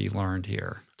lesson to be learned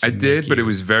here. I did, but it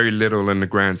was very little in the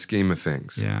grand scheme of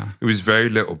things. Yeah. It was very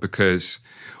little because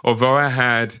although I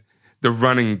had the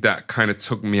running that kind of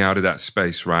took me out of that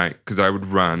space, right? Because I would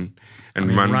run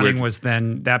and running was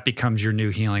then, that becomes your new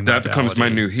healing modality. That becomes my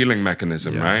new healing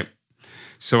mechanism, right?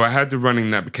 So I had the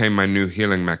running that became my new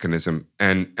healing mechanism,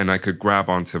 and I could grab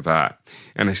onto that.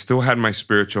 And I still had my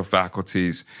spiritual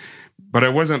faculties, but I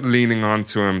wasn't leaning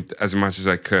onto them as much as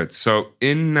I could. So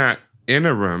in that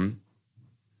interim,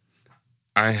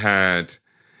 I had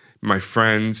my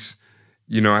friends,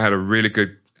 I have a really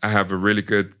good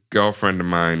girlfriend of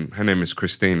mine. Her name is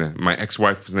Christina. My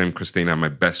ex-wife was named Christina. My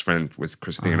best friend was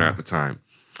Christina at the time.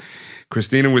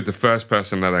 Christina was the first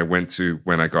person that I went to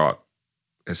when I got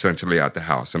essentially out the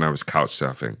house and I was couch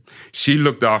surfing. She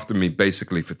looked after me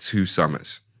basically for 2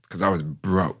 summers because I was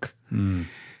broke. And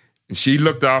she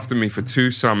looked after me for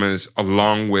 2 summers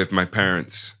along with my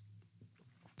parents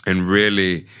and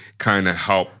really kind of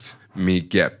helped me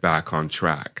get back on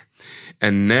track.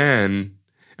 And then,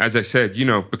 as I said,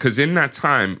 because in that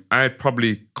time, I had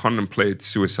probably contemplated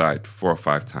suicide 4 or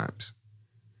 5 times.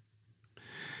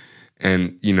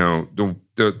 And,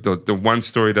 the one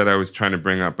story that I was trying to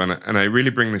bring up, and I really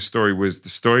bring this story,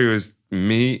 was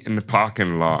me in the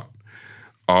parking lot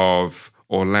of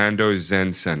Orlando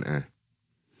Zen Center.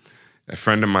 A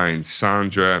friend of mine,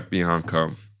 Sandra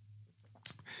Bianco,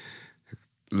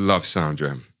 love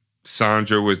Sandra.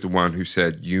 Sandra was the one who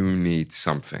said, you need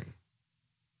something.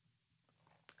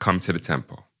 Come to the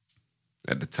temple.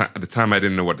 At the time, I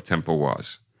didn't know what the temple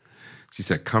was. She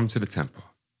said, come to the temple.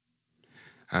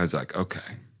 I was like,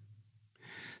 okay.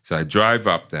 So I drive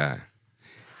up there,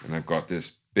 and I've got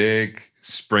this big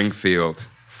Springfield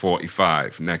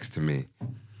 45 next to me.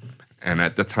 And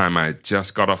at the time, I had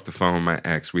just got off the phone with my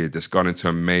ex. We had just got into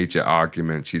a major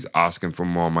argument. She's asking for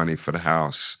more money for the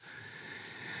house.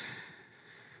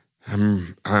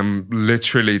 I'm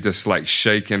literally just like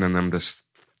shaking, and I'm just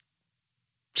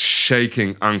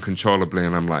shaking uncontrollably.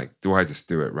 And I'm like, do I just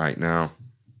do it right now?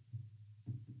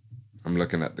 I'm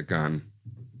looking at the gun.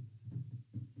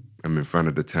 I'm in front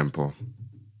of the temple.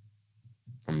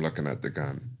 I'm looking at the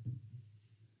gun.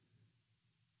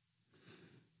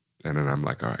 And then I'm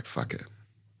like, all right, fuck it.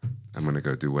 I'm going to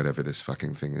go do whatever this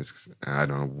fucking thing is. I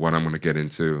don't know what I'm going to get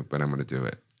into, but I'm going to do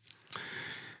it.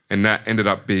 And that ended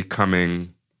up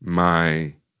becoming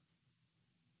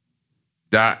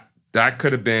that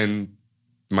could have been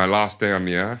my last day on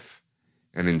the earth.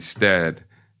 And instead,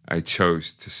 I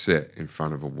chose to sit in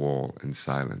front of a wall in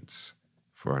silence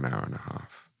for an hour and a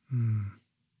half.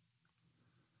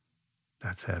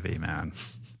 That's heavy, man.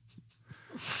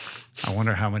 I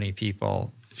wonder how many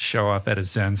people show up at a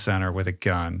Zen center with a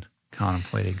gun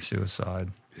contemplating suicide.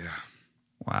 Yeah.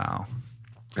 Wow.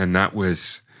 And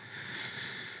that's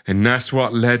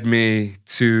what led me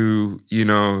to,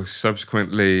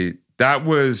 subsequently, that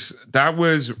was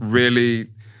really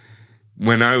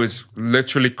when I was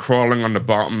literally crawling on the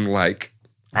bottom, like,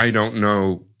 I don't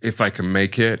know if I can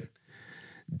make it.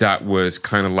 That was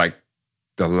kind of like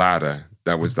the ladder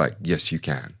that was like, yes, you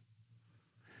can.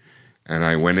 And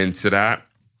I went into that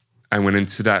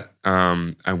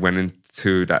Sangha,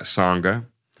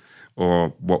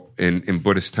 or what in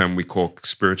Buddhist term we call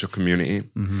spiritual community.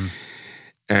 Mm-hmm.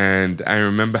 And I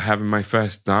remember having my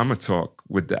first Dharma talk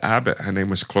with the abbot. Her name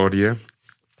was Claudia.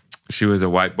 She was a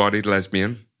white-bodied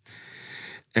lesbian.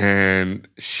 And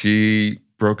she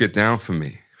broke it down for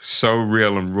me. So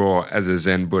real and raw as a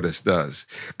Zen Buddhist does.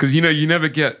 Because, you never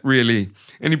get really,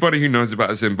 anybody who knows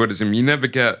about Zen Buddhism, you never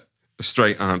get a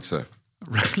straight answer.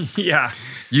 Yeah.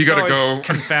 You got to go.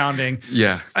 Confounding.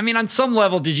 Yeah. I mean, on some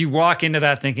level, did you walk into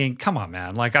that thinking, come on,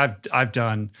 man, like I've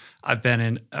been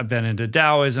into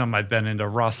Taoism, I've been into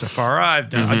Rastafari,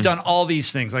 I've done all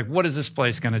these things. Like, what is this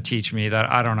place going to teach me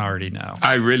that I don't already know?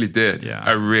 I really did. Yeah.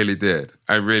 I really did.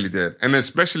 And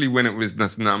especially when it was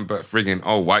just nothing but friggin'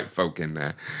 all white folk in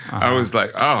there. I was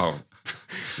like, oh,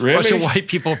 really? A bunch of white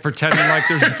people pretending like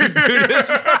they're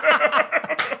Buddhists.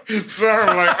 So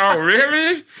I'm like, oh,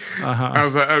 really? I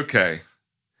was like, okay.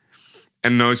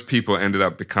 And those people ended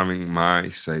up becoming my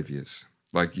saviors,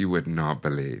 like you would not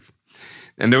believe.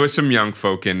 And there were some young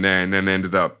folk in there, and then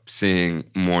ended up seeing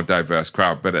more diverse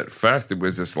crowd. But at first, it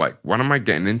was just like, what am I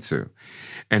getting into?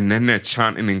 And then they're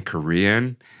chanting in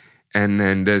Korean, and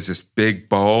then there's this big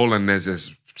bowl, and there's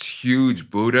this huge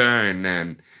Buddha, and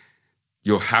then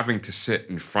you're having to sit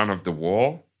in front of the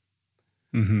wall.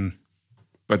 Mm-hmm.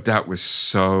 But that was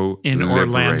so in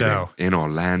Orlando. In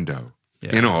Orlando.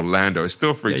 Yeah. In Orlando. It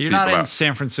still freaks you're people out. You're not in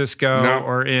San Francisco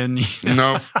or in...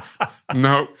 No. In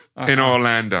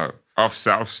Orlando. Off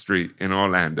South Street in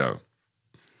Orlando.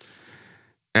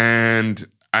 And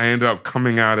I ended up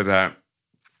coming out of that.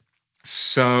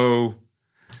 So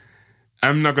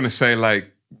I'm not going to say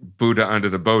like Buddha under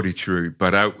the Bodhi tree,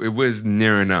 but it was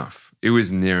near enough. It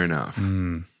was near enough.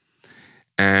 Mm.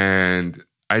 And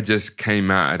I just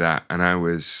came out of that, and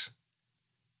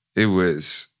it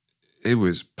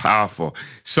was powerful.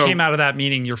 So came out of that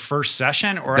meaning your first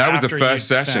session, or that was the first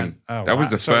session. That was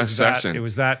the first session. It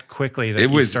was that quickly that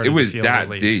it was that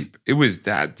relief. Deep. It was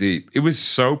that deep. It was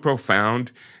so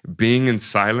profound. Being in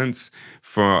silence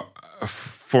for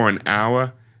an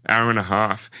hour and a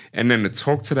half, and then to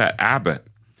talk to that abbot,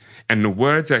 and the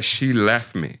words that she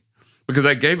left me. Because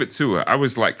I gave it to her. I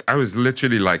was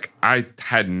literally like, I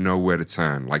had nowhere to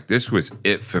turn. Like, this was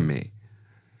it for me.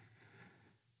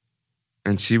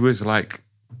 And she was like,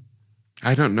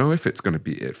 I don't know if it's going to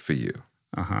be it for you.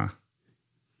 Uh-huh.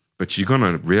 But you're going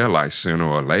to realize sooner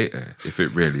or later if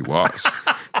it really was.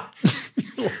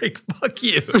 You're like, fuck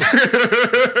you.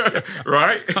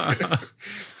 Right? Uh-huh.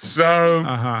 So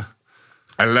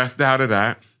I left out of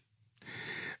that.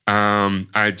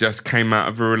 I just came out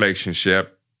of a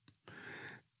relationship.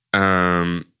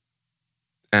 And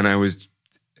I was,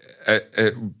 I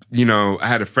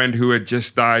had a friend who had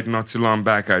just died not too long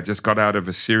back. I just got out of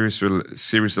a serious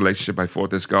relationship. I thought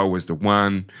this girl was the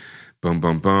one. Boom,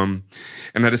 boom, boom.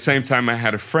 And at the same time, I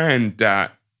had a friend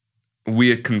that we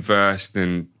had conversed,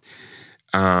 and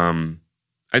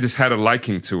I just had a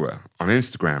liking to her on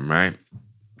Instagram, right?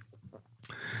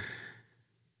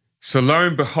 So lo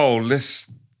and behold,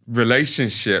 this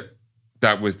relationship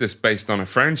that was just based on a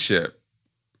friendship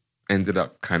ended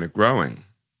up kind of growing.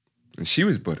 And she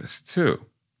was Buddhist too.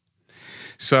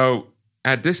 So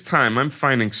at this time, I'm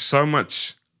finding so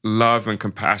much love and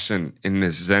compassion in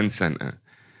this Zen center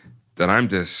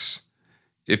that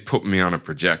it put me on a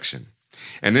projection.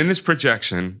 And in this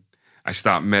projection, I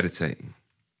start meditating.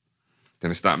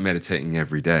 Then I start meditating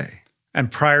every day.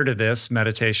 And prior to this,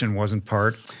 meditation wasn't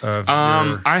part of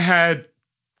I had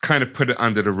kind of put it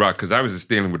under the rug because I was just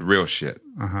dealing with real shit.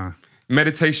 Uh-huh.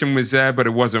 Meditation was there, but it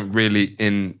wasn't really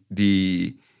in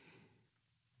the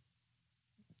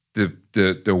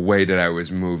way that I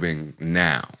was moving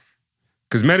now.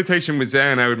 Because meditation was there,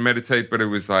 and I would meditate, but it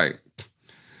was like,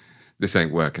 this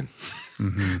ain't working.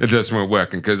 Mm-hmm. It just weren't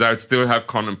working, because I would still have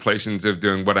contemplations of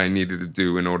doing what I needed to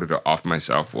do in order to off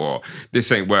myself, or this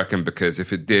ain't working because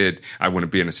if it did, I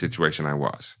wouldn't be in a situation I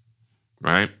was,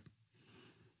 right?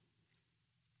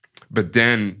 But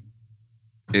then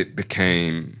it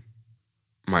became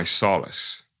my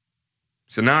solace.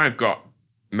 So now I've got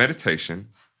meditation,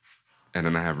 and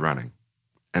then I have running.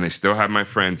 And I still have my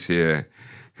friends here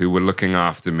who were looking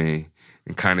after me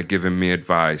and kind of giving me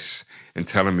advice and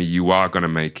telling me, you are going to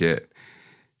make it.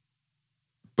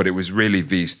 But it was really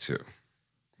these two.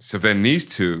 So then these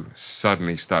two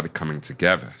suddenly started coming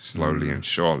together slowly and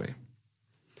surely.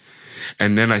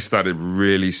 And then I started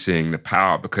really seeing the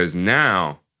power, because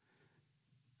now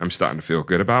I'm starting to feel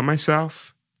good about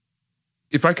myself.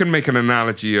 If I can make an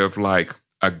analogy of like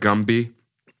a Gumby,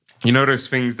 you know those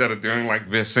things that are doing like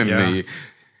this in the...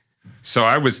 So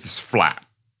I was just flat.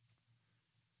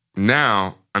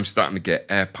 Now I'm starting to get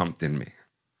air pumped in me.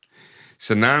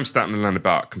 So now I'm starting to learn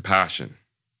about compassion.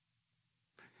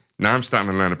 Now I'm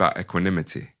starting to learn about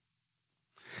equanimity.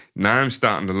 Now I'm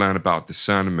starting to learn about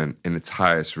discernment in its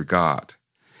highest regard.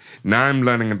 Now I'm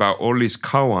learning about all these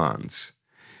koans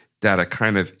that are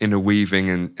kind of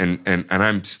interweaving, and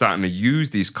I'm starting to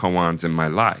use these koans in my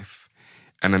life,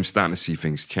 and I'm starting to see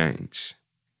things change.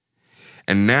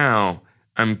 And now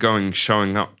I'm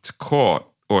showing up to court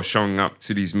or showing up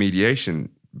to these mediation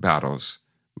battles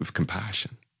with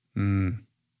compassion.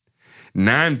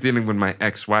 Now I'm dealing with my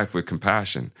ex-wife with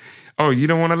compassion. Oh, you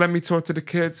don't want to let me talk to the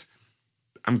kids?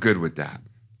 I'm good with that.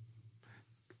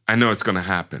 I know it's going to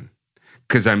happen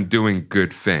because I'm doing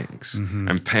good things.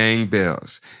 I'm paying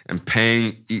bills. I'm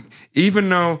paying, even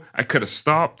though I could have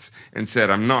stopped and said,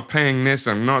 I'm not paying this,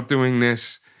 I'm not doing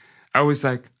this. I was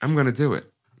like, I'm going to do it.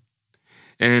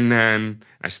 And then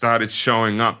I started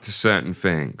showing up to certain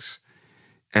things.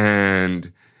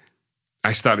 And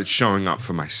I started showing up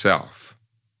for myself.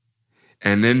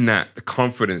 And then the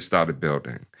confidence started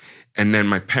building. And then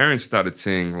my parents started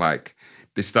seeing, like,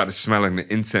 they started smelling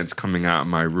the incense coming out of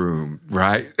my room,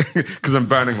 right? Because I'm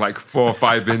burning like 4 or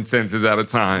 5 incenses at a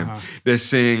time. They're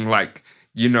seeing, like,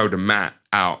 the mat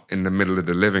out in the middle of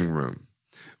the living room.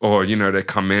 Or, they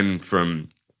come in from,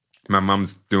 my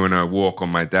mom's doing a walk or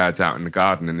my dad's out in the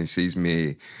garden and he sees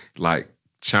me, like,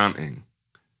 chanting.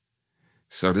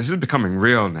 So this is becoming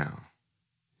real now.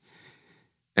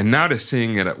 And now they're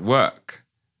seeing it at work.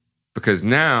 Because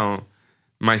now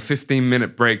my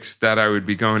 15-minute breaks that I would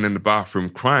be going in the bathroom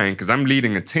crying, because I'm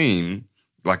leading a team,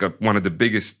 like one of the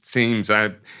biggest teams.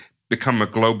 I've become a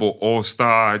global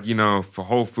all-star, for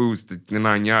Whole Foods, the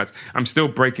 9 yards. I'm still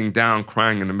breaking down,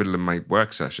 crying in the middle of my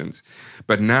work sessions.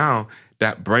 But now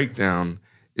that breakdown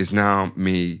is now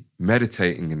me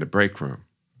meditating in the break room.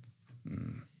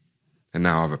 And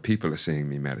now other people are seeing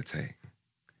me meditate.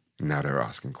 And now they're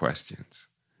asking questions.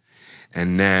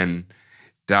 And then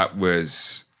that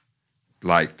was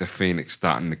like the phoenix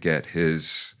starting to get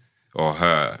his or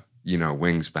her,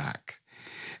 wings back.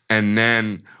 And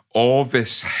then all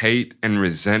this hate and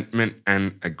resentment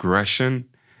and aggression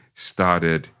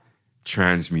started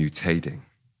transmutating,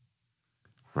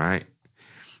 right?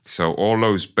 So all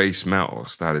those base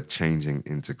metals started changing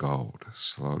into gold,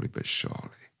 slowly but surely.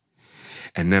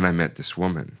 And then I met this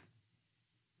woman.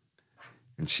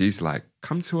 And she's like,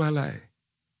 come to LA.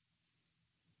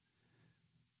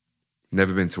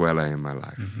 Never been to LA in my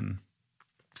life.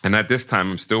 And at this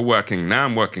time, I'm still working. Now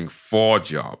I'm working 4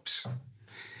 jobs.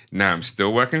 Now I'm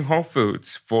still working Whole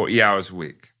Foods 40 hours a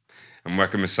week. I'm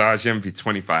working Massage Envy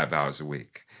 25 hours a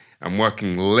week. I'm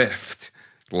working Lyft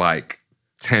like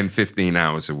 10, 15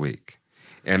 hours a week.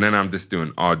 And then I'm just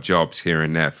doing odd jobs here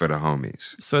and there for the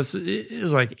homies. So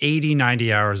it's like 80,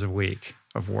 90 hours a week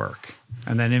of work.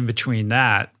 And then in between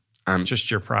that, just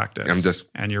your practice. I'm just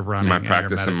and your running. My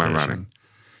practice and my running.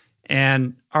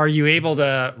 And are you able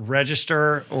to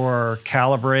register or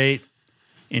calibrate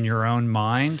in your own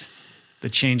mind the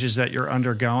changes that you're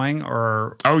undergoing?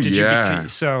 Or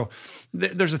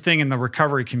there's a thing in the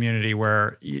recovery community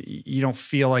where you don't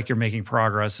feel like you're making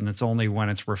progress, and it's only when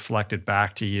it's reflected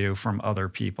back to you from other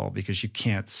people, because you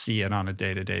can't see it on a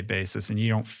day-to-day basis, and you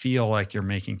don't feel like you're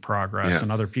making progress.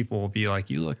 And other people will be like,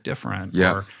 you look different,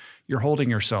 or you're holding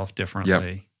yourself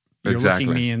differently. You're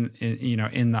looking me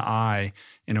in the eye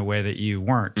in a way that you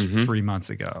weren't 3 months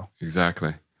ago.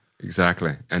 Exactly.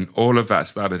 And all of that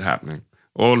started happening.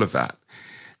 All of that.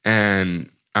 And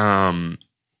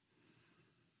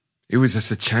it was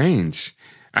just a change.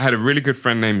 I had a really good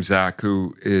friend named Zach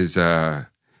who is, he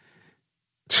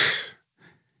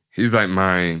was like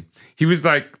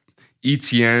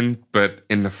ETN, but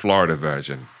in the Florida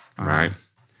version, right?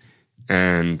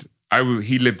 And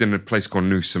he lived in a place called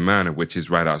New Smyrna, which is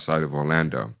right outside of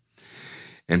Orlando.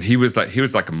 And he was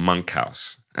like a monk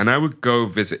house. And I would go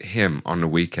visit him on the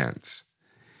weekends.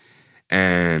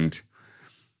 And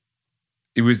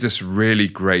it was just really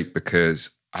great because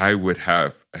I would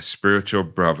have a spiritual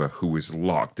brother who was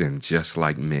locked in just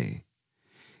like me.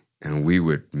 And we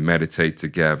would meditate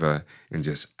together and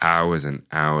just hours and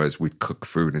hours. We'd cook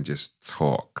food and just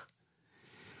talk.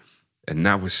 And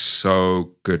that was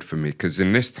so good for me because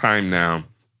in this time now,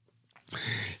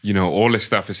 all this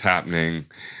stuff is happening.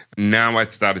 Now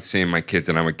I'd started seeing my kids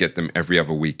and I would get them every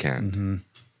other weekend.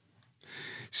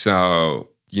 So,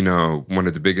 one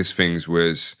of the biggest things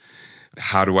was,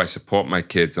 how do I support my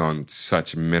kids on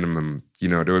such minimum?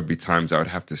 There would be times I would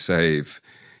have to save,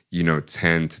 $10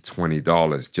 to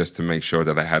 $20 just to make sure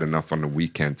that I had enough on the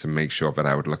weekend to make sure that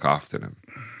I would look after them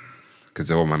because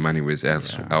all my money was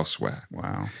elsewhere.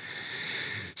 Wow.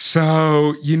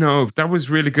 So, that was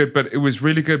really good, but it was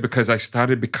really good because I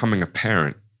started becoming a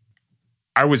parent.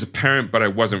 I was a parent, but I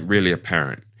wasn't really a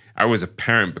parent. I was a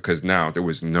parent because now there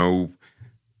was no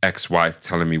ex-wife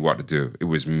telling me what to do. It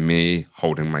was me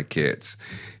holding my kids.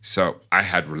 So I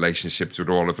had relationships with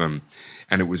all of them,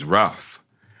 and it was rough.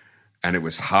 And it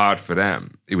was hard for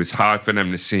them. It was hard for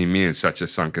them to see me in such a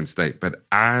sunken state. But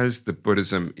as the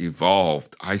Buddhism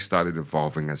evolved, I started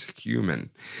evolving as a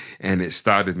human. And it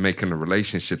started making the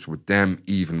relationships with them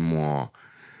even more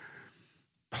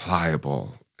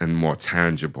pliable and more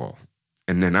tangible.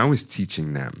 And then I was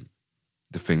teaching them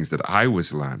the things that I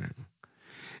was learning.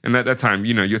 And at that time,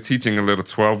 you're teaching a little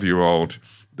 12-year-old.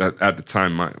 That at the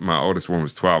time, my oldest one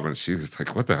was 12, and she was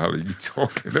like, what the hell are you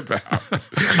talking about?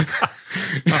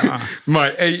 My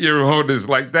 8-year-old is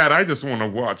like, Dad, I just want to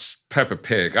watch Peppa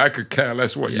Pig. I could care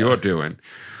less what you're doing.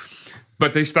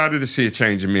 But they started to see a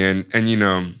change in me.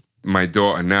 And my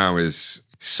daughter now is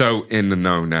so in the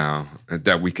know now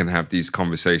that we can have these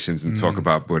conversations and talk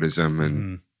about Buddhism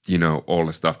and, all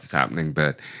the stuff that's happening.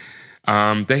 But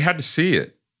they had to see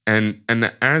it. And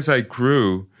as I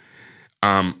grew,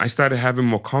 I started having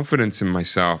more confidence in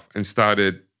myself and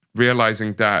started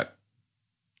realizing that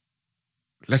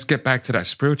let's get back to that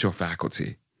spiritual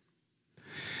faculty.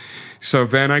 So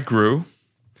then I grew,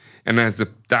 and as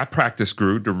that practice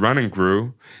grew, the running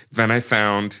grew, then I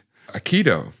found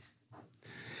Aikido.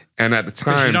 And at the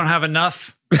time... Because you don't have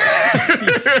enough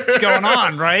going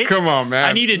on, right? Come on, man.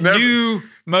 I need a new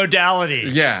modality.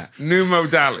 Yeah, new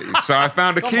modality. So I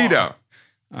found Aikido.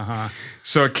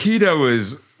 So Aikido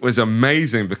was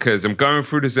amazing because I'm going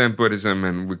through the Zen Buddhism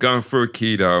and we're going through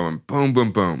Aikido and boom,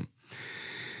 boom, boom.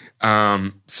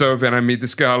 So then I meet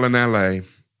this girl in LA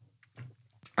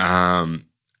and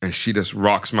she just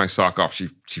rocks my sock off.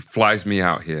 She flies me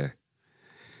out here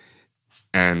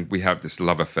and we have this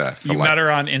love affair. You met her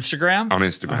on Instagram? On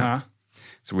Instagram.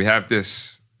 So we have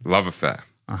this love affair,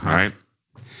 right?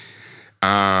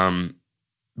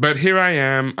 But here I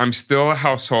am. I'm still a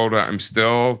householder. I'm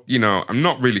still, I'm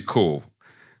not really cool.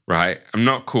 Right? I'm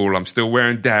not cool. I'm still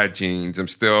wearing dad jeans. I'm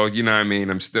still,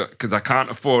 I'm still, because I can't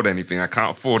afford anything. I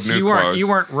can't afford new clothes. You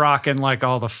weren't rocking like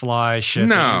all the fly shit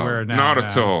that you wear now. Not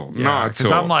at all. Yeah, not at all.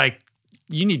 Because I'm like,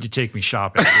 you need to take me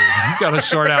shopping, dude. You got to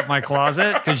sort out my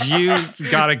closet because you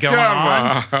got it going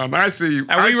on. I see you.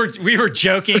 And we were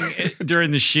joking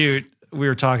during the shoot. We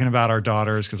were talking about our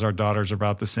daughters because our daughters are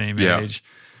about the same age.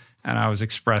 And I was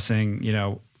expressing,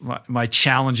 my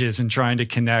challenges in trying to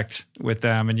connect with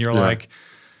them. And you're like,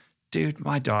 dude,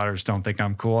 my daughters don't think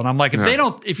I'm cool. And I'm like,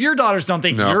 if your daughters don't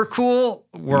think you're cool,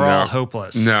 we're all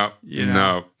hopeless. No.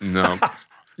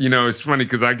 It's funny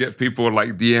because I get people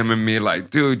like DMing me like,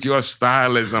 dude, your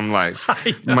style is, I'm like,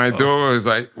 my daughter is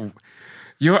like,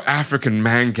 your African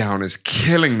man gown is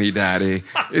killing me, Daddy.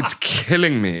 It's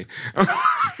killing me.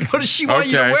 What does she want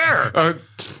you to wear?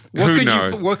 Who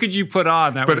knows? What could you put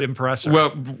on that would impress her?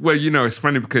 Well, it's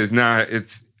funny because now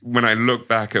when I look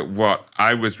back at what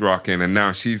I was rocking, and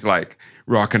now she's like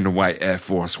rocking the white Air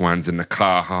Force Ones and the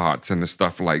Carhartts and the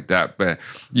stuff like that. But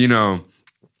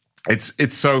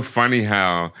it's so funny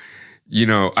how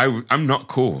I'm not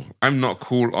cool. I'm not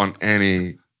cool on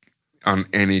any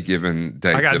given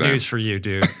day. I got news for you,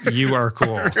 dude. You are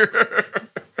cool.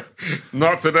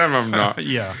 Not to them, I'm not.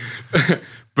 Yeah.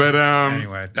 But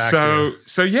anyway,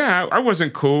 so yeah, I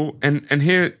wasn't cool, and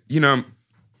here to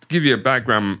give you a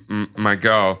background, my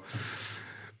girl,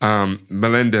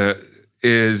 Melinda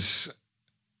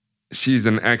she's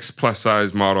an ex plus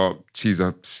size model. She's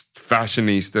a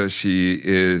fashionista. She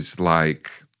is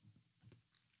like,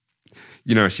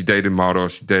 she dated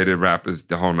models, she dated rappers,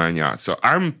 the whole 9 yards. So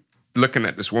I'm looking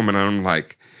at this woman and I'm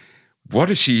like, how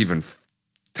does she even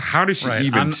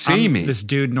see me? This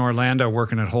dude in Orlando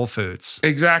working at Whole Foods.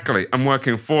 Exactly. I'm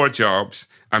working 4 jobs.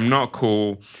 I'm not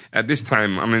cool. At this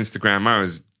time on Instagram, I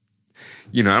was,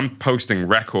 I'm posting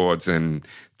records and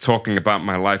talking about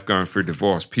my life going through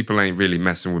divorce. People ain't really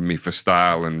messing with me for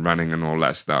style and running and all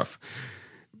that stuff.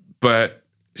 But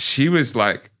she was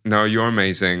like, no, you're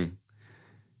amazing.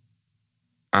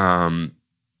 I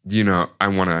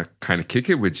want to kind of kick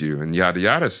it with you and yada,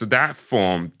 yada. So that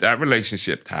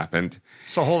relationship happened.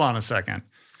 So hold on a second.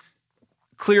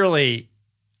 Clearly,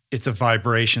 it's a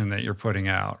vibration that you're putting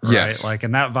out, right? Yes.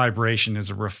 And that vibration is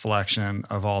a reflection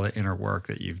of all the inner work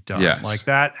that you've done. Yes.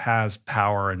 That has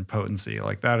power and potency.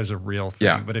 That is a real thing.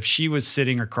 Yeah. But if she was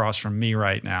sitting across from me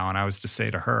right now and I was to say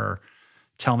to her,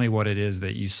 tell me what it is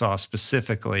that you saw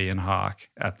specifically in Hawk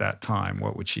at that time,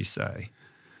 what would she say?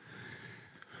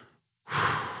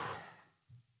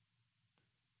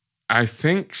 I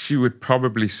think she would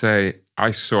probably say,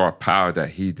 I saw a power that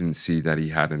he didn't see that he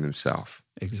had in himself.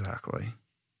 Exactly.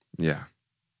 Yeah.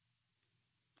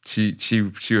 She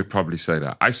would probably say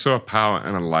that. I saw a power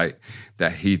and a light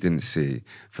that he didn't see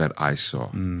that I saw.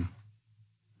 Mm.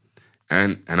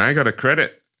 And I got to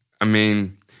credit. I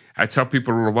mean, I tell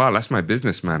people all the while, that's my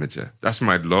business manager. That's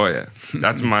my lawyer.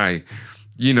 That's my,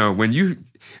 when you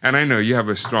and I know you have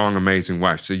a strong, amazing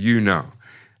wife, so you know.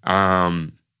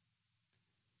 And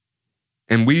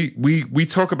we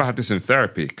talk about this in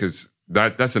therapy, because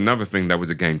that's another thing that was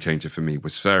a game changer for me,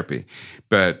 was therapy.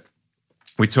 But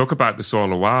we talk about this all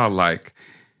the while, like,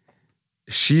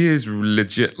 she is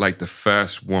legit like the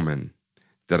first woman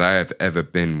that I have ever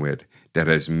been with that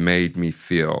has made me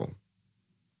feel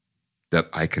that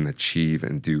I can achieve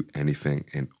and do anything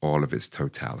in all of its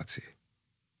totality.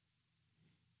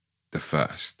 The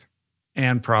first.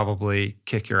 And probably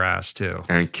kick your ass too.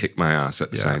 And kick my ass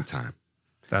at the same time.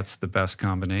 That's the best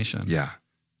combination. Yeah.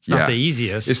 It's not the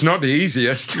easiest. It's not the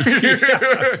easiest.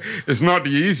 It's not the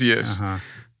easiest. Uh-huh.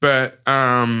 But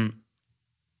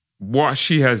what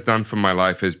she has done for my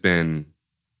life has been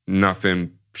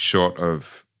nothing short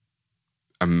of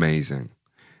amazing.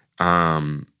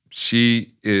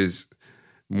 She is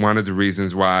one of the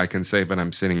reasons why I can say that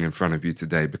I'm sitting in front of you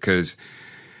today, because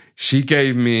she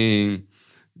gave me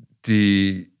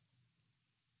that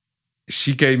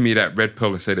red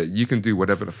pill to say that you can do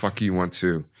whatever the fuck you want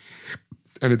to.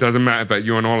 And it doesn't matter that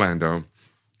you're in Orlando,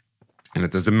 and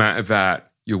it doesn't matter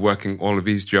that you're working all of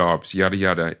these jobs, yada,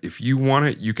 yada. If you want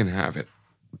it, you can have it.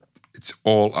 It's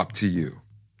all up to you.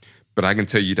 But I can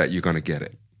tell you that you're going to get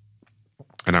it.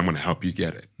 And I'm going to help you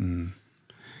get it. Mm.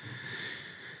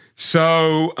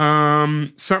 So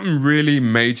something really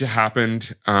major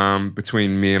happened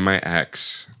between me and my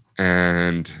ex.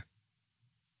 And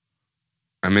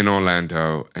I'm in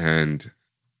Orlando, and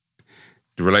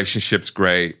the relationship's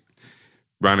great.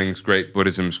 Running's great.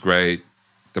 Buddhism's great.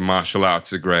 The martial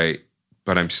arts are great.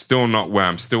 But I'm still not where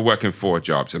I'm still working 4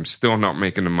 jobs. I'm still not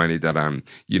making the money that I'm,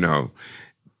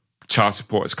 child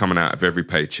support is coming out of every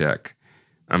paycheck.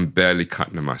 I'm barely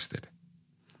cutting the mustard.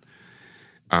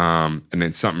 And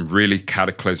then something really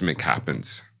cataclysmic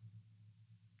happens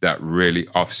that really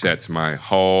offsets my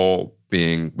whole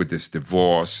being with this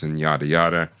divorce and yada,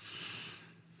 yada.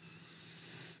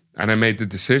 And I made the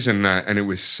decision, and it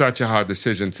was such a hard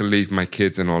decision, to leave my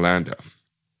kids in Orlando.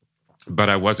 But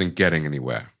I wasn't getting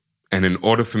anywhere. And in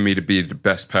order for me to be the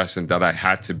best person that I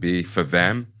had to be for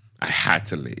them, I had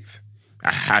to leave.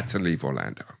 I had to leave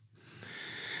Orlando.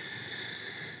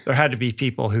 There had to be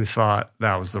people who thought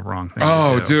that was the wrong thing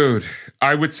to do. Dude.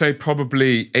 I would say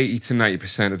probably 80 to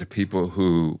 90% of the people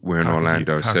who were in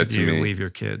Orlando said to me, leave your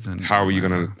kids? And how are you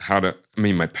going to,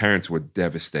 my parents were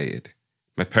devastated.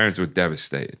 My parents were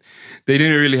devastated. They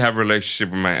didn't really have a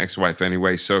relationship with my ex-wife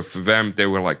anyway. So for them, they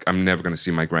were like, I'm never going to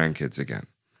see my grandkids again.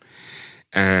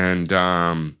 And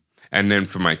then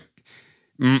for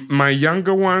my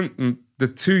younger one, the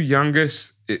 2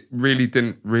 youngest, it really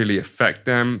didn't really affect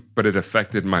them, but it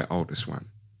affected my oldest one,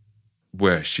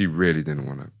 where she really didn't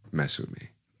want to mess with me.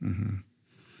 Mm-hmm.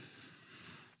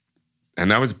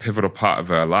 And that was a pivotal part of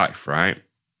her life, right?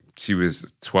 She was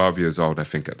 12 years old, I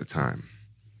think, at the time.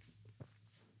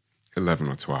 11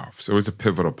 or 12. So it was a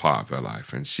pivotal part of her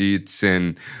life. And she'd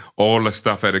seen all the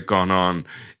stuff that had gone on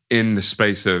in the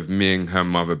space of me and her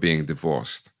mother being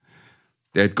divorced.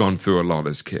 They'd gone through a lot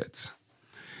as kids.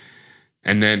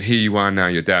 And then here you are now,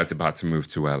 your dad's about to move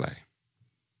to LA.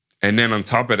 And then on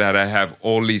top of that, I have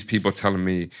all these people telling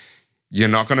me, you're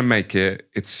not going to make it.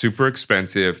 It's super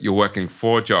expensive. You're working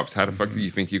 4 jobs. How the fuck do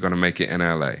you think you're going to make it in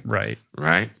LA? Right.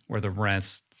 Right? Where the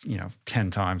rent's,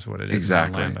 10 times what it is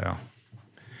exactly. in Orlando.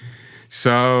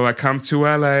 So I come to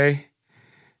LA,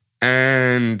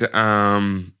 and,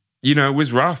 it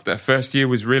was rough. That first year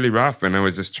was really rough, and I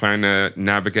was just trying to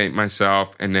navigate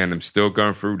myself, and then I'm still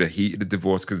going through the heat of the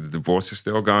divorce because the divorce is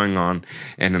still going on,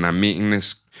 and then I'm meeting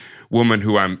this woman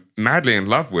who I'm madly in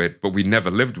love with, but we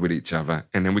never lived with each other,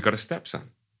 and then we got a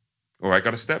stepson. Or I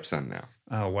got a stepson now.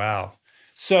 Oh, wow.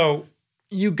 So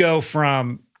you go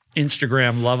from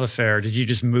Instagram love affair, did you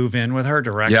just move in with her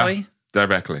directly? Yeah.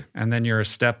 Directly. And then you're a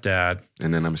stepdad.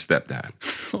 And then I'm a stepdad.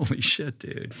 Holy shit,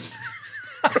 dude.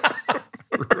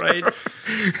 Right?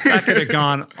 That could have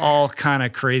gone all kind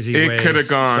of crazy ways. It could have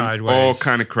gone sideways. all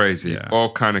kind of crazy. Yeah. All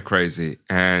kind of crazy.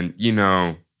 And,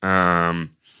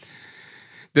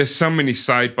 there's so many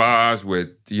sidebars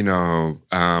with,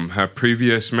 her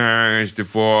previous marriage,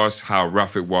 divorce, how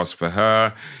rough it was for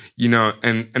her.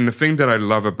 And the thing that I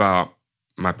love about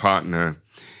my partner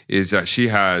is that she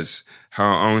has her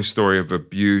own story of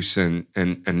abuse and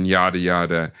yada,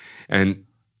 yada. And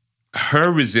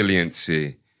her resilience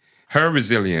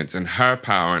and her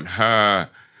power and her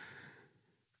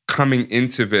coming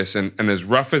into this, and as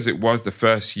rough as it was the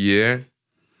first year,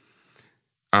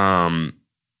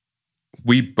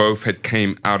 we both had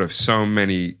came out of so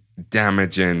many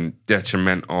damaging,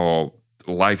 detrimental,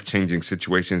 life-changing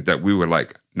situations that we were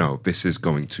like, no, this is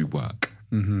going to work.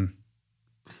 Mm-hmm.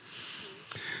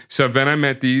 So then I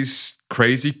met these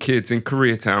crazy kids in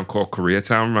Koreatown called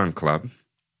Koreatown Run Club.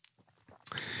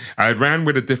 I ran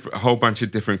with a whole bunch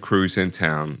of different crews in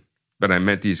town, but I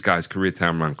met these guys,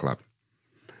 Koreatown Run Club.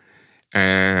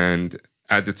 And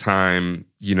at the time,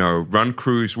 you know, run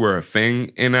crews were a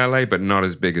thing in LA, but not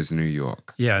as big as New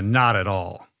York. Yeah, not at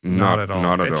all. Not at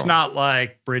all. It's not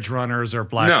like Bridge Runners or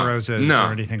Black Roses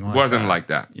or anything like that. Wasn't like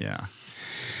that. Yeah.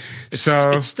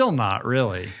 It's still not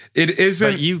really. It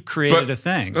isn't. But you created a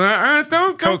thing.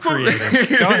 Don't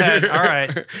Co-created. Go ahead. All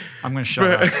right. I'm going to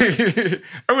shut up.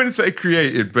 I wouldn't say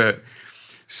created, but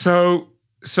so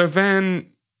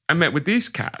then I met with these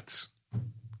cats,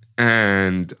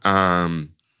 and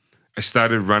I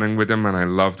started running with them, and I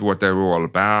loved what they were all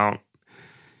about.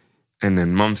 And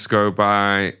then months go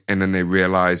by, and then they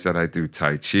realize that I do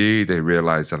Tai Chi. They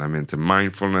realize that I'm into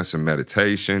mindfulness and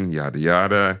meditation, yada,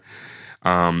 yada.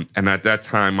 And at that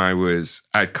time,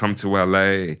 I'd come to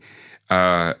LA.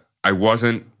 I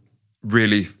wasn't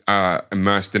really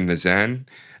immersed in the Zen.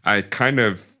 I'd kind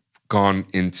of gone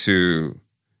into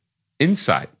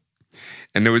insight.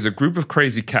 And there was a group of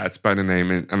crazy cats by the name,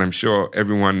 and I'm sure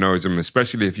everyone knows them,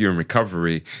 especially if you're in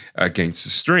recovery, Against the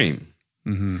Stream.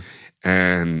 Mm-hmm.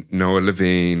 And Noah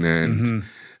Levine and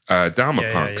Dharma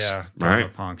Punks. Yeah. Right? Dharma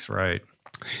Punks, right.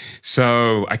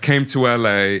 So I came to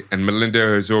LA, and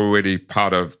Melinda was already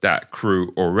part of that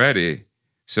crew already.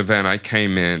 So then I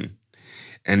came in,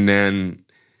 and then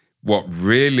what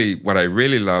I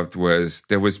really loved was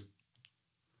there was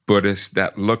Buddhists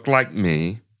that looked like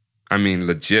me. I mean,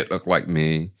 legit looked like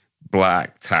me,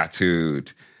 black,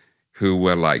 tattooed, who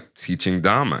were like teaching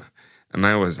Dharma. And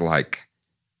I was like,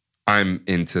 I'm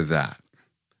into that.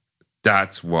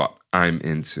 That's what I'm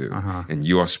into. And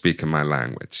you're speaking my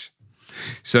language.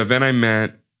 So then I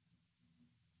met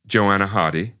Joanna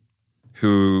Hardy,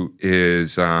 who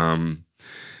is one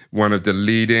of the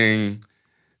leading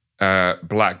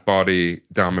black body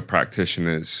Dharma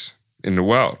practitioners in the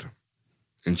world.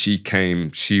 And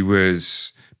she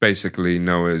was basically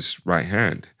Noah's right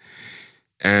hand.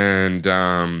 And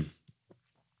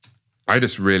I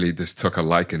just really took a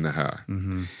liking to her.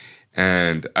 Mm-hmm.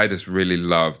 And I just really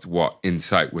loved what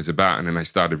insight was about. And then I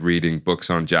started reading books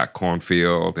on Jack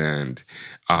Cornfield and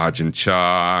Ajahn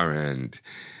Chah and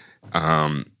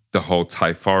the whole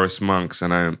Thai forest monks.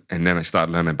 And then I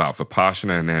started learning about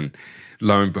Vipassana. And then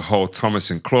lo and behold, Thomas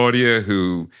and Claudia,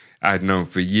 who I'd known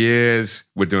for years,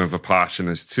 were doing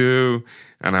Vipassanas too.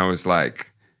 And I was like,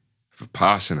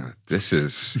 Vipassana, this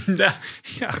is...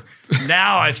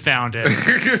 Now I found it.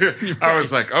 I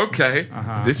was like, okay,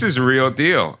 this is a real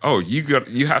deal. Oh,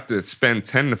 you have to spend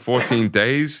 10 to 14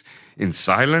 days in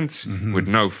silence with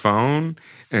no phone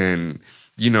and,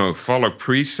 you know, follow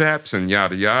precepts and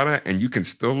yada, yada, and you can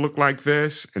still look like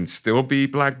this and still be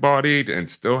black-bodied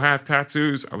and still have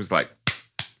tattoos. I was like,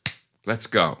 let's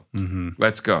go.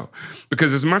 Let's go.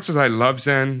 Because as much as I love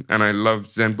Zen and I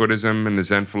love Zen Buddhism and the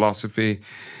Zen philosophy,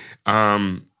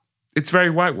 it's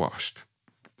very whitewashed.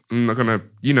 I'm not gonna,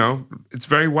 you know, it's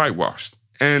very whitewashed.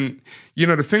 And, you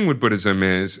know, the thing with Buddhism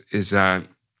is that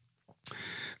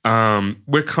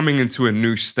we're coming into a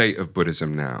new state of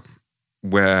Buddhism now,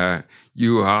 where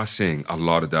you are seeing a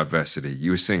lot of diversity.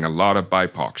 You're seeing a lot of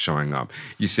BIPOC showing up.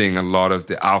 You're seeing a lot of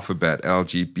the alphabet,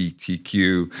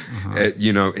 LGBTQ,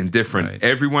 you know, in different, right.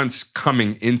 Everyone's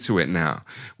coming into it now.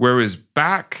 Whereas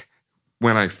back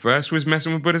when I first was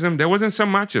messing with Buddhism, there wasn't so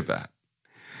much of that.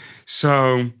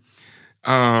 So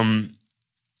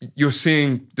you're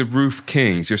seeing the Ruth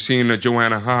Kings, you're seeing the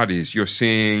Joanna Hardys, you're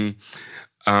seeing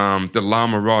the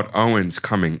Lama Rod Owens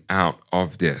coming out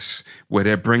of this, where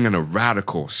they're bringing a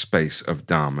radical space of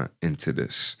Dharma into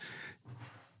this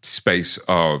space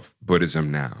of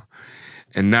Buddhism now.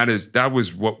 And that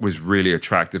was what was really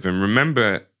attractive. And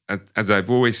remember, as I've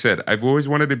always said, I've always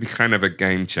wanted to be kind of a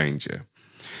game changer.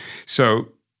 So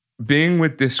being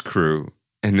with this crew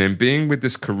and then being with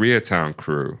this Koreatown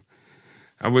crew,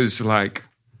 I was like,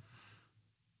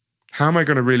 how am I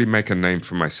going to really make a name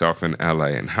for myself in LA?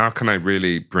 And how can I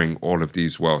really bring all of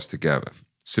these worlds together?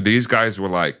 So these guys were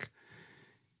like,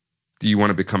 do you want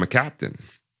to become a captain?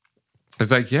 I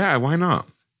was like, yeah, why not?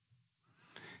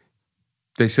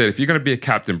 They said, if you're going to be a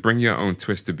captain, bring your own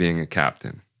twist to being a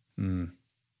captain.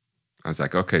 I was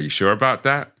like, okay, you sure about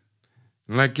that?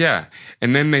 I'm like, yeah.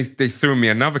 And then they threw me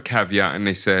another caveat and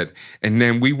they said, and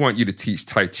then we want you to teach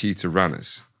Tai Chi to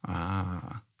runners.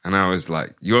 And I was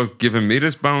like, you're giving me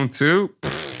this bone too?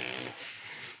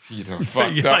 You done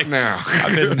fucked up like, now.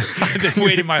 I've been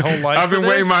waiting my whole life I've been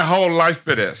waiting my whole life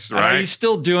for this, right? Are you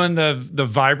still doing the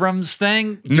Vibrams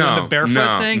thing? Doing the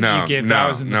barefoot thing? You gave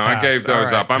those in the past. I gave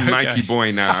those up. I'm Nike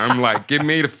boy now. I'm like, give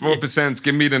me the 4%,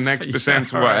 give me the next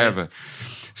percent, whatever. Right.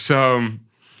 So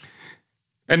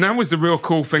And that was the real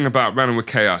cool thing about running with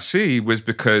KRC, was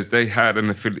because they had an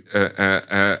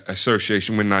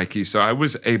association with Nike. So I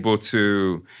was able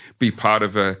to be part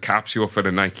of a capsule for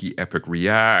the Nike Epic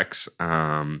Reacts.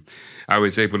 I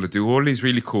was able to do all these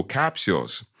really cool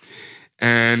capsules.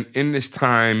 And in this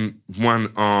time,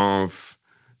 one of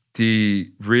the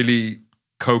really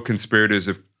co-conspirators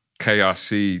of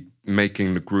KRC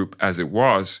making the group as it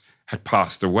was had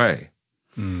passed away.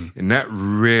 And that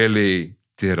really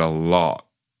did a lot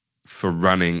for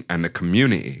running and the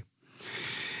community.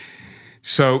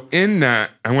 So in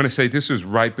that, I want to say this was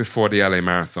right before the LA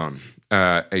Marathon,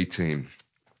 18.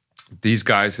 These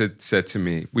guys had said to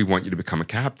me, we want you to become a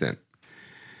captain.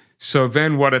 So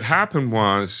then what had happened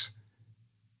was,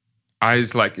 I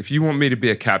was like, if you want me to be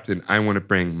a captain, I want to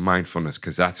bring mindfulness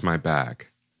because that's my bag.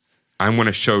 I want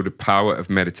to show the power of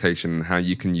meditation and how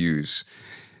you can use,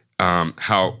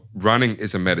 how running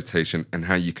is a meditation and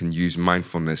how you can use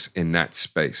mindfulness in that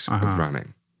space of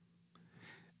running.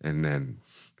 And then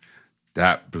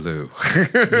that blew.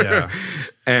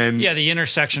 And the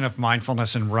intersection of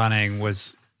mindfulness and running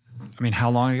was, I mean, how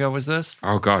long ago was this?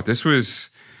 Oh God, this was,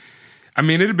 I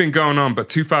mean, it had been going on, but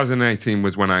 2018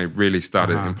 was when I really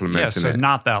started implementing it. So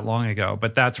not that long ago,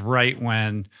 but that's right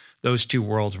when those two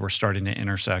worlds were starting to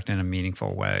intersect in a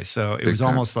meaningful way. So it was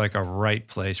almost like a right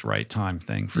place, right time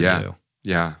thing for you.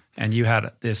 Yeah. And you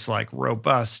had this like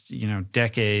robust,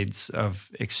 decades of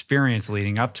experience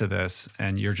leading up to this,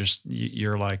 and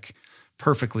you're like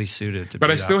perfectly suited to.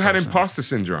 But I still had imposter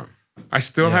syndrome.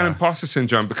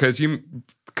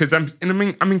 because I'm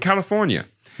in California.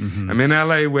 I'm in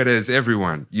LA where there's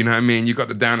everyone. You know what I mean? You got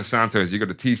the Down to Santos, you got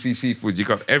the TC Seafoods, you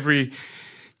got every,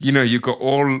 you got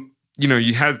all,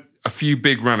 you had a few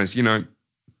big runners,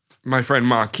 my friend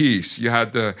Marquise, you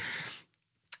had the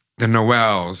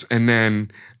Noels, and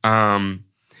then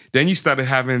you started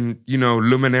having,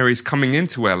 luminaries coming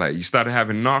into LA. You started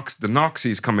having the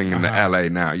Noxies coming into LA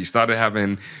now. You started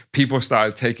having, people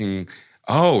started taking,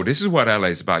 this is what LA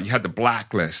is about. You had the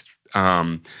Blacklist.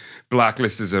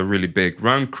 Blacklist is a really big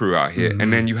run crew out here.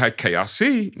 And then you had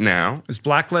KRC now. Is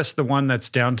Blacklist the one that's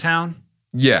downtown?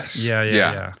 Yes.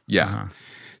 Yeah.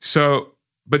 So,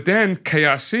 but then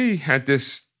KRC had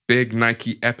this big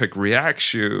Nike Epic React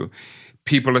shoe.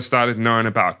 People have started knowing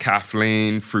about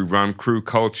Kathleen through run crew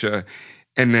culture.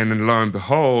 And then lo and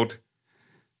behold,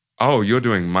 you're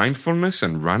doing mindfulness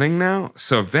and running now?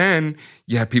 So then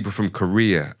you had people from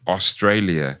Korea,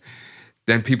 Australia.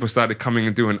 Then people started coming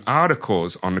and doing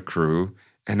articles on the crew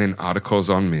and then articles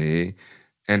on me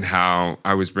and how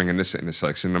I was bringing this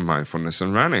intersection of mindfulness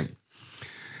and running.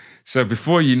 So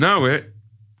before you know it,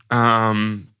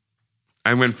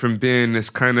 I went from being this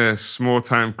kind of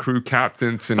small-time crew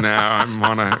captain to now I'm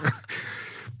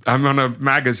on a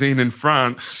magazine in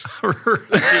France.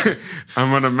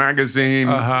 I'm on a magazine,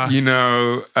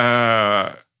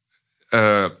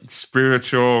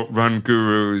 spiritual run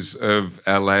gurus of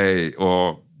LA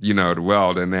or, the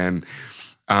world. And then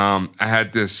I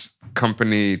had this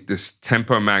company, this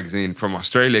Tempo magazine from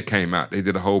Australia came out. They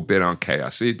did a whole bit on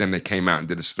KRC. Then they came out and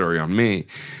did a story on me.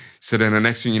 So then the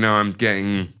next thing you know, I'm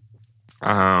getting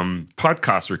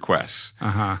podcast requests.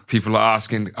 People are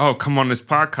asking, come on this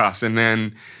podcast. And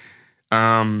then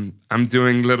I'm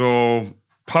doing little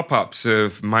pop-ups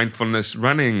of mindfulness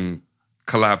running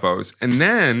collabos. And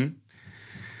then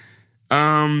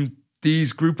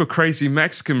these group of crazy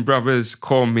Mexican brothers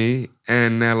call me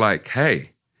and they're like,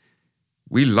 hey,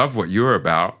 we love what you're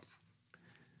about.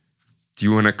 Do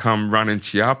you want to come run in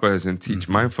Chiapas and teach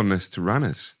mindfulness to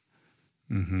runners?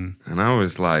 And I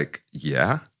was like,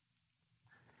 yeah.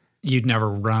 You'd never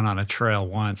run on a trail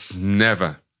once.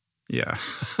 Never. Yeah.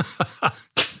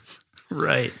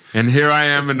 Right. And here I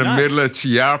am in the middle of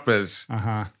Chiapas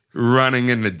running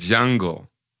in the jungle.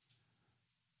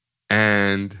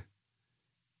 And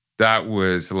that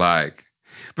was like,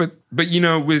 but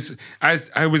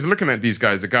I was looking at these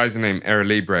guys. The guys are named Air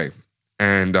Libre,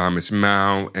 and it's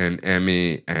Mao and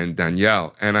Emmy and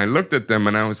Danielle. And I looked at them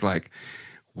and I was like,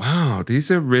 wow,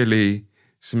 these are really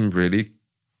some really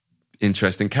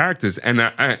interesting characters. And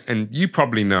and you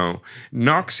probably know,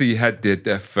 Noxie did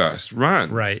their first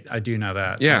run. Right, I do know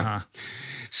that. Yeah.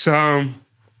 So,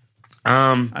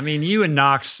 I mean, you and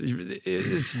Knox,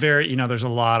 it's very, there's a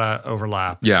lot of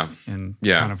overlap. Yeah. In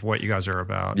kind of what you guys are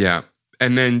about. Yeah.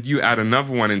 And then you add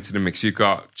another one into the mix. You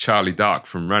got Charlie Dark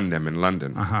from Run Them in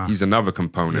London. He's another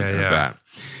component of that.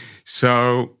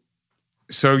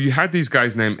 So you had these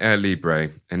guys named Air Libre,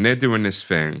 and they're doing this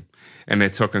thing, and they're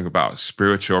talking about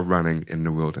spiritual running in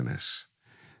the wilderness.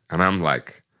 And I'm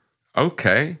like,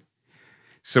 okay.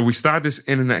 So we started this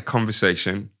internet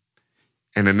conversation,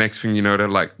 And the next thing you know, they're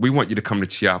like, we want you to come to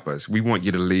Chiapas. We want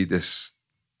you to lead this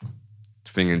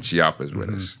thing in Chiapas with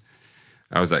us.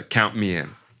 I was like, count me in.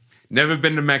 Never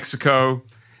been to Mexico.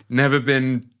 Never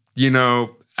been,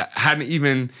 hadn't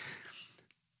even...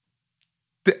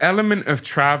 The element of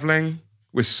traveling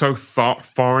was so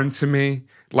foreign to me.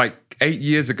 Like 8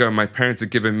 years ago, my parents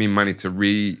had given me money to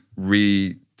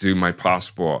redo my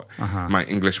passport, my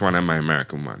English one and my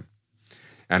American one.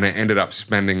 And I ended up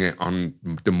spending it on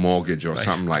the mortgage or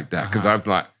something like that.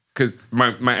 Because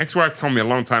my ex-wife told me a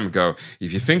long time ago,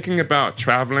 if you're thinking about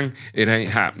traveling, it ain't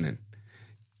happening.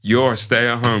 You're a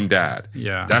stay-at-home dad.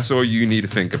 Yeah. That's all you need to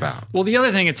think about. Well, the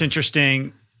other thing that's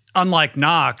interesting, unlike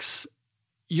Knox,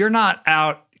 you're not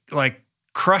out like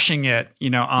crushing it,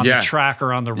 on the track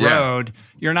or on the road.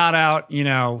 You're not out,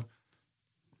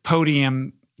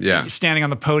 podium, standing on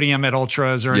the podium at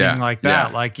ultras or anything like that.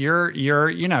 Yeah. Like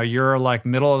you're like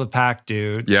middle of the pack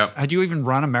dude. Yeah. Had you even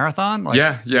run a marathon? Like,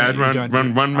 I'd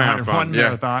run one marathon. One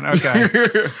marathon. Okay.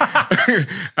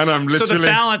 And I'm literally... So the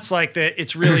balance,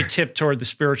 it's really tipped toward the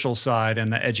spiritual side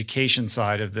and the education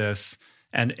side of this.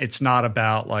 And it's not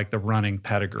about like the running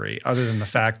pedigree, other than the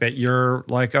fact that you're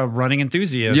like a running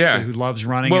enthusiast who loves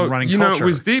running and running culture. It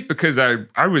was deep because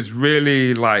I was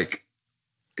really like,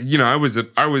 I was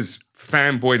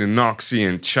fanboy to Noxie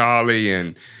and Charlie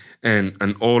and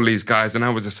all these guys. And I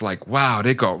was just like, wow,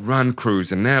 they got run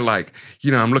crews. And they're like,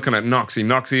 I'm looking at Noxie.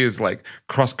 Noxie is like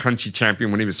cross-country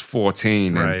champion when he was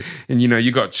 14. Right. And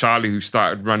you got Charlie who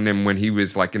started running when he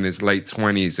was like in his late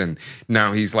 20s. And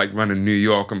now he's like running New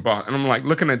York and Boston. And I'm like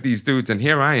looking at these dudes. And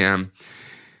here I am.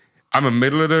 I'm a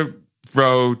middle of the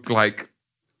road, like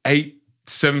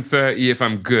 7:30 if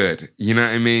I'm good. You know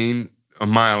what I mean?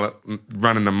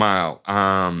 Running a mile.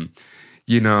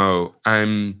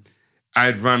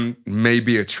 I'd run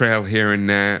maybe a trail here and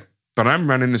there, but I'm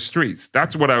running the streets.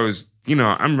 That's what I was,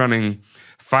 I'm running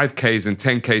 5Ks and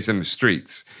 10Ks in the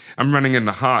streets. I'm running in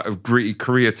the heart of gritty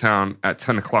Koreatown at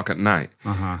 10 o'clock at night.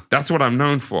 That's what I'm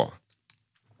known for.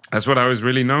 That's what I was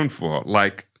really known for,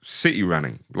 like city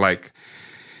running. Like,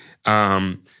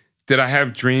 did I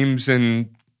have dreams and,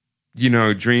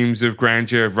 dreams of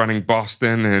grandeur of running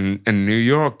Boston and New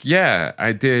York? Yeah,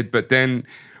 I did. But then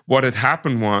what had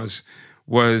happened was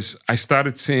I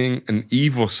started seeing an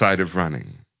evil side of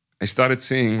running. I started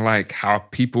seeing like how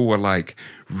people were like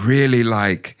really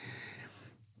like,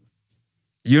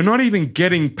 you're not even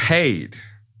getting paid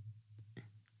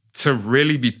to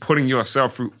really be putting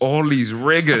yourself through all these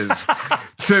rigors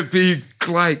to be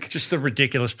like... Just the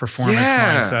ridiculous performance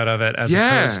mindset of it as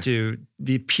opposed to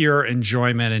the pure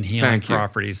enjoyment and healing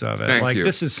properties of it.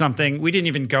 This is something, we didn't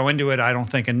even go into it, I don't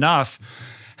think, enough,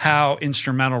 how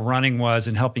instrumental running was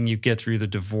in helping you get through the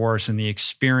divorce and the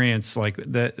experience, like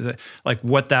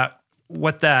what that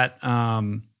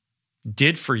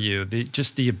did for you,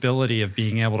 just the ability of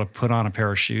being able to put on a pair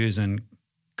of shoes and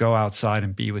go outside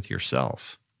and be with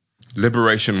yourself.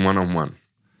 Liberation one-on-one.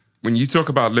 When you talk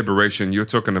about liberation, you're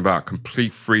talking about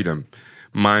complete freedom,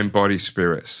 mind, body,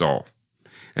 spirit, soul.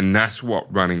 And that's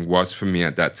what running was for me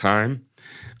at that time.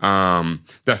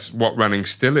 That's what running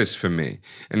still is for me.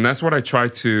 And that's what I try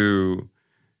to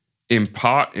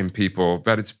impart in people,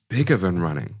 that it's bigger than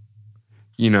running.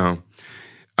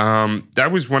 That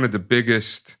was one of the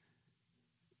biggest.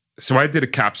 So I did a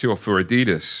capsule for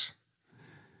Adidas,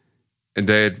 and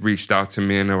they had reached out to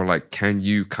me and they were like, can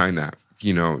you kind of,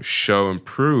 show and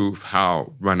prove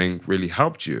how running really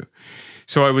helped you?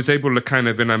 So I was able to kind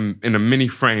of in a mini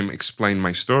frame explain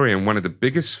my story. And one of the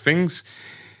biggest things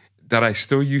that I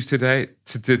still use today,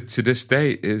 to this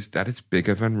day, is that it's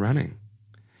bigger than running.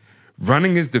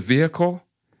 Running is the vehicle,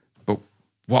 but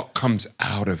what comes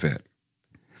out of it?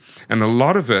 And a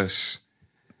lot of us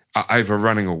are either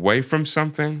running away from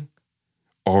something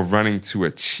or running to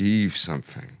achieve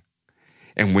something.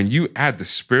 And when you add the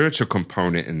spiritual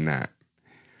component in that,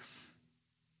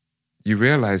 you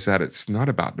realize that it's not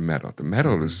about the medal. The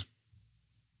medal is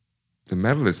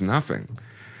nothing.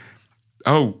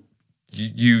 Oh,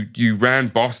 you ran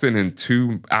Boston in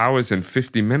 2 hours and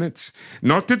 50 minutes.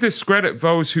 Not to discredit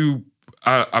those who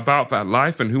are about that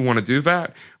life and who want to do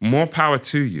that. More power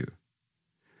to you.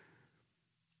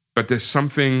 But there's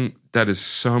something that is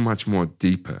so much more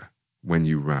deeper when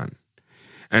you run.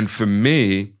 And for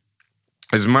me,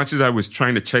 as much as I was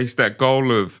trying to chase that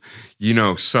goal of,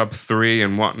 sub 3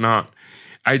 and whatnot,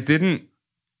 I didn't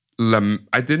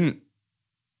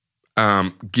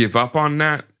give up on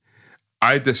that.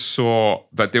 I just saw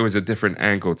that there was a different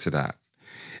angle to that.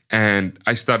 And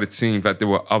I started seeing that there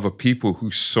were other people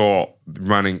who saw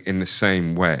running in the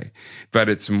same way, that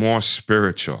it's more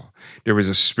spiritual. There is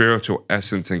a spiritual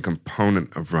essence and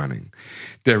component of running.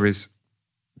 There is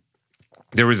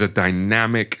There is a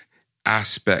dynamic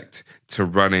aspect to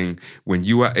running when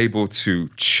you are able to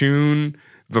tune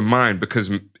the mind, because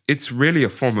it's really a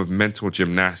form of mental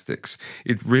gymnastics.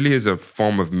 It really is a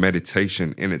form of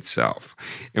meditation in itself.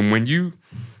 And when you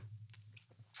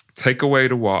take away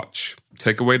the watch,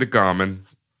 take away the Garmin,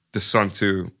 the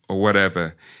Sun2, or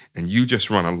whatever, and you just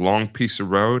run a long piece of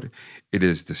road, it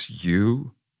is this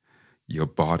you, your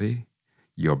body,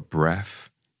 your breath,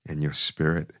 and your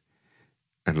spirit,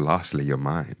 and lastly, your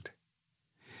mind.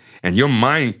 And your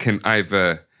mind can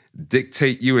either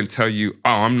dictate you and tell you, oh,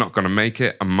 I'm not going to make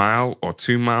it a mile or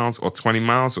 2 miles or 20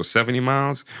 miles or 70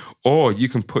 miles, or you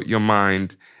can put your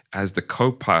mind as the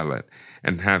co-pilot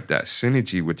and have that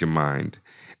synergy with your mind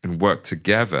and work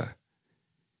together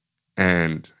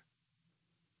and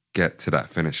get to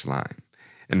that finish line.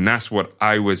 And that's what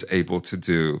I was able to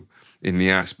do in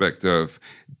the aspect of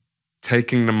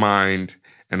taking the mind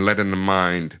and letting the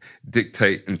mind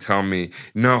dictate and tell me,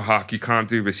 no, Hawk, you can't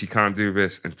do this, you can't do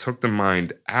this, and took the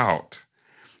mind out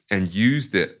and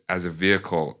used it as a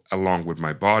vehicle along with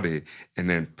my body, and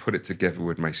then put it together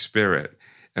with my spirit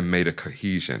and made a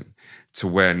cohesion to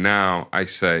where now I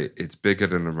say it's bigger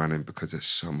than the running because there's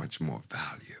so much more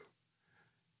value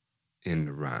in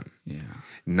the run. Yeah.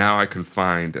 Now I can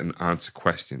find and answer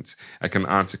questions. I can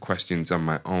answer questions on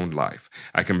my own life.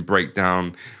 I can break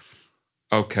down,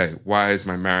 okay, why is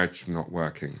my marriage not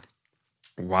working?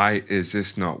 Why is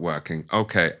this not working?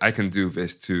 Okay, I can do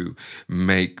this to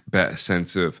make better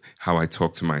sense of how I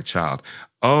talk to my child.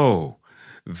 Oh,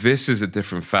 this is a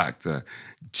different factor.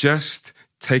 Just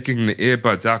taking the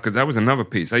earbuds out, because that was another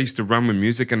piece. I used to run with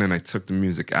music, and then I took the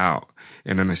music out,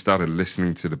 and then I started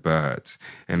listening to the birds,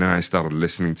 and then I started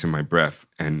listening to my breath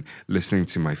and listening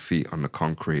to my feet on the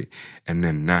concrete, and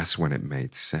then that's when it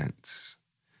made sense.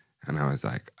 And I was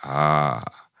like,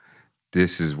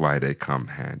 this is why they come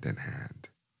hand in hand.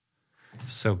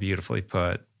 So beautifully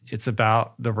put. It's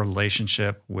about the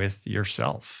relationship with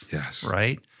yourself. Yes.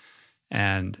 Right?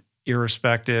 And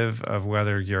irrespective of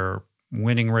whether you're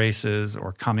winning races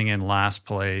or coming in last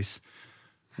place,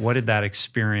 what did that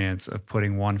experience of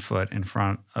putting one foot in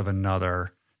front of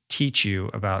another teach you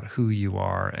about who you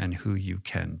are and who you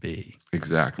can be?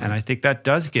 Exactly. And I think that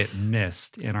does get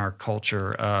missed in our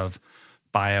culture of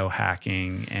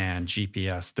biohacking and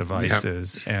GPS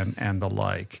devices and the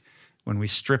like. When we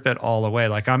strip it all away,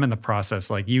 like I'm in the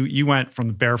process, like you went from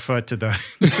the barefoot to the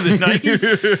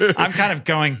Nikes. I'm kind of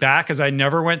going back because I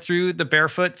never went through the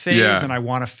barefoot phase, and I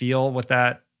want to feel what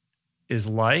that is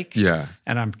like. Yeah.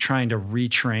 And I'm trying to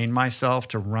retrain myself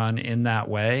to run in that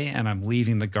way. And I'm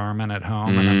leaving the Garmin at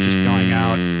home and I'm just going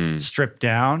out stripped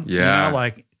down, you know,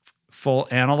 like full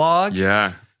analog.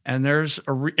 Yeah. And there's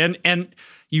and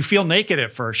you feel naked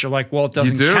at first. You're like, well, it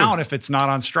doesn't count if it's not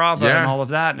on Strava and all of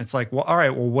that. And it's like, well, all right,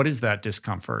 well, what is that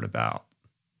discomfort about?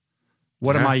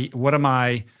 What am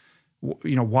I,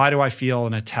 you know, why do I feel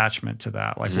an attachment to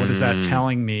that? Like, what is that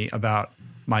telling me about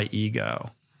my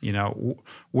ego? You know,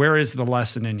 where is the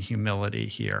lesson in humility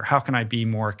here? How can I be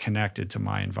more connected to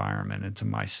my environment and to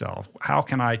myself? How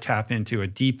can I tap into a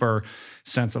deeper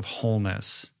sense of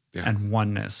wholeness and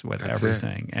oneness with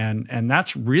everything? And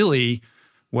that's really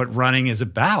what running is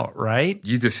about, right?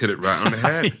 You just hit it right on the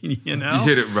head. You know? You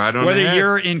hit it right on the head. Whether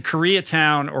you're in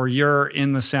Koreatown or you're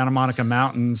in the Santa Monica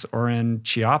Mountains or in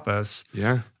Chiapas,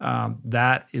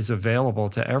 that is available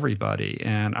to everybody.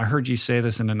 And I heard you say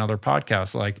this in another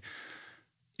podcast, like,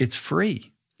 it's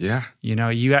free. Yeah. You know,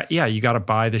 you got to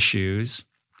buy the shoes.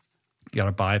 You got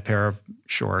to buy a pair of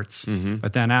shorts.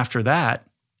 But then after that,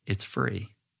 it's free.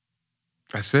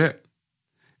 That's it.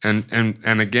 And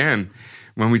again,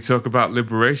 when we talk about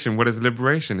liberation, what is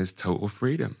liberation? It's total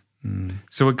freedom.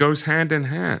 So it goes hand in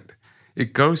hand.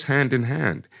 It goes hand in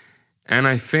hand. And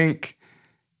I think,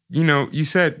 you know, you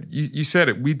said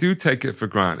it. We do take it for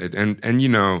granted. And you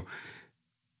know,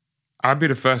 I'll be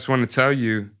the first one to tell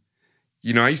you,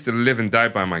 you know, I used to live and die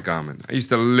by my Garmin. I used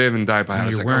to live and die by it. I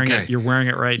was like, wearing okay. You're wearing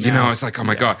it right now. You know, it's like, oh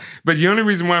my God. But the only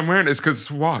reason why I'm wearing it is because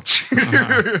it's a watch.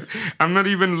 I'm not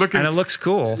even looking. And it looks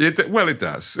cool. Well, it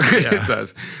does. It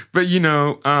does. But, you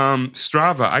know,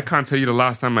 Strava, I can't tell you the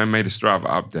last time I made a Strava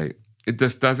update. It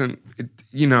just doesn't,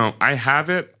 you know, I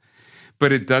have it,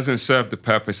 but it doesn't serve the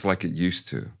purpose like it used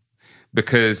to.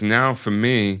 Because now for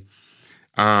me,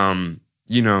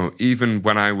 you know, even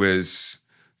when I was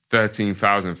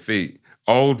 13,000 feet,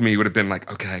 old me would have been like,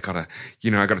 okay, I gotta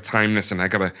time this and I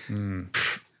gotta,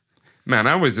 man,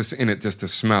 I was just in it just to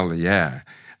smell the air.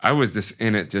 I was just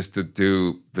in it just to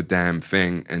do the damn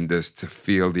thing and just to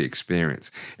feel the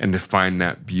experience and to find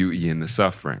that beauty in the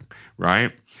suffering,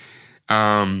 right?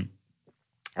 And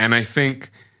I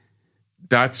think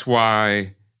that's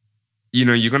why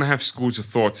you're going to have schools of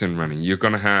thoughts in running. You're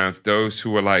going to have those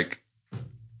who are like,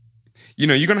 you're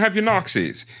going to have your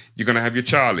Noxies. You're going to have your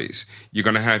Charlies. You're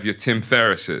going to have your Tim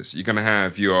Ferrisses. You're going to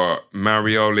have your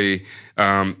Marioli,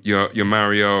 your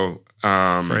Mario...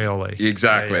 Fraioli.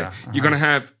 Exactly. Yeah. You're going to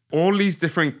have all these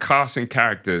different casts and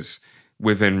characters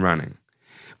within running.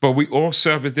 But we all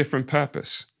serve a different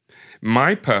purpose.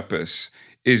 My purpose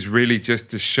is really just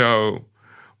to show,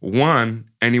 one,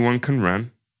 anyone can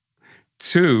run.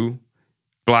 Two,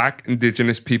 Black,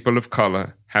 Indigenous people of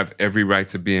color have every right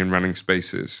to be in running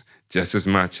spaces just as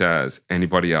much as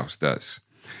anybody else does.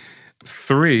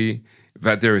 Three,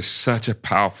 that there is such a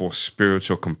powerful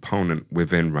spiritual component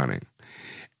within running,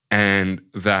 and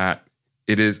that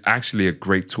it is actually a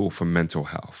great tool for mental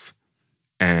health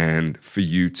and for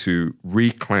you to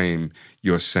reclaim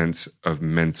your sense of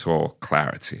mental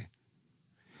clarity.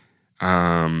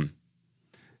 And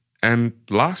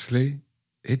lastly,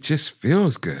 it just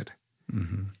feels good.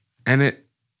 Mm-hmm. And it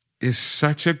is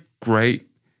such a great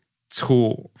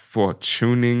tool for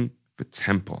tuning the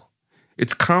temple.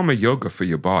 It's karma yoga for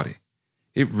your body.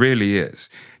 It really is.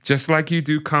 Just like you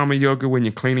do karma yoga when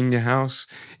you're cleaning your house,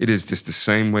 it is just the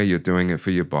same way you're doing it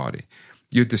for your body.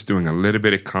 You're just doing a little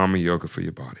bit of karma yoga for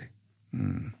your body.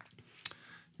 Mm.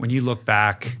 When you look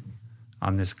back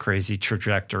on this crazy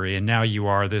trajectory, and now you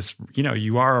are this,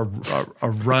 you are a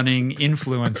running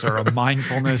influencer, a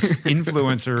mindfulness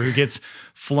influencer who gets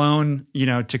flown,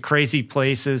 to crazy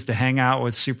places to hang out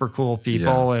with super cool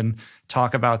people and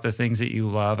talk about the things that you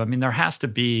love. I mean, there has to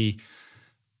be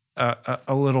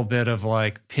a little bit of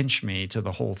like pinch me to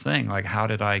the whole thing. Like, how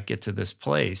did I get to this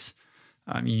place?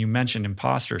 I mean, you mentioned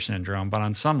imposter syndrome, but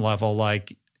on some level,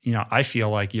 like, I feel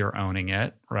like you're owning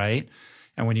it, right?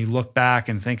 And when you look back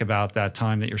and think about that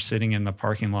time that you're sitting in the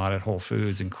parking lot at Whole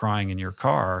Foods and crying in your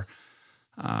car,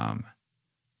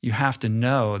 you have to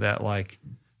know that like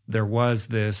there was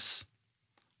this,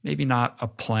 maybe not a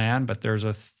plan, but there's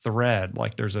a thread,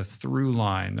 like there's a through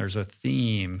line, there's a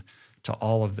theme to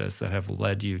all of this that have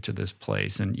led you to this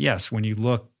place. And yes, when you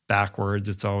look backwards,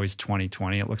 it's always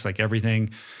 2020. It looks like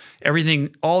everything,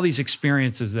 all these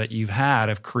experiences that you've had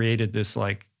have created this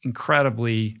like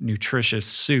incredibly nutritious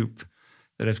soup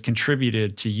that have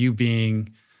contributed to you being,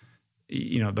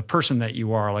 the person that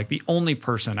you are, like the only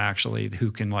person actually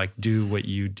who can like do what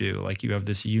you do. Like you have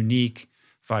this unique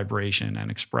vibration and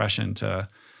expression to,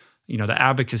 the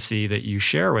advocacy that you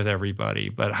share with everybody.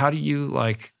 But how do you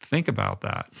like think about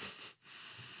that?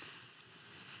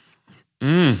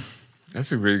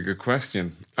 That's a really good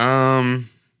question. Man,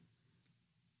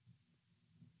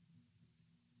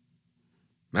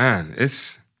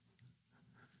 it's,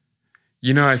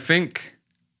 I think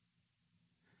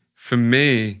for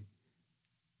me,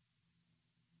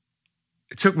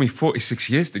 it took me 46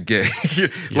 years to get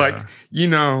like,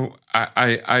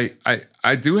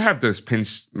 I do have those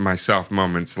pinch myself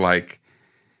moments. Like,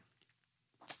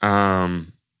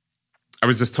 I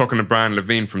was just talking to Brian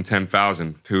Levine from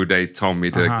 10,000, who they told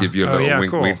me to give you a little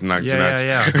wink, cool. wink, nudge, nudge.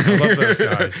 Yeah. I love those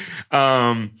guys.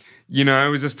 I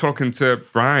was just talking to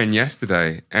Brian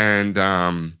yesterday,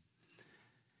 and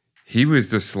he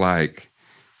was just like,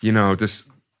 just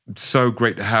so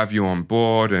great to have you on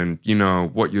board, and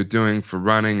what you're doing for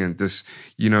running, and this,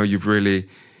 you've really,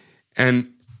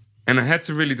 and I had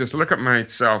to really just look at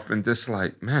myself and just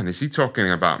like, man, is he talking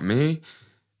about me?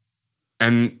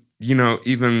 And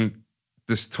even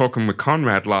just talking with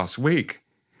Conrad last week,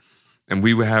 and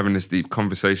we were having this deep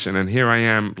conversation, and here I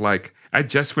am, like, I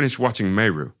just finished watching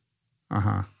Meru.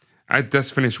 I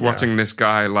just finished watching this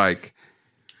guy, like,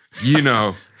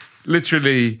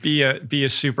 literally be a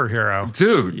superhero,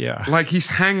 dude. Yeah, like he's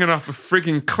hanging off a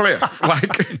frigging cliff,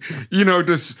 like,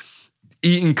 just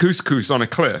eating couscous on a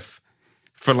cliff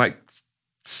for like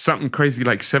something crazy,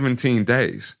 like 17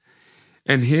 days,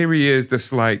 and here he is,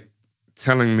 just like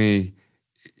telling me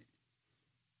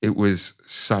it was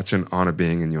such an honor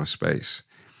being in your space.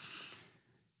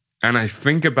 And I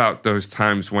think about those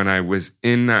times when I was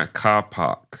in that car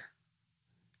park.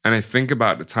 And I think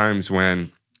about the times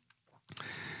when,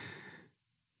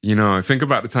 I think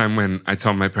about the time when I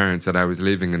told my parents that I was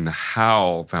leaving, and the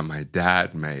howl that my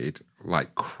dad made,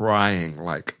 like crying,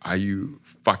 like, are you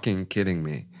fucking kidding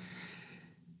me?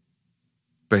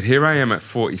 But here I am at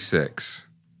 46,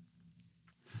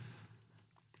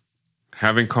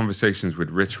 having conversations with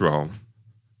Rich Roll,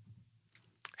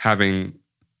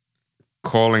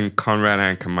 calling Conrad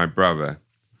Anker my brother,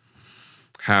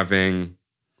 having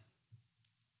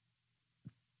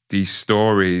these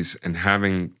stories and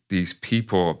having these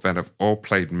people that have all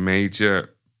played major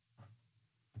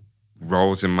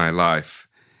roles in my life,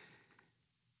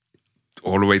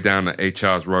 all the way down to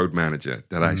HR's road manager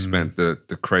that I spent the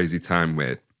crazy time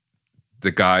with.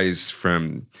 The guys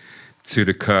from To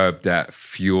the Curb that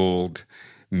fueled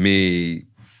me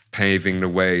paving the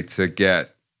way to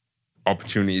get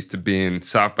opportunities to be in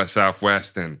South by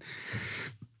Southwest. And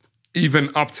even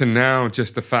up to now,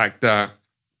 just the fact that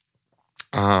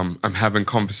I'm having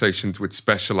conversations with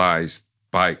Specialized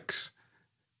Bikes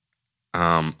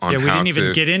on we didn't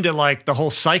even get into like the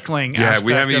whole cycling aspect.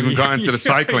 We haven't even gotten to the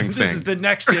cycling thing. This is the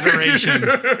next iteration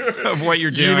of what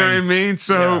you're doing. You know what I mean?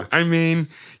 So, I mean,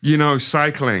 you know,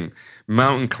 cycling,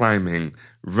 mountain climbing,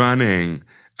 running,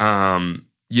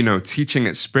 you know, teaching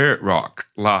at Spirit Rock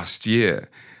last year,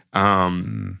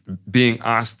 being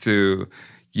asked to,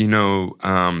 you know,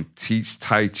 teach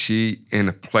Tai Chi in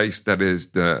a place that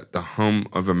is the home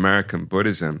of American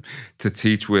Buddhism, to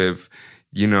teach with,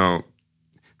 you know,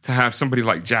 to have somebody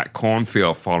like Jack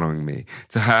Cornfield following me,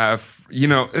 to have, you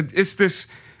know, it's this,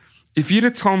 if you'd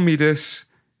have told me this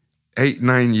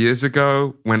 8-9 years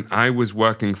ago when I was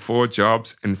working 4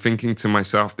 jobs and thinking to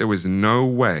myself, there was no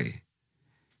way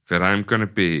that I'm going to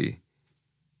be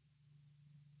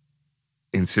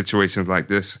in situations like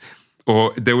this,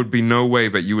 or there would be no way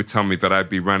that you would tell me that I'd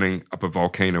be running up a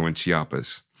volcano in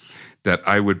Chiapas, that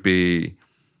I would be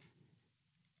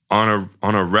on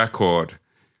a record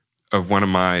of one of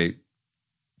my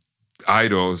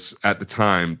idols at the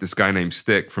time, this guy named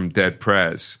Stick from Dead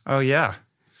Prez. Oh, yeah.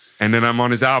 And then I'm on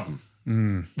his album.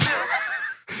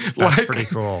 That's like, pretty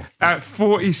cool. At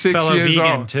 46 fellow years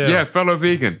vegan old. too. Yeah, fellow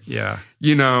vegan. Yeah.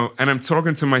 You know, and I'm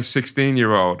talking to my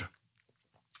 16-year-old,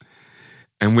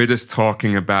 and we're just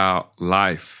talking about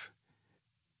life.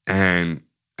 And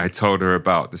I told her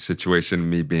about the situation of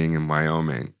me being in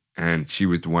Wyoming, and she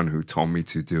was the one who told me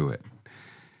to do it.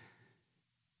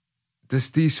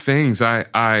 There's these things I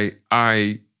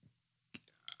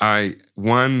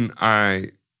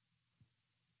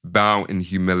bow in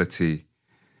humility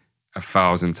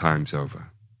 1,000 times over.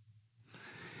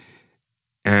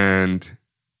 And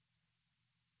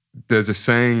there's a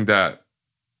saying that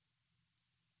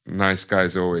nice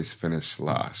guys always finish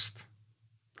last.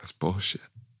 That's bullshit.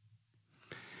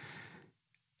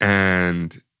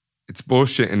 And it's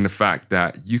bullshit in the fact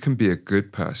that you can be a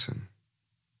good person.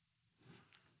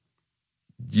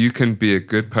 You can be a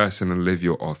good person and live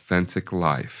your authentic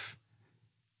life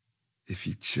if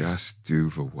you just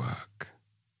do the work.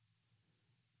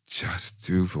 Just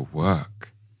do the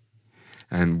work.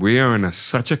 And we are in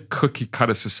such a cookie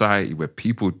cutter society where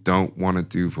people don't want to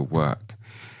do the work.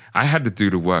 I had to do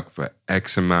the work for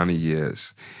X amount of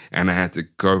years, and I had to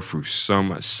go through so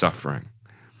much suffering.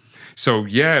 So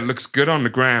yeah, it looks good on the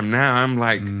gram now. I'm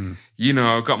like, you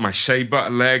know, I've got my shea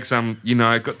butter legs. I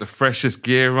got the freshest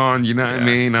gear on. You know what I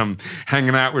mean? I'm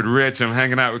hanging out with Rich. I'm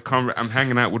hanging out with Conrad. I'm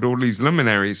hanging out with all these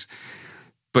luminaries.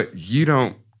 But you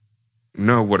don't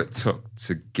know what it took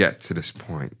to get to this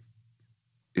point.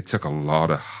 It took a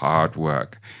lot of hard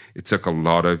work. It took a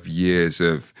lot of years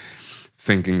of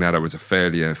thinking that I was a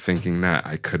failure, thinking that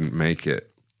I couldn't make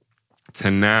it,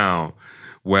 to now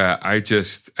where I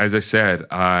just, as I said,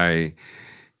 I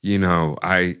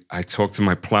talk to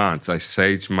my plants. I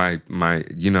sage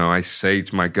I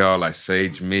sage my girl. I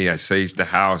sage me. I sage the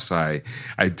house. I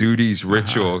do these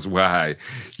rituals where I,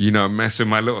 mess with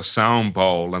my little sound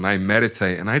bowl and I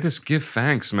meditate and I just give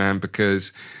thanks, man,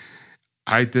 because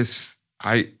I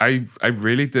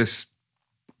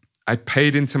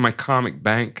paid into my karmic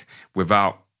bank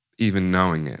without even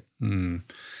knowing it.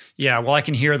 Yeah, well, I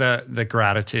can hear the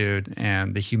gratitude,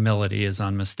 and the humility is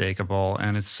unmistakable,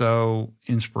 and it's so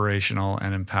inspirational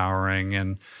and empowering.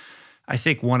 And I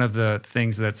think one of the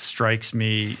things that strikes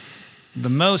me the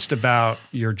most about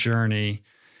your journey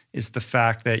is the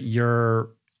fact that you're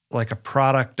like a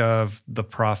product of the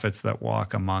prophets that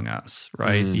walk among us,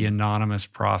 right? The anonymous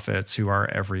prophets who are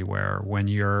everywhere. When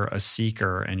you're a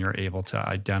seeker and you're able to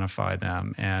identify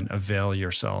them and avail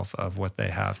yourself of what they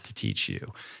have to teach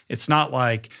you. It's not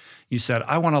like you said,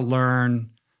 I want to learn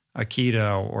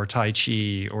Aikido or Tai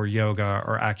Chi or yoga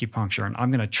or acupuncture, and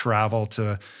I'm going to travel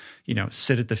to,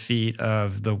 sit at the feet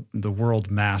of the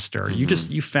world master.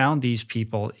 You found these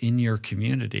people in your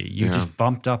community. You just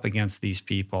bumped up against these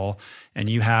people, and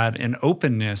you had an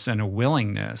openness and a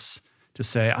willingness to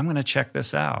say, I'm going to check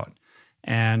this out.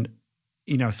 And,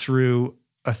 through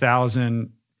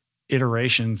 1,000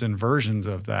 iterations and versions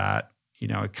of that,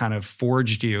 it kind of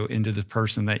forged you into the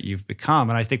person that you've become.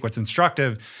 And I think what's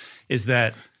instructive is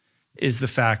the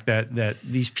fact that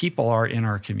these people are in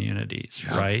our communities,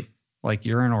 right? Like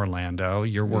you're in Orlando,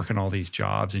 you're working all these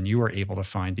jobs, and you were able to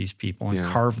find these people and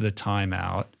carve the time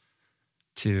out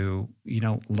to,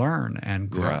 learn and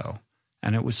grow.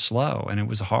 and it was slow and it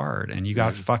was hard and you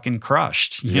got fucking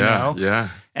crushed, you know? Yeah.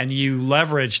 And you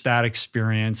leveraged that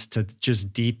experience to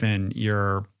just deepen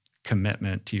your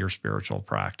commitment to your spiritual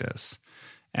practice.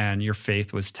 And your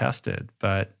faith was tested,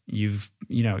 but you've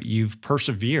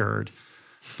persevered.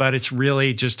 But it's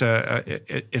really just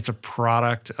it's a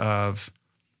product of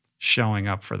showing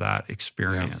up for that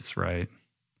experience, right?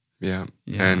 Yeah.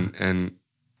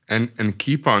 And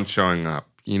keep on showing up.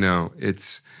 You know,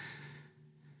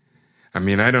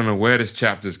 I don't know where this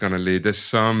chapter is going to lead. There's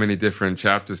so many different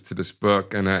chapters to this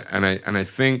book, and I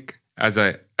think as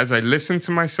I listen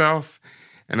to myself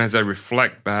and as I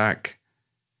reflect back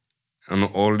on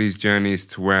all these journeys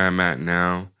to where I'm at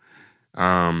now,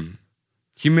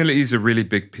 humility is a really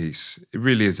big piece. It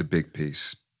really is a big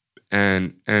piece.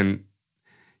 And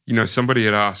you know, somebody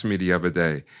had asked me the other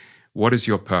day, "What is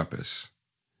your purpose?"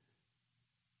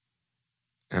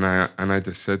 And I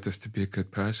just said, just to be a good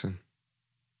person.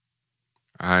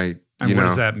 What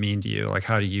does that mean to you? Like,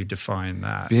 how do you define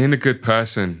that? Being a good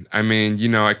person. I mean, you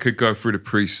know, I could go through the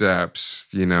precepts,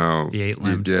 you know. The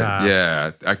 8-limbed path.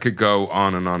 Yeah, I could go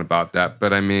on and on about that.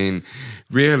 But I mean,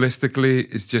 realistically,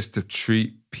 it's just to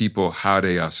treat people how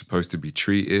they are supposed to be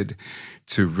treated,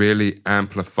 to really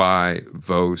amplify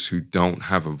those who don't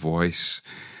have a voice,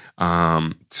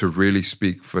 to really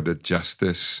speak for the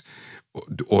justice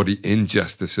or the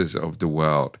injustices of the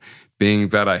world, being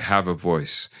that I have a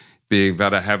voice, being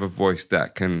that I have a voice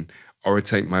that can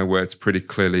orate my words pretty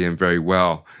clearly and very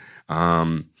well.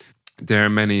 There are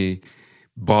many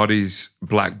bodies,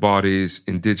 Black bodies,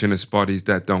 indigenous bodies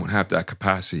that don't have that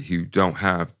capacity, who don't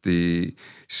have the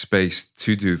space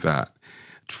to do that.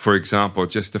 For example,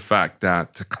 just the fact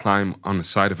that to climb on the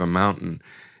side of a mountain,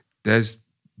 there's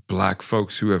Black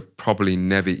folks who have probably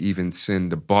never even seen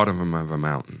the bottom of a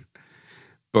mountain.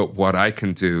 But what I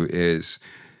can do is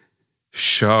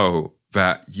show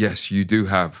that, yes, you do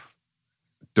have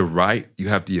the right, you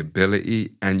have the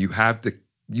ability, and you have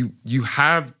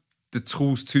the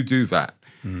tools to do that.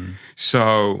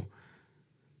 So,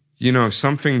 you know,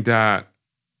 something that,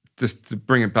 just to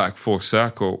bring it back full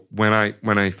circle, when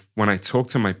I talk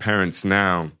to my parents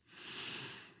now,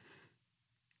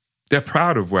 they're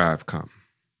proud of where I've come.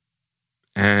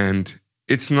 And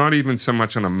it's not even so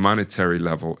much on a monetary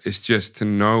level. It's just to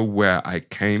know where I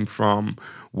came from,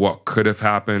 what could have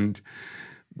happened,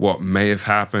 what may have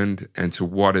happened, and to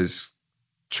what has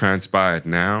transpired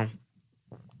now,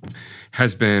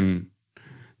 has been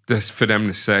just for them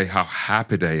to say how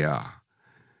happy they are,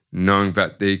 knowing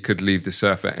that they could leave this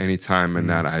earth at any time and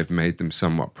that I've made them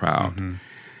somewhat proud.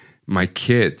 My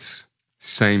kids,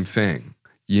 same thing.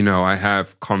 You know, I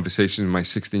have conversations with my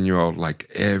 16-year-old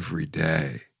like every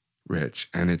day, Rich,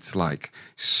 and it's like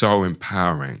so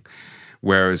empowering.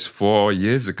 Whereas 4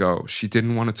 years ago, she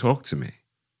didn't want to talk to me.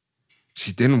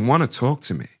 She didn't want to talk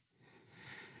to me.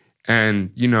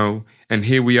 And, you know, and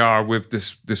here we are with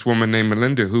this woman named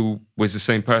Melinda, who was the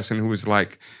same person who was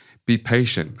like, be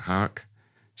patient, Hawk.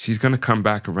 She's going to come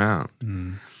back around.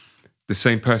 The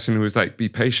same person who was like, be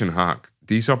patient, Hawk.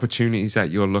 These opportunities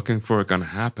that you're looking for are going to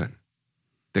happen.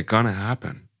 They're going to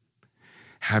happen.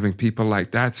 Having people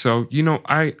like that. So, you know,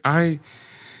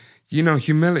 you know,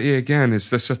 humility again is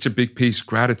just such a big piece.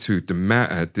 Gratitude, the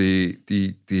matter,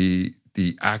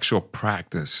 the actual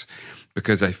practice,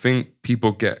 because I think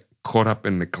people get caught up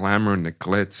in the glamour and the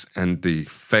glitz and the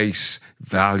face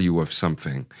value of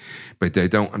something, but they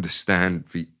don't understand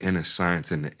the inner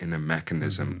science and the inner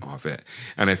mechanism of it.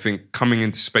 And I think coming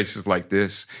into spaces like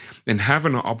this and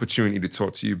having an opportunity to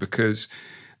talk to you, because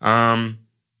I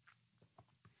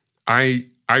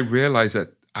realize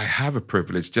that I have a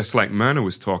privilege, just like Myrna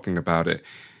was talking about it.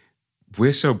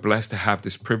 We're so blessed to have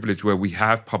this privilege where we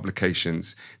have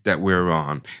publications that we're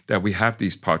on, that we have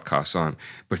these podcasts on,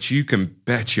 but you can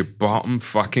bet your bottom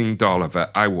fucking dollar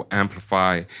that I will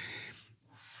amplify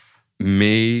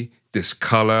me, this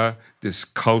color, this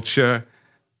culture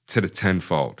to the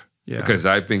tenfold. Yeah. Because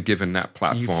I've been given that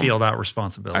platform. You feel that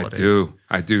responsibility.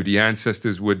 I do. The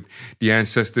ancestors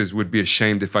would be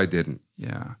ashamed if I didn't.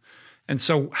 Yeah. And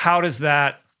so how does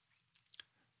that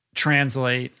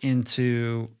translate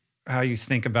into how you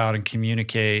think about and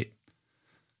communicate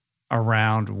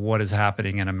around what is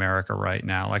happening in America right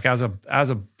now? Like as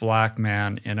a Black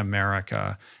man in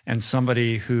America and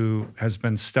somebody who has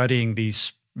been studying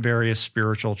these various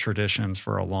spiritual traditions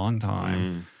for a long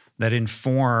time that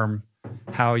inform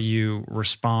how you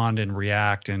respond and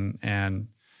react and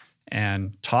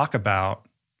talk about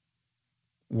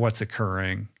what's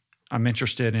occurring. I'm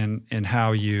interested in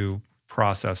how you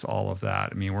process all of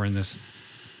that. I mean, we're in this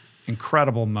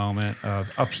incredible moment of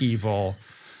upheaval,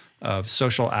 of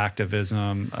social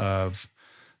activism, of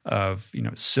of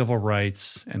civil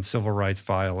rights and civil rights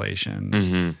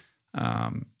violations.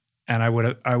 And I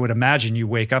would imagine you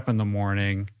wake up in the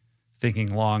morning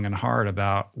thinking long and hard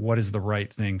about what is the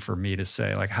right thing for me to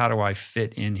say, like how do I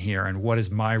fit in here, and what is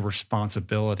my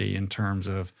responsibility in terms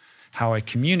of how I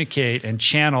communicate and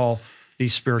channel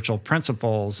these spiritual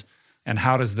principles, and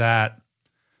how does that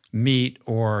meet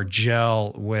or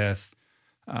gel with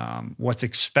what's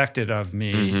expected of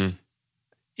me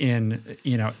in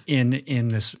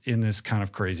this kind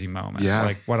of crazy moment,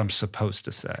 like what I'm supposed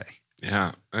to say.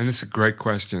 Yeah, and it's a great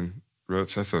question,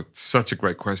 Roach. That's such a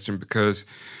great question because,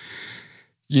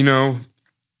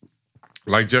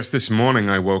 like just this morning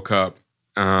I woke up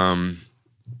and,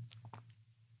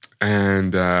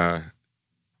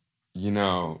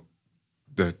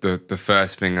 the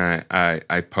first thing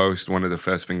I post, one of the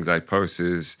first things I post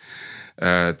is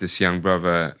this young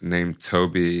brother named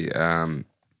Toby in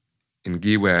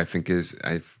Giwe, I think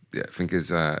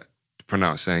is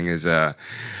pronounced saying is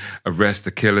arrest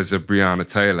the killers of Breonna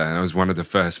Taylor. And it was one of the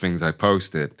first things I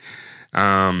posted.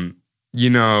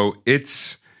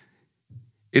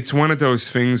 It's one of those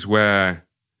things where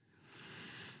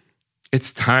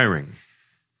it's tiring.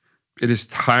 It is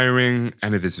tiring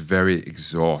and it is very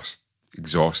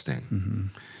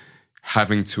exhausting.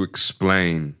 Having to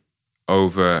explain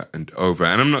over and over.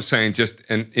 And I'm not saying just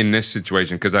in this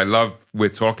situation, because I love we're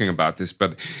talking about this,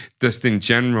 but just in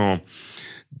general,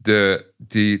 the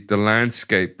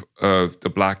landscape of the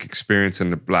Black experience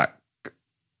and the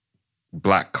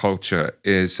Black culture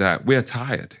is that we're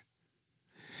tired.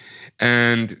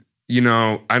 And,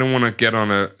 I don't want to get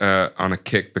on a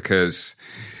kick because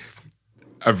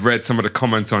I've read some of the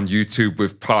comments on YouTube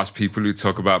with past people who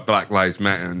talk about Black Lives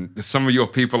Matter, and some of your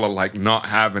people are like not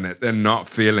having it. They're not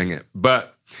feeling it.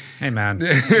 But hey, man,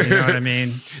 you know what I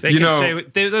mean? They can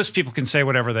say those people can say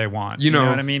whatever they want. You know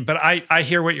what I mean? But I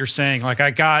hear what you're saying. Like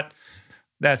I got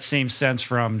that same sense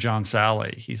from John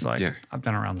Sally. He's like, I've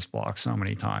been around this block so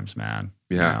many times, man.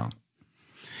 Yeah.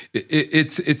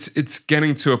 It's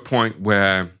getting to a point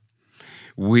where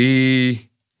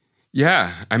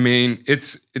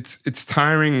it's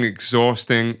tiring,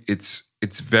 exhausting.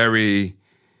 It's very,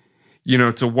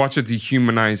 to watch a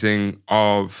dehumanizing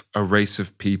of a race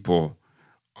of people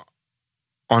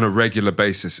on a regular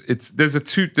basis. There's a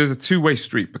two-way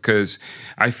street, because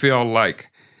I feel like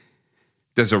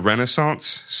there's a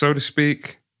renaissance, so to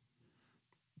speak,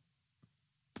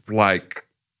 like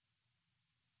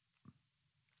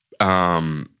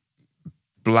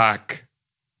Black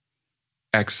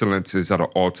excellence is at an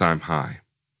all-time high.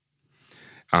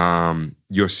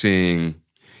 You're seeing,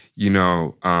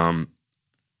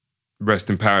 rest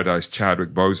in paradise,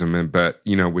 Chadwick Boseman, but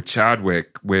with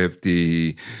Chadwick, with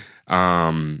the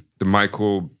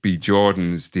Michael B.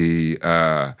 Jordans,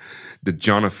 the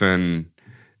Jonathan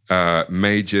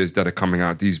Majors that are coming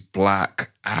out, these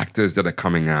Black actors that are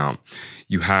coming out.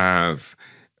 You have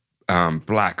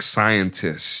Black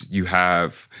scientists. You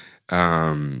have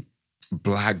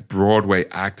Black Broadway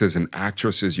actors and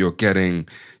actresses. You're getting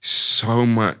so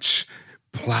much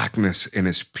Blackness in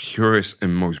its purest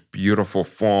and most beautiful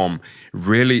form,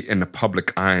 really in the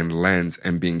public eye and lens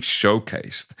and being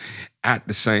showcased. At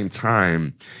the same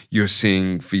time, you're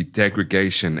seeing the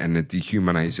degradation and the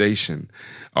dehumanization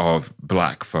of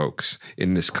Black folks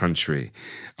in this country,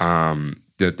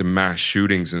 the mass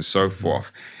shootings and so forth.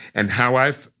 And how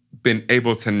I've been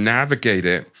able to navigate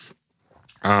it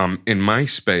in my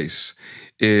space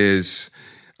is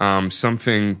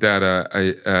something that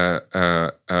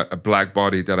a Black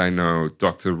body that I know,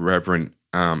 Dr. Reverend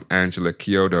Angela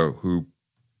Kyoto, who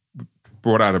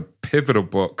brought out a pivotal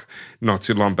book not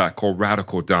too long back called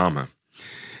Radical Dharma.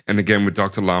 And again, with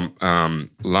Dr.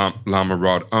 Lama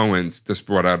Rod Owens, just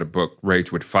brought out a book,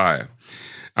 Rage with Fire.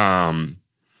 I'm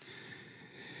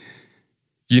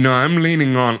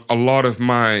leaning on a lot of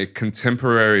my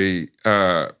contemporary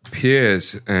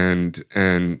peers and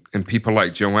people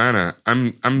like Joanna.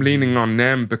 I'm leaning on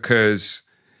them because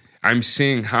I'm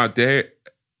seeing how they're,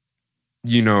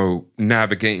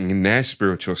 navigating in their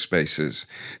spiritual spaces.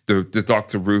 The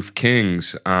Dr. Ruth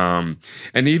Kings, and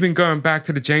even going back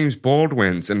to the James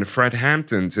Baldwins and the Fred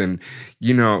Hamptons, and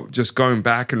just going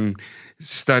back and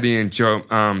studying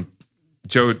George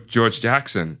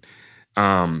Jackson.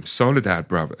 Soledad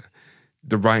Brother,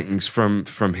 the writings from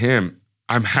him.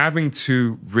 I'm having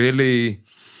to really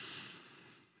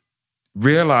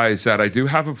realize that I do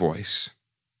have a voice.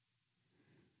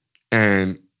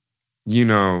 And,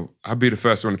 I'll be the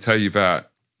first one to tell you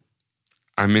that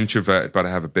I'm introverted, but I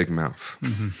have a big mouth.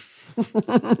 Mm-hmm.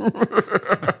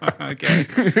 Okay.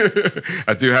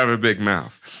 I do have a big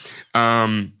mouth.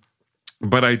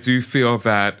 But I do feel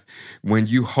that when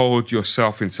you hold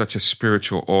yourself in such a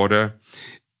spiritual order,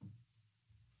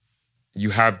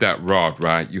 you have that rod,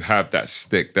 right? You have that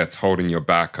stick that's holding your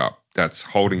back up, that's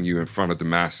holding you in front of the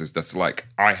masses. That's like,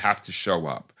 I have to show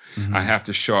up. Mm-hmm. I have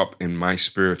to show up in my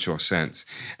spiritual sense.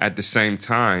 At the same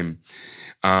time,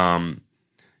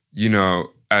 you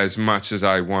know, as much as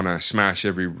I want to smash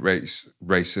every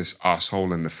racist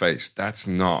asshole in the face, that's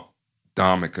not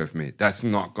dharmic of me. That's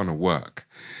not going to work.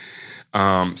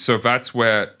 So that's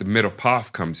where the middle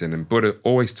path comes in. And Buddha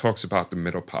always talks about the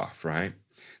middle path, right?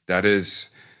 That is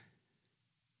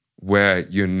where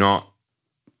you're not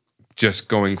just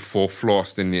going full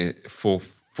force in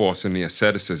the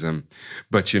asceticism,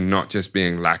 but you're not just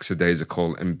being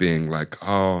lackadaisical and being like,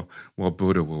 oh, well,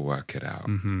 Buddha will work it out.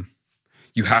 Mm-hmm.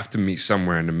 You have to meet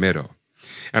somewhere in the middle.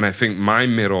 And I think my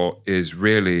middle is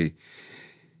really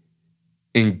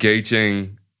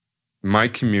engaging my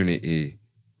community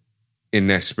in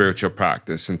their spiritual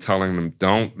practice and telling them,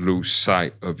 don't lose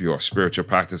sight of your spiritual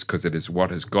practice because it is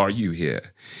what has got you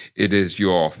here. It is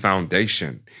your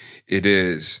foundation. It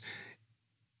is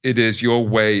your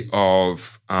way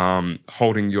of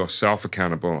holding yourself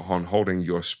accountable, on holding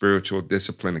your spiritual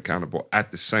discipline accountable.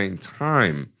 At the same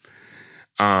time,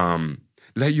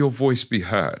 let your voice be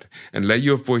heard, and let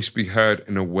your voice be heard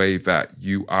in a way that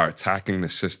you are attacking the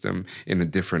system in a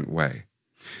different way.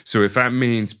 So if that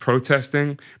means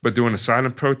protesting, but doing a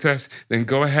silent protest, then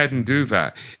go ahead and do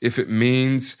that. If it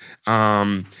means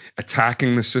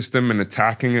attacking the system and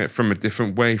attacking it from a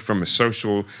different way, from a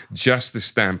social justice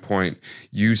standpoint,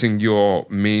 using your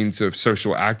means of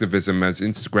social activism as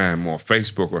Instagram or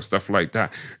Facebook or stuff like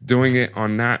that, doing it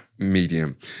on that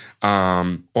medium,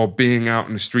 or being out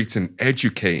in the streets and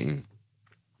educating,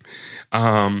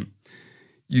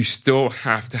 you still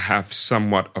have to have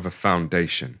somewhat of a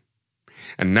foundation.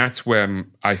 And that's where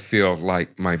I feel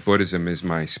like my Buddhism is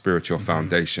my spiritual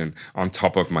foundation on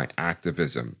top of my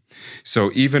activism.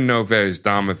 So even though there is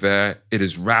Dharma there, it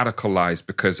is radicalized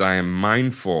because I am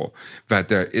mindful that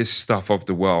there is stuff of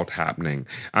the world happening.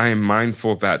 I am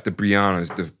mindful that the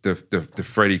Briannas, the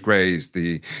Freddie Grays,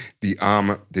 the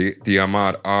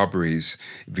Ahmaud Arbery's,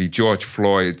 the George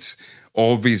Floyd's,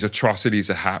 all these atrocities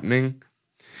are happening.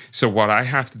 So what I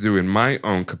have to do in my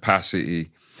own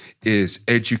capacity is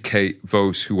educate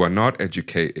those who are not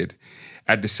educated,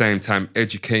 at the same time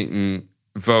educating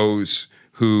those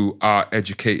who are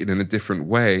educated in a different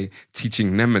way,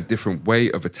 teaching them a different way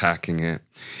of attacking it,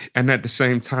 and at the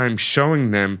same time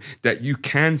showing them that you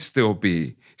can still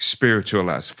be spiritual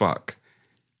as fuck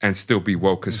and still be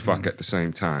woke as fuck at the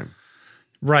same time.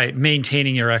 Right,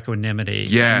 maintaining your equanimity,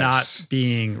 yes. Not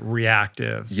being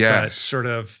reactive, yes. But sort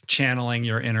of channeling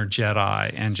your inner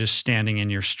Jedi and just standing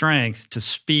in your strength to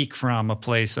speak from a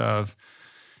place of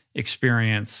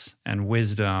experience and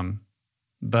wisdom,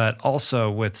 but also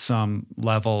with some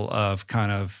level of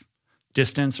kind of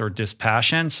distance or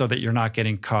dispassion so that you're not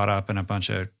getting caught up in a bunch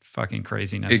of fucking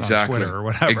craziness on Twitter or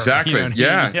whatever. Exactly. You know what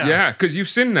I mean? Yeah. Because you've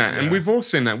seen that, and we've all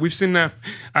seen that. We've seen that.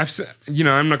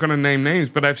 I'm not going to name names,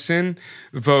 but I've seen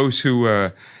those who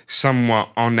are somewhat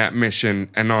on that mission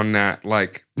and on that,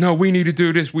 like, no, we need to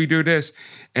do this, we do this,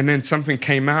 and then something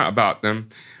came out about them,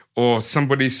 or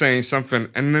somebody saying something,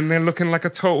 and then they're looking like a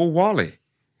total wally.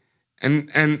 And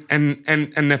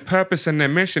their purpose and their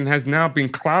mission has now been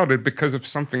clouded because of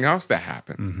something else that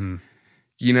happened. Mm-hmm.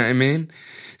 You know what I mean?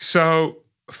 So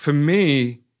for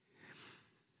me,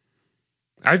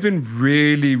 I've been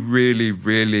really, really,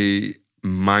 really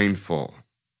mindful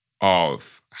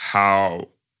of how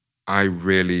I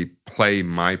really play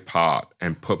my part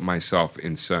and put myself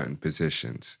in certain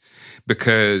positions,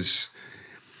 because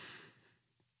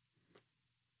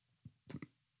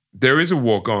there is a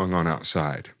war going on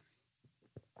outside.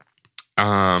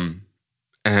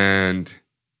 And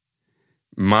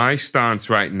my stance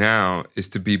right now is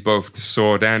to be both the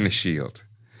sword and the shield.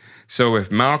 So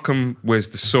if Malcolm was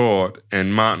the sword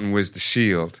and Martin was the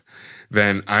shield,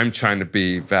 then I'm trying to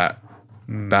be that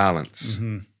balance,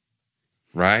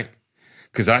 right?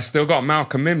 Because I still got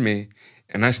Malcolm in me,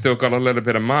 and I still got a little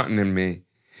bit of Martin in me,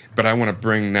 but I want to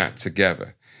bring that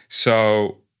together.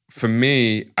 So for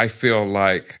me, I feel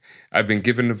like I've been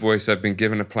given the voice, I've been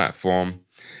given a platform.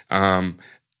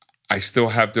 I still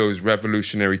have those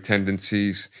revolutionary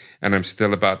tendencies, and I'm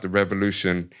still about the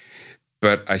revolution,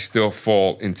 but I still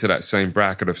fall into that same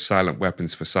bracket of silent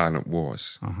weapons for silent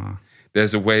wars. Uh-huh.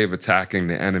 There's a way of attacking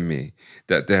the enemy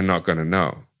that they're not going to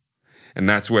know. And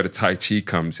that's where the Tai Chi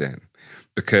comes in.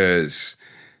 Because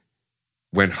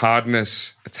when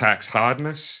hardness attacks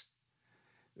hardness,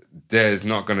 there's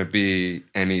not going to be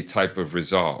any type of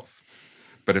resolve.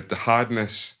 But if the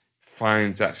hardness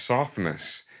finds that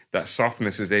softness, that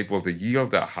softness is able to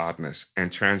yield that hardness and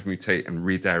transmutate and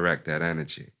redirect that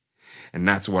energy. And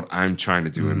that's what I'm trying to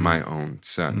do in my own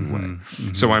certain way.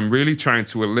 So I'm really trying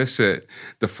to elicit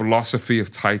the philosophy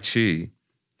of Tai Chi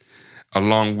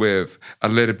along with a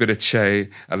little bit of Che,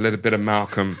 a little bit of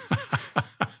Malcolm,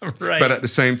 Right. but at the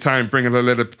same time, bring a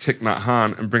little bit of Thich Nhat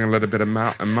Hanh and bring a little bit of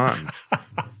Martin.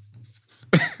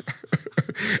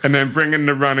 And then bring in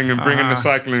the running and bring in the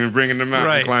cycling and bring in the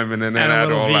mountain climbing and then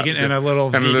add all vegan, that. And a little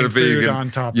vegan food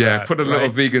on top of that. Yeah, put a little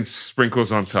vegan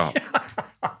sprinkles on top.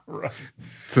 Right.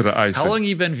 To the icing. How long have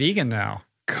you been vegan now?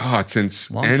 God, since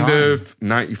end of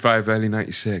 95, early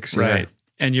 96. Right. Yeah.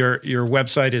 And your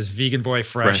website is Vegan Boy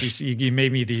Fresh. You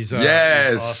made me these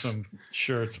awesome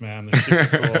shirts, man. They're super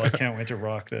cool. I can't wait to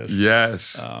rock this.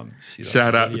 Yes.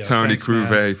 Shout out to Tony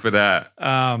Cruvet for that.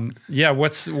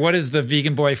 What is the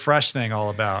Vegan Boy Fresh thing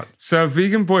all about? So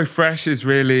Vegan Boy Fresh is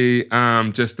really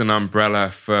just an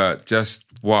umbrella for just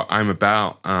what I'm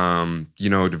about. The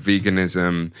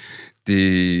veganism,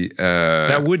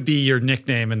 that would be your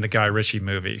nickname in the Guy Ritchie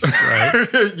movie, right?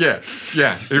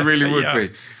 yeah, it really would be.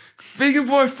 Vegan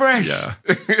Boy Fresh. Yeah.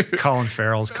 Colin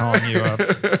Farrell's calling you up.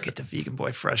 Get the Vegan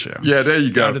Boy Fresh out. Yeah, there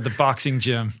you go. Go to the boxing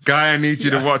gym. Guy, I need you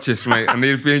to watch this, mate. I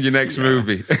need to be in your next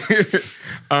movie.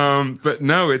 But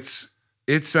no, it's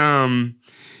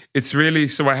really,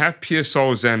 so I have Pure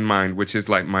Soul Zen Mind, which is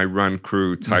like my run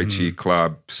crew, Tai Chi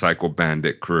Club, Cycle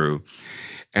Bandit crew.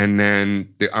 And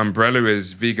then the umbrella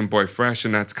is Vegan Boy Fresh,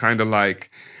 and that's kind of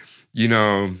like,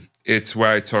 it's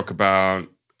where I talk about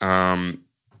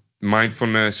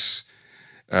mindfulness,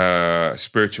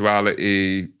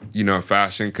 spirituality,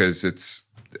 fashion, because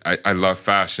I love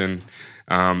fashion.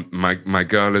 My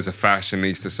girl is a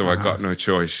fashionista, so I got no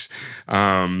choice.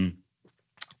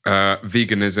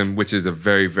 Veganism, which is a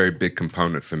very, very big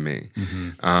component for me.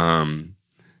 And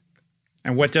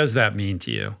what does that mean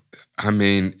to you? I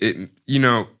mean,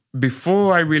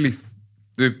 before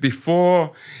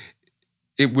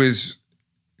it was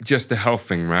just a health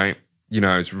thing, right?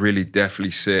 I was really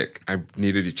deathly sick. I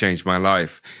needed to change my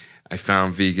life. I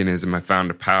found veganism. I found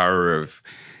the power of,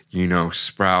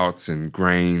 sprouts and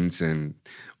grains and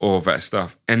all that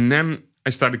stuff. And then I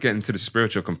started getting to the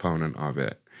spiritual component of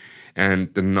it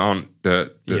and the no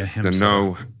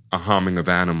harming of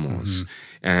animals,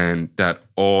 and that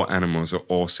all animals are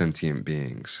all sentient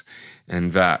beings,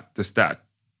 and that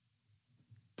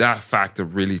factor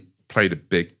really played a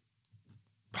big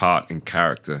part in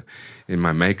character in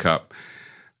my makeup,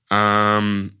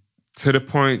 to the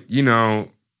point,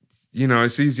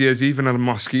 it's easy as even a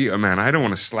mosquito, man. I don't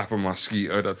want to slap a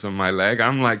mosquito that's on my leg.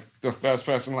 I'm like the first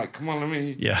person, like, come on, let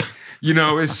me. Yeah.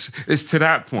 It's to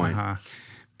that point.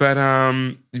 But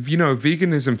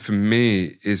veganism for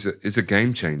me is a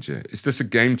game changer. It's just a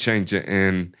game changer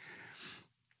in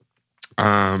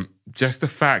just the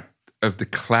fact of the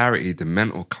clarity, the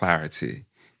mental clarity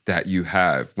that you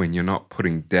have when you're not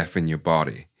putting death in your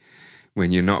body,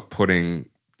 when you're not putting,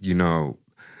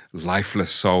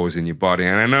 lifeless souls in your body.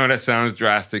 And I know that sounds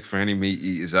drastic for any meat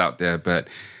eaters out there, but,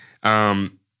 coming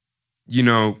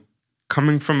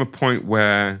from a point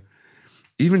where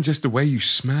even just the way you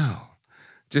smell,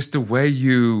 just the way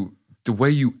you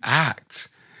act,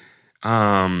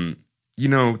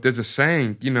 there's a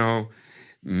saying,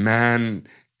 man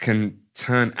can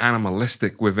turn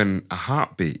animalistic within a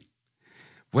heartbeat.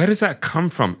 Where does that come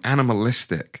from?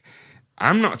 Animalistic.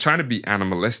 I'm not trying to be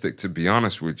animalistic, to be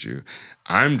honest with you.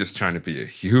 I'm just trying to be a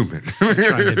human. You're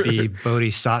trying to be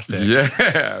bodhisattva.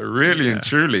 Yeah, really and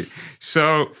truly.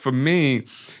 So for me,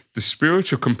 the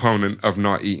spiritual component of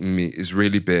not eating meat is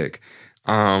really big.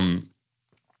 And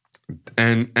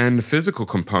the physical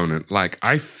component, like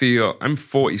I feel, I'm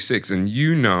 46 and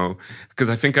because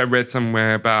I think I read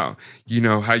somewhere about,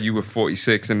 how you were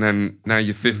 46 and then now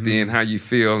you're 50 and how you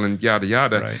feel and yada,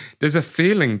 yada. Right. There's a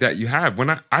feeling that you have.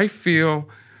 When I feel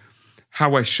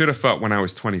how I should have felt when I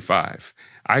was 25.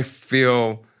 I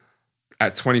feel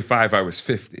at 25, I was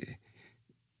 50.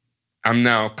 I'm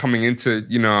now coming into,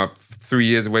 3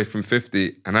 years away from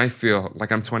 50 and I feel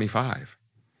like I'm 25.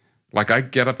 Like I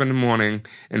get up in the morning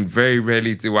and very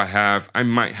rarely I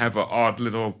might have an odd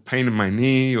little pain in my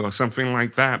knee or something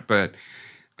like that. But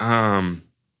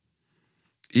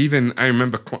even I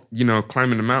remember,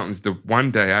 climbing the mountains, the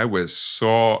one day I was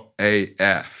sore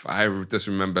AF. I just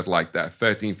remembered like that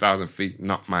 13,000 feet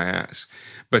knocked my ass.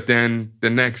 But then the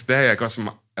next day I got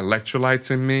some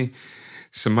electrolytes in me,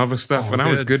 some other stuff, and I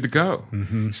was good to go.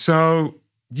 So,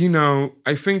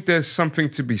 I think there's something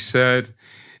to be said.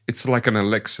 It's like an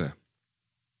elixir.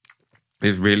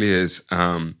 It really is.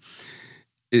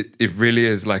 It really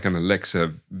is like an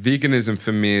elixir. Veganism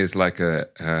for me is like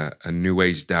a New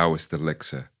Age Taoist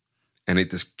elixir. and it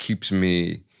just keeps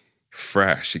me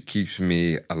fresh. It keeps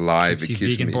me alive. Keeps you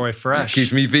vegan boy fresh. It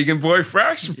keeps me vegan boy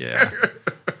fresh. Yeah.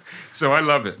 So I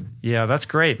love it. Yeah, that's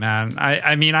great, man.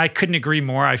 I mean, I couldn't agree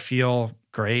more. I feel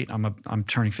great. I'm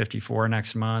turning 54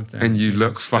 next month, and you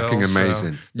look fucking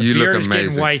amazing. You look beard is amazing.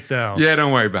 getting white though. Yeah,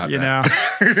 don't worry about that.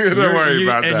 Don't worry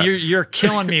about that. And you're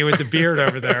killing me with the beard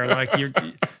over there. Like you're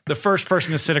the first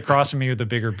person to sit across from me with a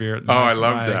bigger beard. I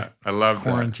love that. I love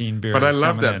quarantine that. beard. But I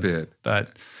love that beard. But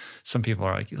some people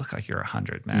are like, you look like you're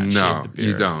 100, man. No, shave the beard.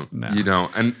 you don't. No. You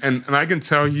don't. And I can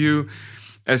tell you,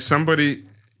 as somebody,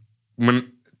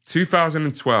 when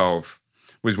 2012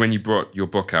 was when you brought your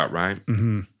book out, right?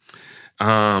 Mm-hmm.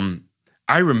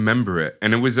 I remember it.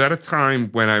 And it was at a time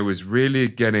when I was really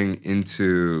getting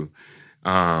into,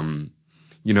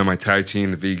 my Tai Chi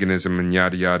and veganism and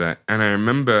yada, yada. And I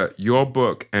remember your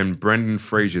book and Brendan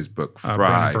Fraser's book, Thrive.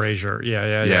 Brendan Fraser.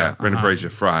 Yeah. Brendan Fraser,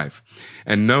 Thrive.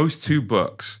 And those two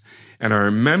books. And I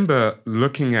remember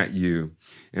looking at you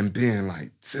and being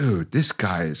like, dude, this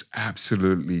guy is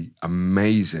absolutely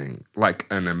amazing, like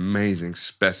an amazing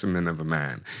specimen of a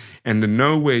man. And to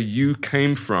know where you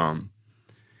came from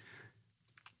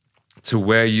to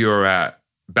where you're at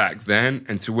back then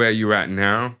and to where you're at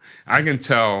now, I can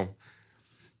tell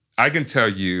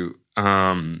you,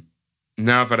 now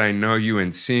that I know you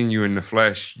and seeing you in the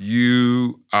flesh,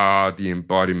 you are the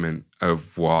embodiment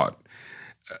of what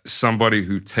somebody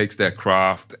who takes their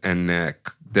craft and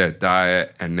their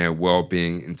diet and their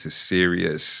well-being into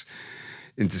serious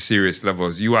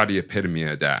levels. You are the epitome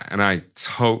of that. And I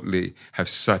totally have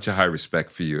such a high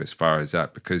respect for you as far as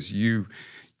that, because you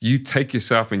take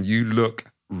yourself and you look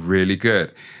really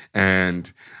good. And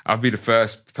I'll be the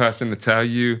first person to tell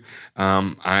you,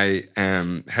 I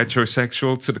am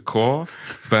heterosexual to the core,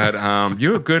 but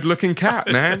you're a good-looking cat,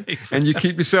 man, and you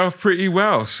keep yourself pretty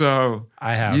well. So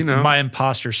I have, my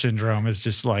imposter syndrome is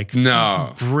just like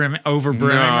over-brimming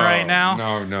right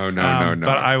now. No.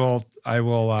 But I will.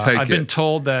 I've been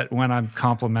told that when I'm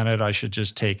complimented, I should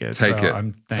just take it. Thank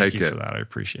you for that. I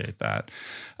appreciate that.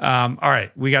 All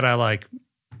right, we gotta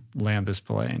land this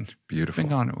plane. Beautiful.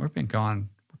 We've been gone.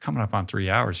 Coming up on 3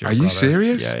 hours here. Are you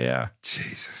serious? Yeah.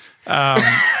 Jesus.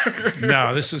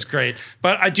 No, this was great.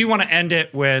 But I do want to end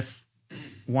it with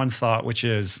one thought, which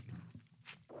is,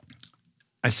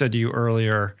 I said to you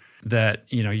earlier that,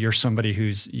 you're somebody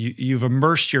who's, you've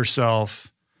immersed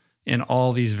yourself in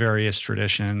all these various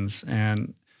traditions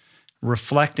and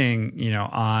reflecting,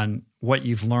 on what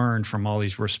you've learned from all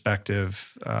these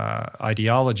respective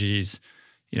ideologies,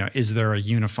 is there a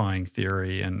unifying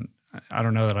theory? And I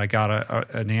don't know that I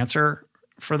got an answer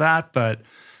for that, but,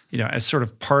 as sort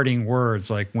of parting words,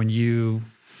 like when you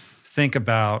think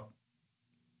about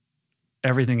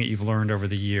everything that you've learned over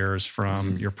the years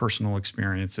from your personal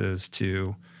experiences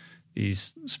to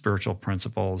these spiritual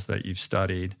principles that you've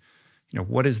studied,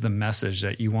 what is the message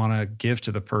that you want to give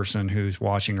to the person who's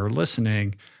watching or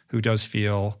listening who does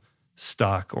feel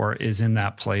stuck or is in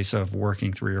that place of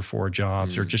working 3 or 4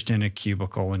 jobs or just in a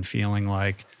cubicle and feeling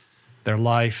like their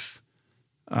life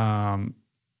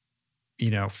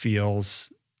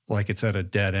feels like it's at a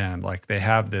dead end. Like they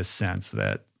have this sense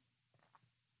that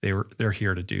they're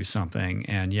here to do something,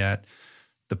 and yet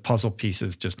the puzzle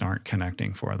pieces just aren't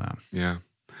connecting for them. Yeah.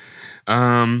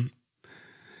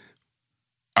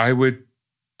 I would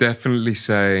definitely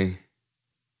say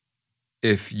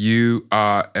if you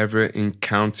are ever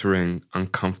encountering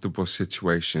uncomfortable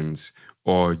situations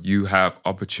or you have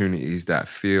opportunities that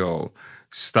feel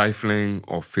stifling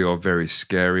or feel very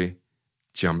scary,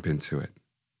 jump into it.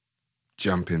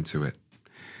 Jump into it.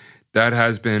 That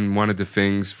has been one of the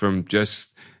things from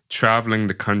just traveling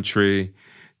the country,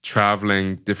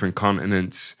 traveling different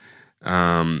continents.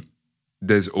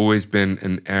 There's always been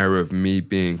an era of me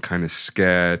being kind of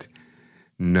scared,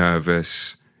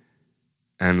 nervous,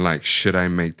 and like, should I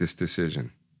make this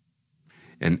decision?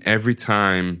 And every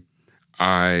time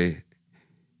I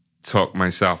talk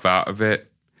myself out of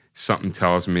it, something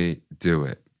tells me, do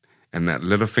it. And that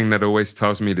little thing that always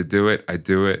tells me to do it, I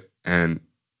do it. And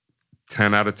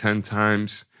 10 out of 10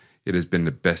 times, it has been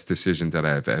the best decision that I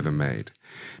have ever made.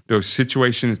 Those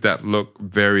situations that look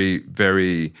very,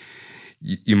 very,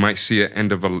 you might see an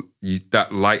end of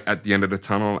that light at the end of the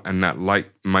tunnel, and that light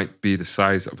might be the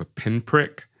size of a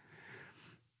pinprick.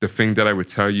 The thing that I would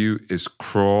tell you is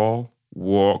crawl,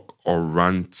 walk, or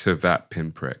run to that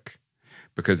pinprick,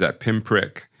 because that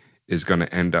pinprick is going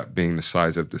to end up being the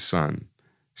size of the sun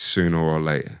sooner or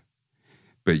later.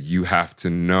 But you have to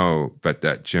know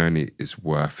that journey is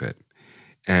worth it.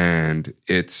 And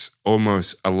it's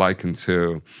almost a liken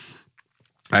to,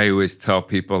 I always tell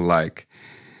people, like,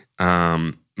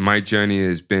 my journey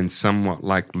has been somewhat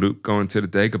like Luke going to the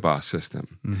Dagobah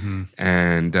system. Mm-hmm.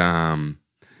 And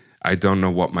I don't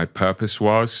know what my purpose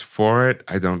was for it.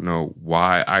 I don't know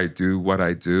why I do what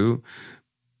I do,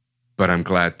 but I'm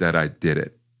glad that I did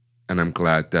it. And I'm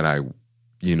glad that I,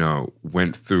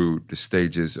 went through the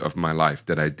stages of my life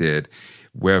that I did,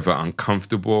 whether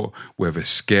uncomfortable, whether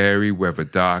scary, whether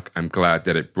dark. I'm glad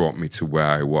that it brought me to where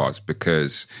I was,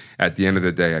 because at the end of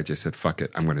the day, I just said, fuck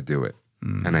it, I'm going to do it.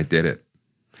 And I did it.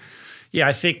 Yeah,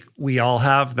 I think we all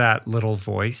have that little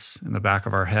voice in the back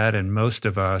of our head, and most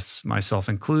of us, myself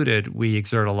included, we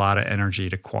exert a lot of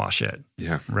energy to quash it,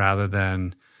 rather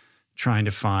than trying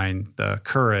to find the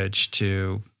courage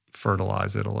to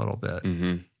fertilize it a little bit.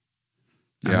 Mm-hmm.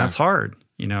 And that's hard.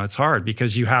 It's hard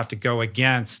because you have to go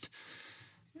against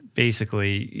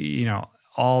basically,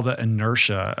 all the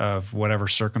inertia of whatever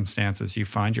circumstances you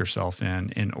find yourself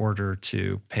in order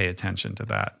to pay attention to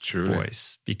that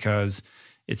voice, because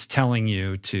it's telling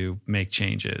you to make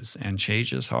changes, and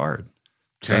change is hard.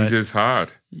 Change is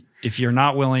hard. If you're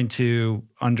not willing to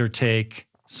undertake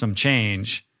some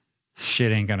change,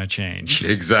 shit ain't gonna change.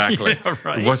 Exactly.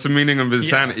 Right? What's the meaning of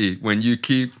insanity when you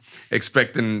keep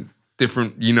expecting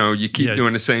different, you keep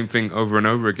doing the same thing over and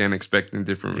over again, expecting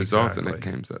different results, and it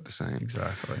comes out the same.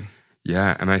 Exactly.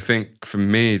 Yeah, and I think for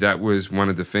me, that was one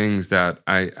of the things that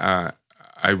I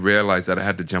realized that I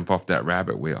had to jump off that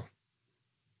rabbit wheel.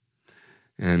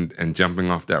 And jumping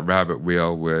off that rabbit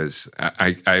wheel was,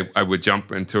 I would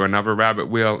jump into another rabbit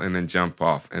wheel and then jump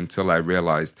off until I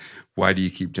realized, why do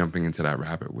you keep jumping into that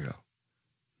rabbit wheel?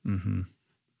 Mm-hmm.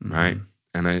 Mm-hmm. Right?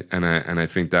 And I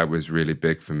think that was really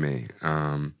big for me.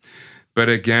 But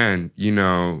again, you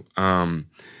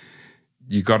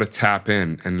got to tap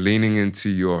in, and leaning into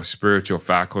your spiritual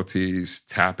faculties,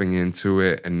 tapping into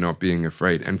it and not being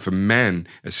afraid. And for men,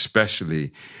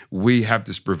 especially, we have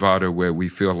this bravado where we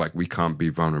feel like we can't be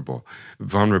vulnerable.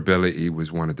 Vulnerability was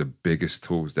one of the biggest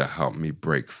tools that helped me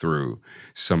break through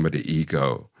some of the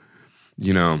ego.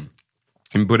 In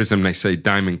Buddhism, they say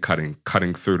diamond cutting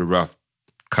through the rough,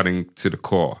 cutting to the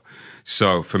core.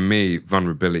 So for me,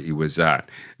 vulnerability was that.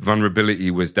 Vulnerability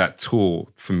was that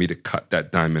tool for me to cut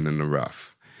that diamond in the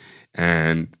rough.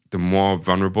 And the more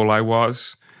vulnerable I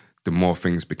was, the more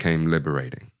things became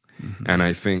liberating. Mm-hmm. And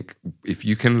I think if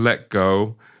you can let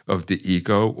go of the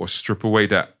ego, or strip away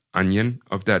that onion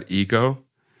of that ego,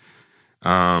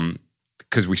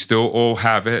 because we still all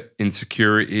have it,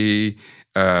 insecurity,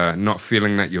 not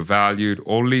feeling that you're valued,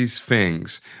 all these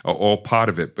things are all part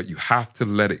of it, but you have to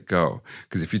let it go.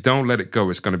 Because if you don't let it go,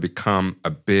 it's going to become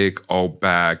a big old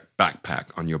backpack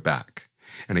on your back.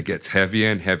 And it gets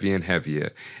heavier and heavier and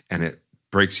heavier, and it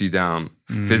breaks you down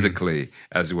physically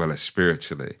as well as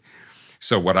spiritually.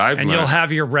 So what I've learned... And you'll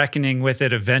have your reckoning with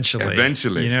it eventually.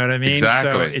 Eventually. You know what I mean?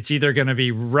 Exactly. So it's either going to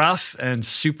be rough and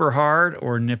super hard,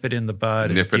 or nip it in the bud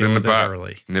Nip it in the butt.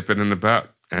 Early. Nip it in the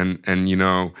butt. And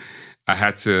I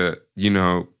had to,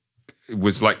 it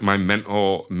was like my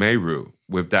mental Meru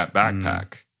with that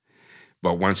backpack.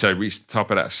 But once I reached the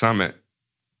top of that summit,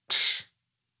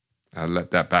 I let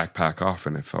that backpack off,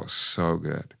 and it felt so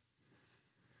good.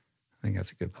 I think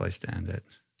that's a good place to end it.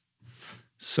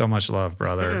 So much love,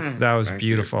 brother. That was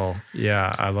beautiful. You.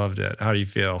 Yeah, I loved it. How do you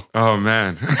feel? Oh,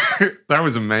 man. That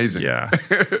was amazing. Yeah,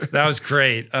 that was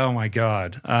great. Oh, my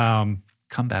God.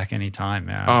 Come back anytime,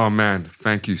 man. Oh, man.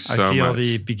 Thank you so much. I feel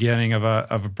the beginning of a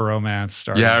bromance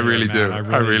starting. Yeah, I really do. I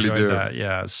really enjoyed that.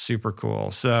 Yeah, super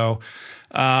cool. So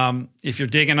if you're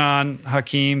digging on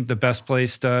Hakim, the best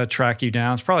place to track you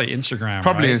down is probably Instagram,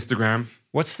 Probably right? Instagram.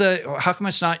 How come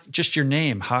it's not just your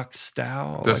name,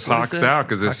 Hakstau? That's Hakstau,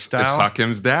 because it's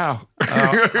Hakim's Dao.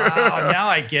 Now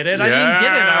I get it. Yeah. I didn't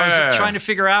get it. I was trying to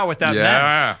figure out what that meant.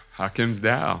 Yeah, Hakim's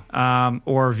Dao.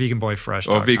 Or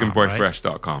veganboyfresh.com. Or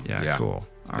veganboyfresh.com. Right? Yeah, cool.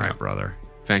 All right, brother.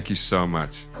 Thank you so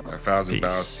much. 1,000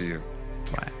 bows to you.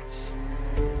 Plants.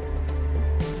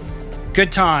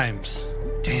 Good times.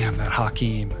 Damn, that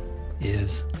Hakim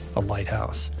is a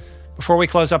lighthouse. Before we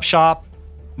close up shop,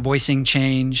 voicing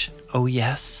change. Oh,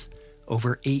 yes.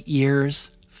 Over 8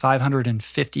 years,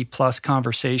 550 plus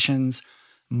conversations,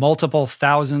 multiple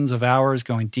thousands of hours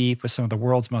going deep with some of the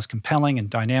world's most compelling and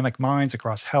dynamic minds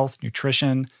across health,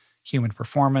 nutrition, human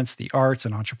performance, the arts,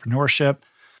 and entrepreneurship.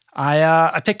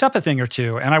 I picked up a thing or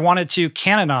two, and I wanted to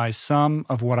canonize some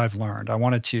of what I've learned. I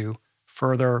wanted to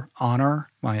further honor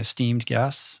my esteemed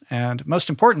guests, and most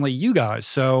importantly, you guys.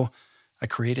 So I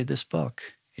created this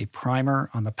book, a primer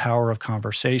on the power of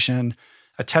conversation,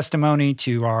 a testimony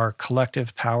to our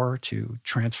collective power to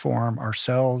transform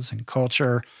ourselves and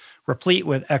culture, replete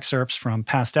with excerpts from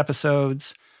past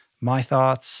episodes, my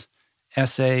thoughts,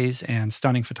 essays, and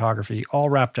stunning photography, all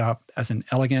wrapped up as an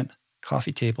elegant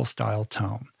coffee table style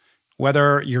tome.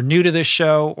 Whether you're new to this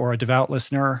show or a devout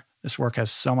listener, this work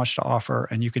has so much to offer,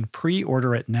 and you can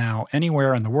pre-order it now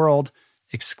anywhere in the world,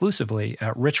 exclusively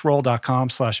at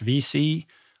richroll.com/VC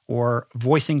or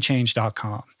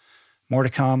voicingchange.com. More to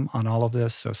come on all of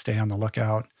this, so stay on the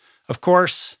lookout. Of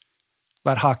course,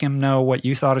 let Hakim know what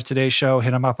you thought of today's show.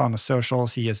 Hit him up on the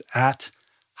socials. He is at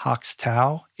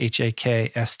Hakstao,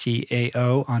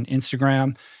 Hakstao on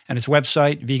Instagram, and his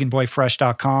website,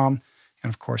 veganboyfresh.com. And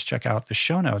of course, check out the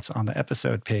show notes on the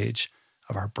episode page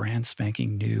of our brand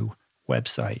spanking new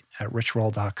website at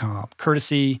richroll.com,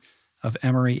 courtesy of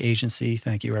Emory Agency.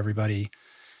 Thank you, everybody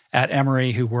at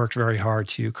Emory who worked very hard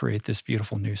to create this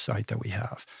beautiful new site that we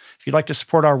have. If you'd like to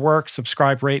support our work,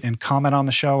 subscribe, rate, and comment on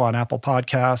the show on Apple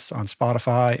Podcasts, on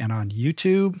Spotify, and on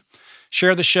YouTube.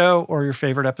 Share the show or your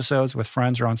favorite episodes with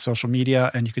friends or on social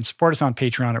media, and you can support us on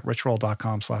Patreon at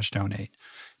richroll.com/donate.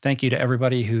 Thank you to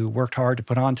everybody who worked hard to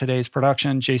put on today's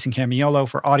production. Jason Camiolo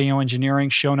for audio engineering,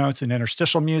 show notes, and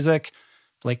interstitial music.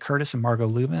 Blake Curtis and Margot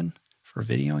Lubin for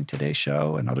videoing today's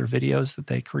show and other videos that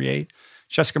they create.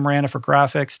 Jessica Miranda for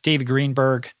graphics, David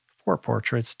Greenberg for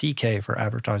portraits, DK for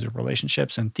advertiser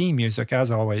relationships, and theme music, as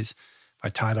always, by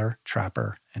Tyler,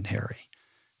 Trapper, and Harry.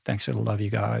 Thanks for the love, you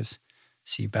guys.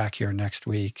 See you back here next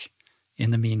week.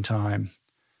 In the meantime,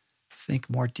 think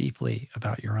more deeply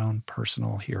about your own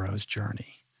personal hero's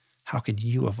journey. How can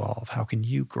you evolve? How can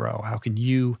you grow? How can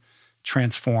you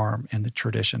transform in the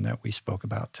tradition that we spoke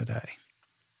about today?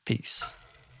 Peace.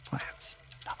 Plants.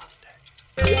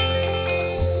 Namaste.